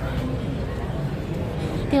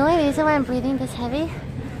 The only reason why I'm breathing this heavy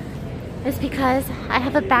is because I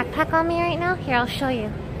have a backpack on me right now. Here, I'll show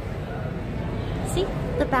you. See?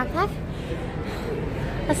 The backpack?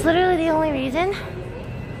 That's literally the only reason.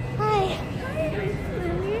 Hi.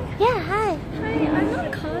 Yeah, hi. Hi, I'm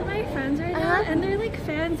not calling my friends right now, and they're like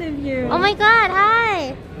fans of you. Oh my God,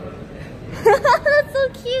 hi. That's so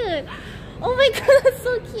cute. Oh my God, that's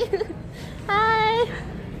so cute. Hi.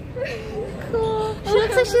 Cool. She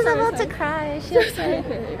looks like she's about to cry. She looks like...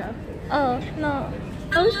 Here you go. Oh, no.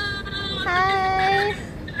 Oh, hi.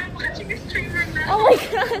 I'm watching your stream right now. Oh my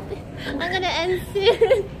God. I'm gonna end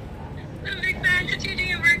soon. I'm a big fan. Continue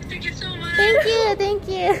your work. Thank you so much. Thank you, thank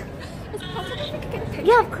you. Is it possible if we could get a picture?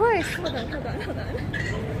 Yeah, of course. Hold on.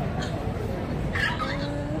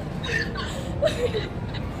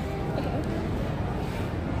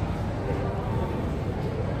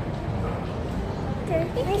 Okay,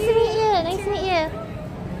 thank Nice you. to meet you. Nice to meet you.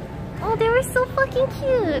 Oh, they were so fucking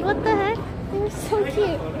cute. What the heck? They were so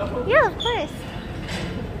cute. Yeah, of course.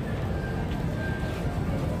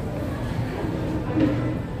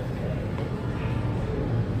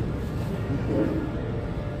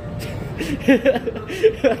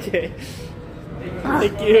 Okay.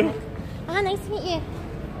 Thank you. Ah, nice to meet you.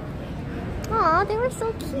 Aw, they were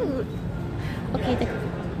so cute. Okay,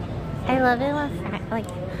 I love it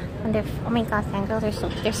when they're, oh my God, fangirls are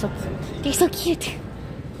they're so cute. They're so cute.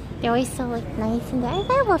 They're always so like nice and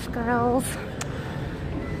I love girls.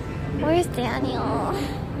 Where's Daniel?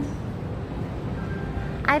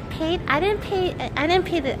 I didn't pay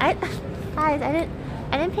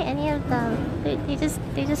any of them.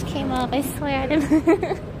 They just came up. I swear I didn't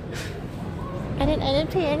I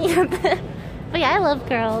didn't pay any of them. But yeah, I love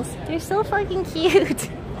girls. They're so fucking cute.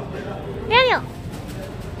 Daniel!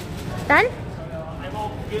 Done? I'm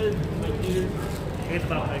all good. Here's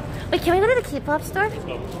about like... Wait, can we go to the K-pop store? Let's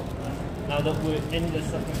go. Now that we're in the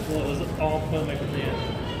 2nd floor, it was all film my plan.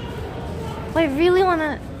 I really want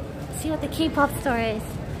to see what the K-pop store is.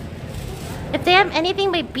 If they have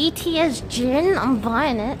anything by BTS Jin, I'm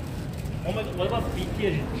buying it. Oh my God, what about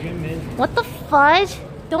BTS Jimin? What the fudge?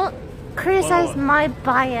 Don't criticize my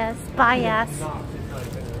bias. Okay,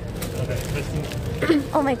 listen.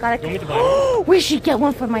 Oh my God. You want me to buy it? We should get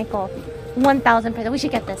one for Michael. 1,000%. We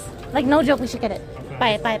should get this. Like, no joke, we should get it. Okay.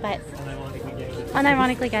 Buy it. Unironically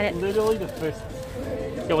Unironically get it. Literally the first.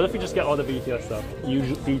 Yeah, what if we just get all the BTS stuff?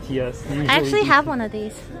 BTS. I actually have one of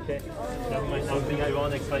these. Okay. Never mind. I was being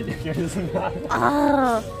ironic, but yours isn't that.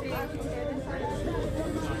 Oh.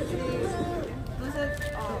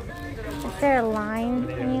 Is there a line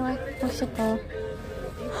anywhere? We should go.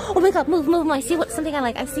 Oh my God, move. I see something I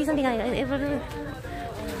like. I see something I like.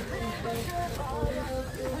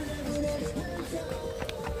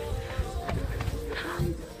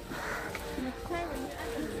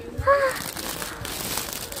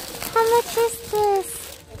 much is this?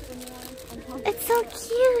 It's so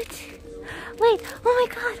cute. Wait, oh my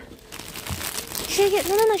god. Should I get,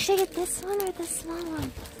 no, should I get this one or the small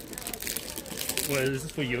one? What, is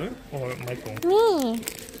this for you or Michael? Me.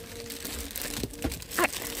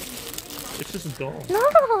 It's just a doll. No,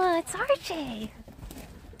 it's RJ.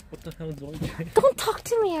 What the hell is RJ? Don't talk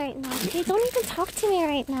to me right now, okay? Don't even talk to me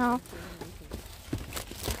right now.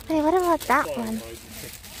 Wait, what about that one?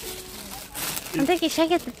 I'm thinking, should I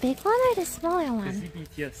get the big one or the smaller one? Is he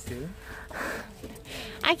BTS too?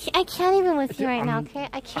 I can't even with you right now, okay?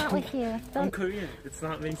 I can't with you. I'm Korean. It's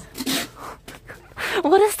not me.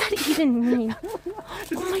 What does that even mean? Oh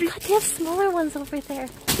my god, they have smaller ones over there.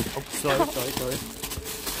 Oh, sorry.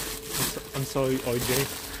 I'm sorry, RJ.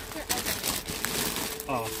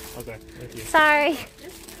 Oh, okay. Thank you. Sorry.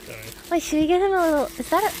 Wait, should we get him a little... Is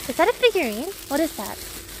that a figurine? What is that?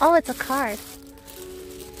 Oh, it's a card.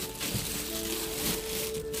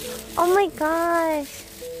 Oh my gosh.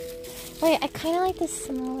 Wait, I kind of like the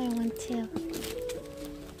smaller one too.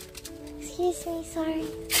 Excuse me, sorry.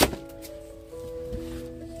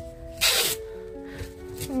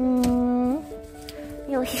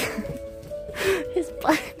 Yo, his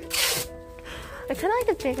butt. I kind of like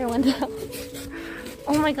the bigger one though.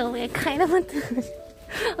 Oh my god, wait, I kind of want to...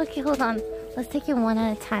 Okay, hold on. Let's take it one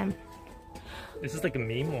at a time. This is like a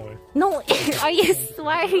meme or? No,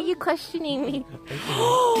 why are you questioning me?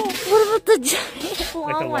 What about the giant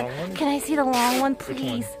long one? Can I see the long one,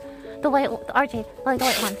 please? The white, RJ, like the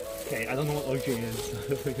white one. Okay, I don't know what RJ is.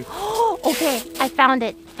 Okay, I found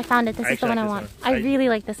it. This is the one I want. I really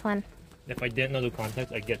like this one. If I didn't know the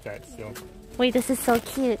context, I'd get that still. Wait, this is so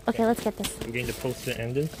cute. Okay, let's get this. I'm getting the poster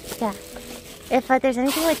and this? Yeah. If there's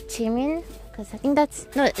anything like Jimin, because I think that's...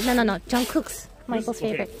 No, Jungkook's Michael's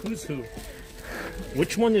favorite. Who's who?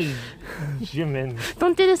 Which one is Jimin?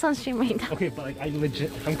 Don't do this on stream right now. Okay, but like,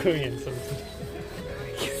 I'm Korean, so...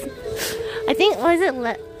 I think, was it...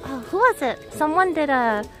 who was it? Someone did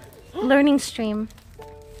a learning stream.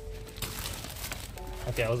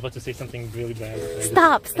 Okay, I was about to say something really bad.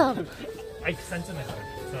 Stop. I censored myself,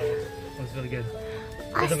 so it was really good.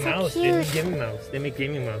 There's a so mouse. Cute. They make gaming mouse. They make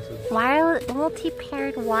gaming mouses.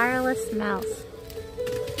 Multi-paired wireless mouse.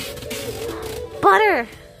 Butter!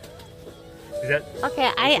 Is that...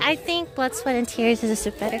 Okay, I think Blood, Sweat, and Tears is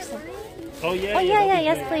a better song. Oh yeah,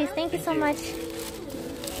 yes please. Thank you so much.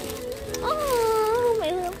 Oh,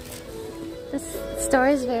 my little... This store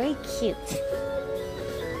is very cute.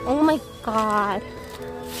 Oh my god.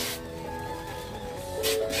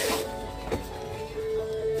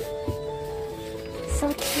 So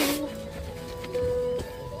cute.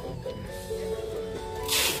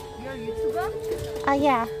 You're a YouTuber?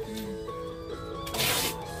 Yeah.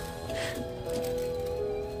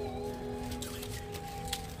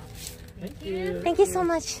 Thank you so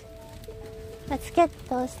much. Let's get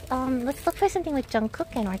those. Let's look for something with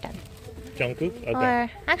Jungkook and we're done. Jungkook? Okay. Or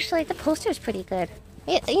actually, the poster is pretty good.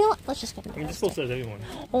 You know what? Let's just get the poster. This poster has everyone.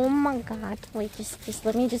 Oh my god! Wait, just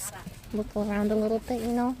let me just look around a little bit. You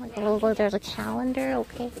know, like a little. There's a calendar.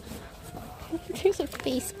 Okay. There's a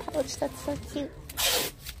face pouch. That's so cute.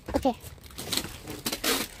 Okay.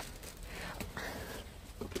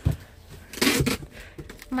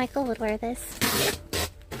 Michael would wear this.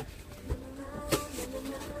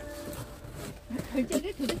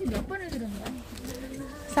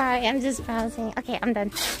 Sorry, I'm just browsing. Okay, I'm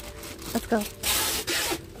done. Let's go.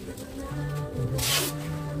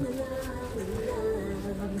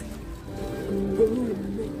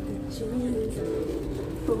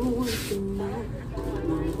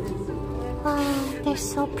 Wow, they're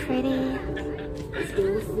so pretty.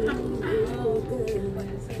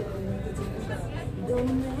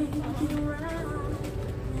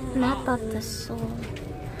 Map of the Soul.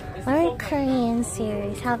 Learn Korean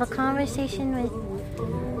series. Have a conversation with...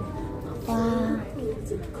 Wow.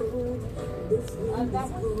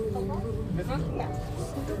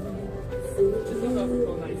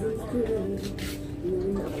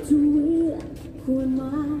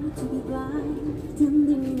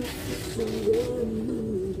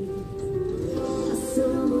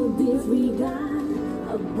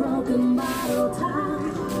 A broken bottle top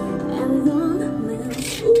and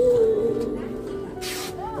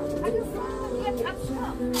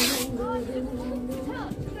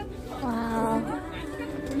Wow.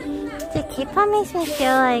 The K-pop makes me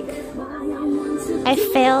feel like I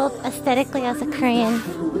failed aesthetically as a Korean.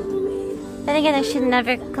 Then again, I should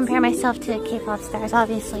never compare myself to K-pop stars,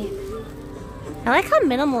 obviously. I like how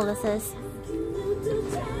minimal this is.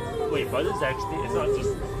 Wait, Butter's actually, it's not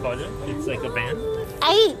just Butter, it's like a band?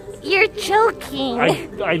 You're joking.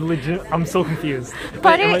 I legit, I'm so confused.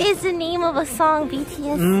 Butter is the name of a song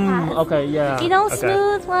BTS has. Okay, yeah. You know, okay.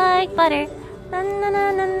 smooth like butter. Na, na,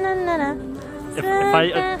 na, na, na, na, na. If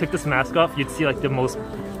I took this mask off, you'd see like the most.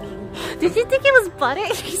 Did you think it was butter?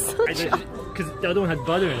 You're so drunk. Because the other one had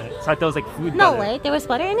butter in it, so I thought it was like food No butter. way, there was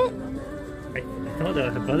butter in it? I thought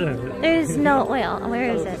that had butter in it. There's no, wait,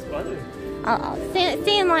 where is it? Butter.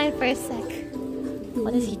 Stay in line for a sec.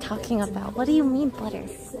 What is he talking about? What do you mean butter?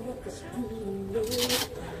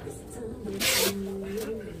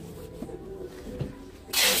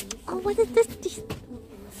 Oh, what is this?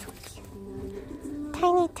 So cute.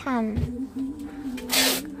 Tiny Tan.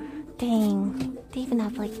 Dang. They even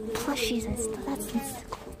have like plushies and stuff. That's so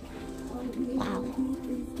cool. Wow.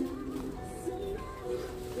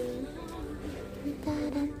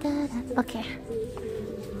 Okay.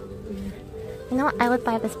 You know what? I would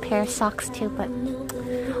buy this pair of socks too, but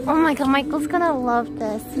oh my god, Michael's gonna love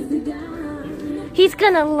this. He's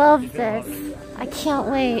gonna love this. I can't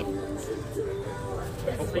wait.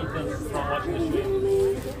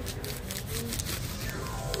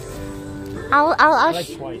 I like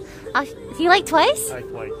twice. You like twice? I like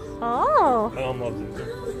twice. Oh. My mom loves them too.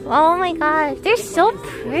 Oh my gosh, they're so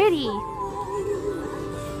pretty.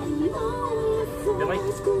 They're like, I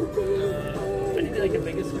think they're like the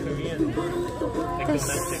biggest Korean, like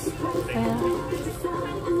domestic thing.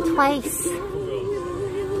 Twice.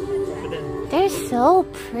 They're so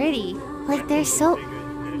pretty. Like they're so.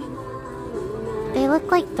 They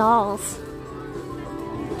look like dolls.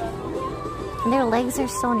 And their legs are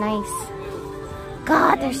so nice.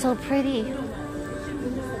 God, they're so pretty.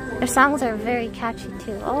 Their songs are very catchy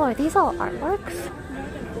too. Oh, are these all artworks?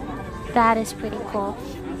 That is pretty cool.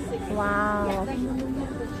 Wow.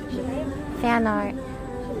 Fan art.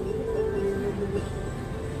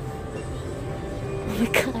 Oh my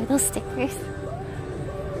god, are those stickers?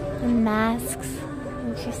 And masks.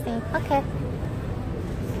 Interesting. Okay.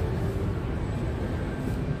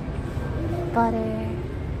 Butter.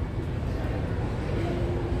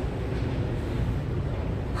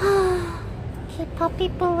 K-pop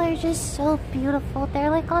people are just so beautiful. They're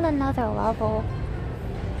like on another level.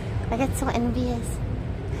 I get so envious.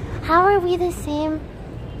 How are we the same?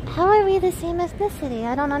 How are we the same ethnicity?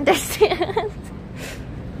 I don't understand.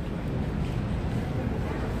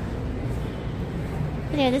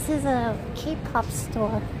 Yeah, this is a K-pop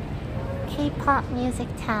store. K-pop music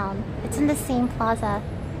town. It's in the same plaza.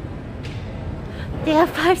 They have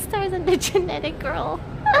 5 stars in the genetic girl.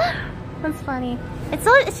 That's funny.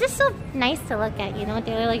 It's just so nice to look at, you know.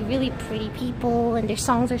 They're like really pretty people, and their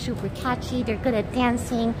songs are super catchy. They're good at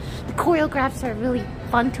dancing. The choreographs are really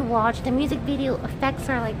fun to watch. The music video effects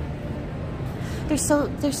are like they're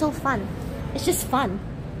so fun. It's just fun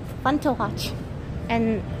to watch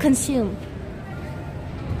and consume.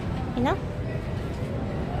 You know?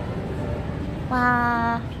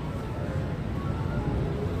 Wow.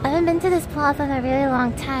 I haven't been to this plaza in a really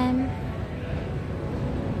long time.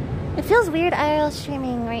 It feels weird IRL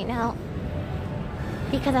streaming right now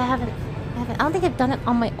because I don't think I've done it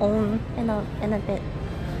on my own in a bit.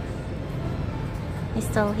 He's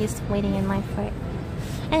waiting in line for it.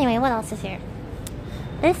 Anyway, what else is here?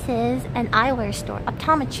 This is an eyewear store,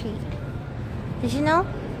 optometry. Did you know?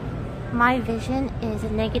 My vision is a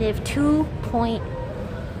negative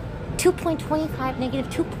 2.25, negative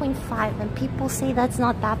 2.5, and people say that's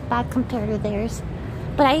not that bad compared to theirs.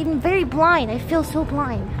 But I'm very blind. I feel so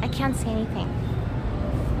blind. I can't see anything.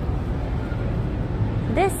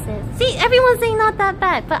 This is... See, everyone's saying not that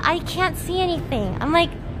bad, but I can't see anything. I'm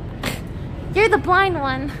like, you're the blind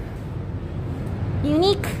one.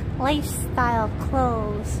 Unique lifestyle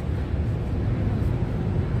clothes.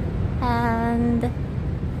 And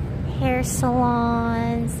hair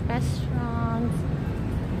salons, restaurants.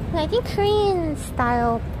 I think Korean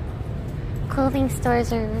style clothing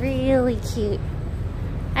stores are really cute.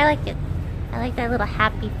 I like it. I like that little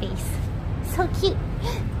happy face. So cute.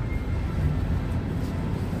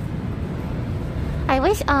 I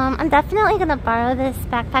wish, I'm definitely gonna borrow this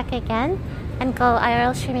backpack again and go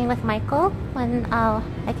IRL streaming with Michael when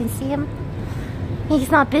I can see him. He's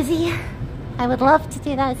not busy. I would love to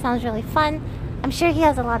do that. It sounds really fun. I'm sure he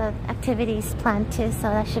has a lot of activities planned too, so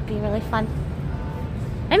that should be really fun.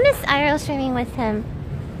 I miss IRL streaming with him.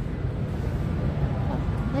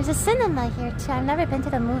 There's a cinema here too. I've never been to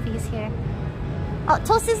the movies here. Oh,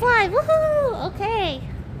 Toast is live! Woohoo! Okay.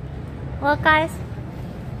 Well guys,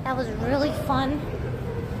 that was really fun.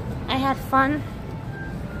 I had fun.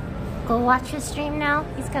 Go watch his stream now.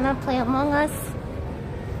 He's gonna play Among Us.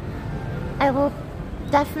 I will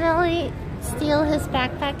definitely steal his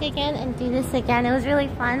backpack again and do this again. It was really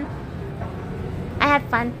fun. I had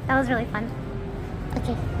fun. That was really fun.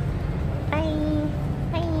 Okay. Bye.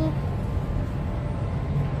 Bye.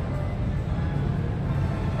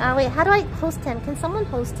 Wait, how do I host him? Can someone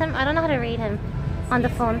host him? I don't know how to read him on the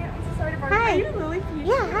phone. Hi. Are you Lily?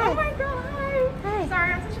 Yeah, hi. Oh my god, hi. Hi.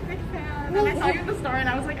 Sorry, I'm such a big fan. And I saw you in the store and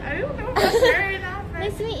I was like, I don't know for sure enough.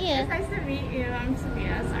 Nice to meet you. It's nice to meet you. I'm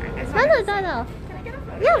Sophia. Sorry. I just No. wanted to- No. Can I get a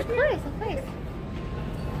photo? Yeah, with of you? course, of course.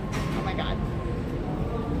 Oh my god.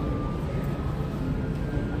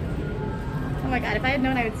 Oh my god, if I had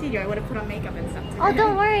known I would see you, I would have put on makeup and stuff. Oh,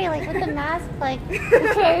 don't worry. Like with the mask, like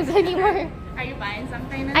who cares anymore? Are you buying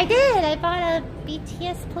something? I did. I bought a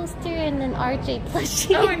BTS poster and an RJ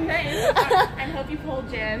plushie. Oh, nice. I hope you pull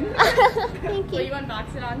Jen. Thank Will you. you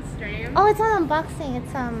unbox it on stream? Oh, it's not unboxing.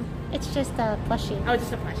 It's just a plushie. Oh,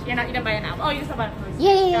 just a plush. You didn't buy an album. Oh, you just bought a poster.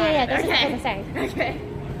 Yeah. Got it. This is Okay. cool. Sorry. Okay.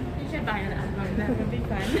 You should buy an album. That would be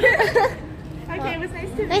fun. Okay, it was nice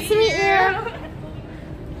to meet you. Nice to meet you.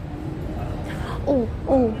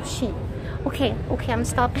 Oh, shit. Okay, I'm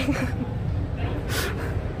stopping.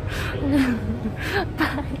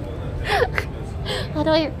 Bye. How do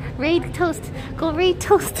I raid Toast? Go raid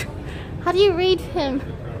Toast. How do you raid him?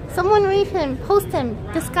 Someone raid him. Post him.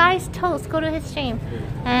 Disguise Toast. Go to his stream.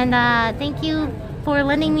 And thank you for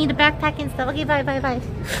lending me the backpack and stuff. Okay, bye.